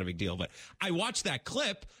audio. It's not a big deal. But I watched that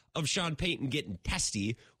clip of Sean Payton getting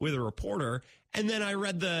testy with a reporter. And then I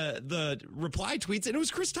read the reply tweets, and it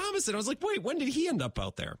was Chris Tommason. I was like, wait, when did he end up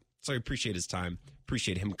out there? So I appreciate his time.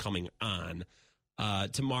 Appreciate him coming on.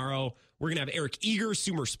 Tomorrow, we're going to have Eric Eager,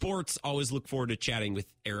 Sumer Sports. Always look forward to chatting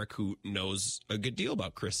with Eric, who knows a good deal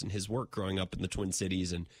about Chris and his work growing up in the Twin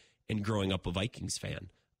Cities and growing up a Vikings fan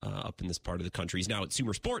up in this part of the country. He's now at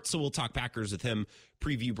Sumer Sports, so we'll talk Packers with him,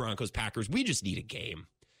 preview Broncos-Packers. We just need a game.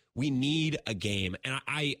 We need a game. And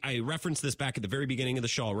I referenced this back at the very beginning of the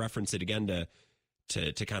show. I'll reference it again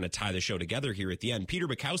to kind of tie the show together here at the end. Peter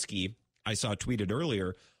Bukowski, I saw tweeted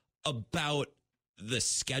earlier about the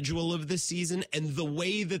schedule of this season and the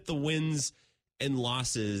way that the wins and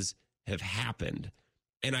losses have happened.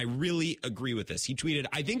 And I really agree with this. He tweeted,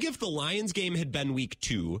 I think if the Lions game had been week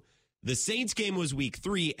 2, the Saints game was week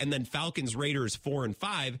 3, and then Falcons Raiders 4 and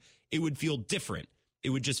 5, it would feel different. It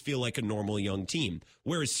would just feel like a normal young team.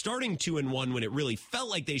 Whereas starting 2-1 when it really felt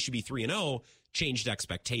like they should be 3-0 changed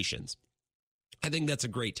expectations. I think that's a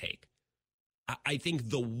great take. I think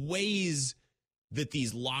the ways that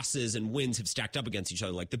these losses and wins have stacked up against each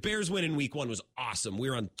other, like the Bears win in week 1 was awesome. We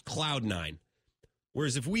were on cloud 9.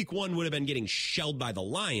 Whereas if week 1 would have been getting shelled by the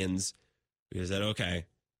Lions, we said, okay,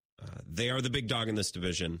 they are the big dog in this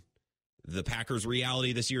division. The Packers'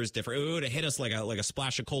 reality this year is different. It would have hit us like a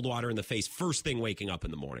splash of cold water in the face first thing waking up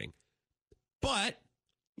in the morning. But,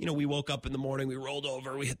 we woke up in the morning, we rolled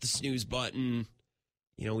over, we hit the snooze button.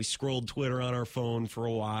 We scrolled Twitter on our phone for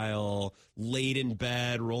a while, laid in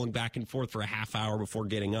bed, rolling back and forth for a half hour before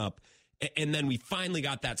getting up. And then we finally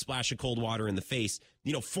got that splash of cold water in the face,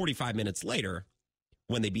 45 minutes later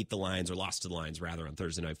when they beat the Lions, or lost to the Lions, rather, on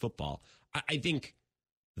Thursday Night Football. I think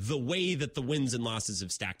the way that the wins and losses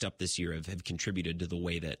have stacked up this year have contributed to the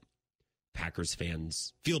way that Packers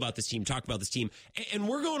fans feel about this team, talk about this team. And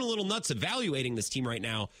we're going a little nuts evaluating this team right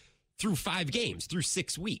now through 5 games, through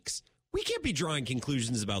 6 weeks. We can't be drawing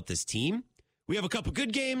conclusions about this team. We have a couple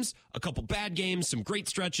good games, a couple bad games, some great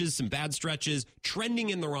stretches, some bad stretches, trending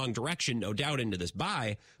in the wrong direction, no doubt, into this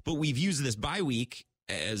bye. But we've used this bye week,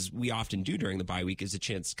 as we often do during the bye week, as a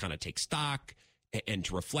chance to kind of take stock and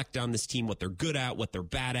to reflect on this team, what they're good at, what they're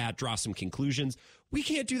bad at, draw some conclusions. We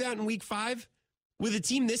can't do that in week 5 with a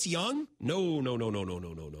team this young. No.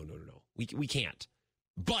 We can't.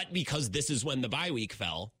 But because this is when the bye week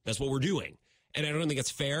fell, that's what we're doing. And I don't think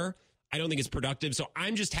it's fair. I don't think it's productive. So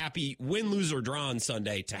I'm just happy, win, lose, or draw on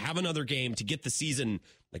Sunday, to have another game, to get the season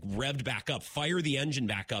revved back up, fire the engine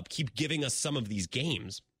back up, keep giving us some of these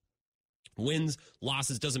games. Wins,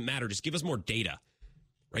 losses, doesn't matter. Just give us more data,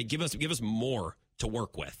 right? Give us more to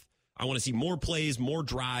work with. I want to see more plays, more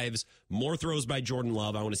drives, more throws by Jordan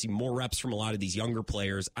Love. I want to see more reps from a lot of these younger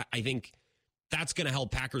players. I think that's going to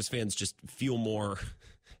help Packers fans just feel more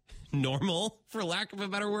normal, for lack of a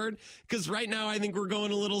better word, because right now I think we're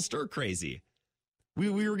going a little stir crazy. We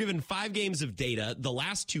were given 5 games of data. The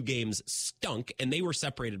last 2 games stunk, and they were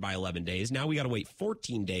separated by 11 days. Now we got to wait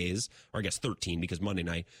 14 days, or I guess 13, because Monday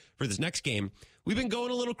night, for this next game. We've been going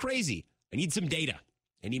a little crazy. I need some data.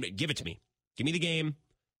 Give it to me. Give me the game.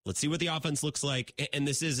 Let's see what the offense looks like. And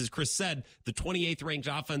this is, as Chris said, the 28th ranked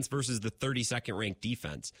offense versus the 32nd ranked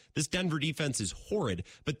defense. This Denver defense is horrid,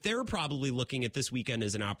 but they're probably looking at this weekend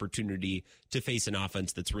as an opportunity to face an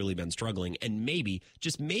offense that's really been struggling and maybe,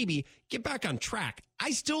 just maybe, get back on track. I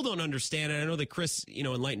still don't understand, and I know that Chris,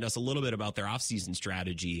 enlightened us a little bit about their offseason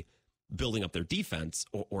strategy, building up their defense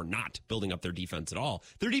or not building up their defense at all.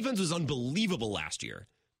 Their defense was unbelievable last year.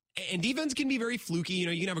 And defense can be very fluky. You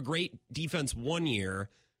can have a great defense one year,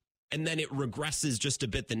 and then it regresses just a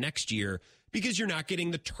bit the next year because you're not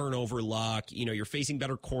getting the turnover luck. You're facing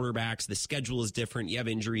better quarterbacks. The schedule is different. You have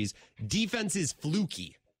injuries. Defense is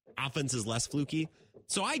fluky. Offense is less fluky.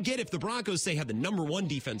 So I get if the Broncos, say, had the number 1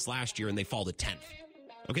 defense last year and they fall to 10th.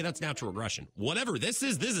 Okay, that's natural regression. Whatever this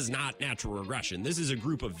is not natural regression. This is a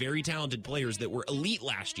group of very talented players that were elite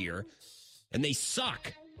last year, and they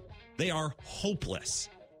suck. They are hopeless.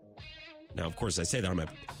 Now, of course, I say that. I'm going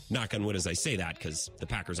to knock on wood as I say that because the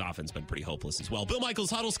Packers offense has been pretty hopeless as well. Bill Michaels,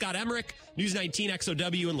 Huddle, Scott Emmerich, News 19,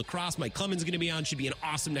 XOW, and Lacrosse. Mike Clemens is going to be on. Should be an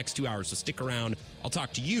awesome next 2 hours, so stick around. I'll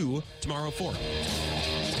talk to you tomorrow at 4.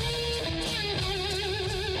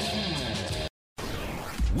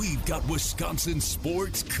 We've got Wisconsin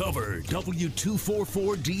sports covered.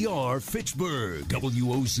 W244DR Fitchburg,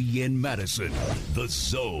 WOZN Madison, The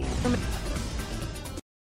Zone.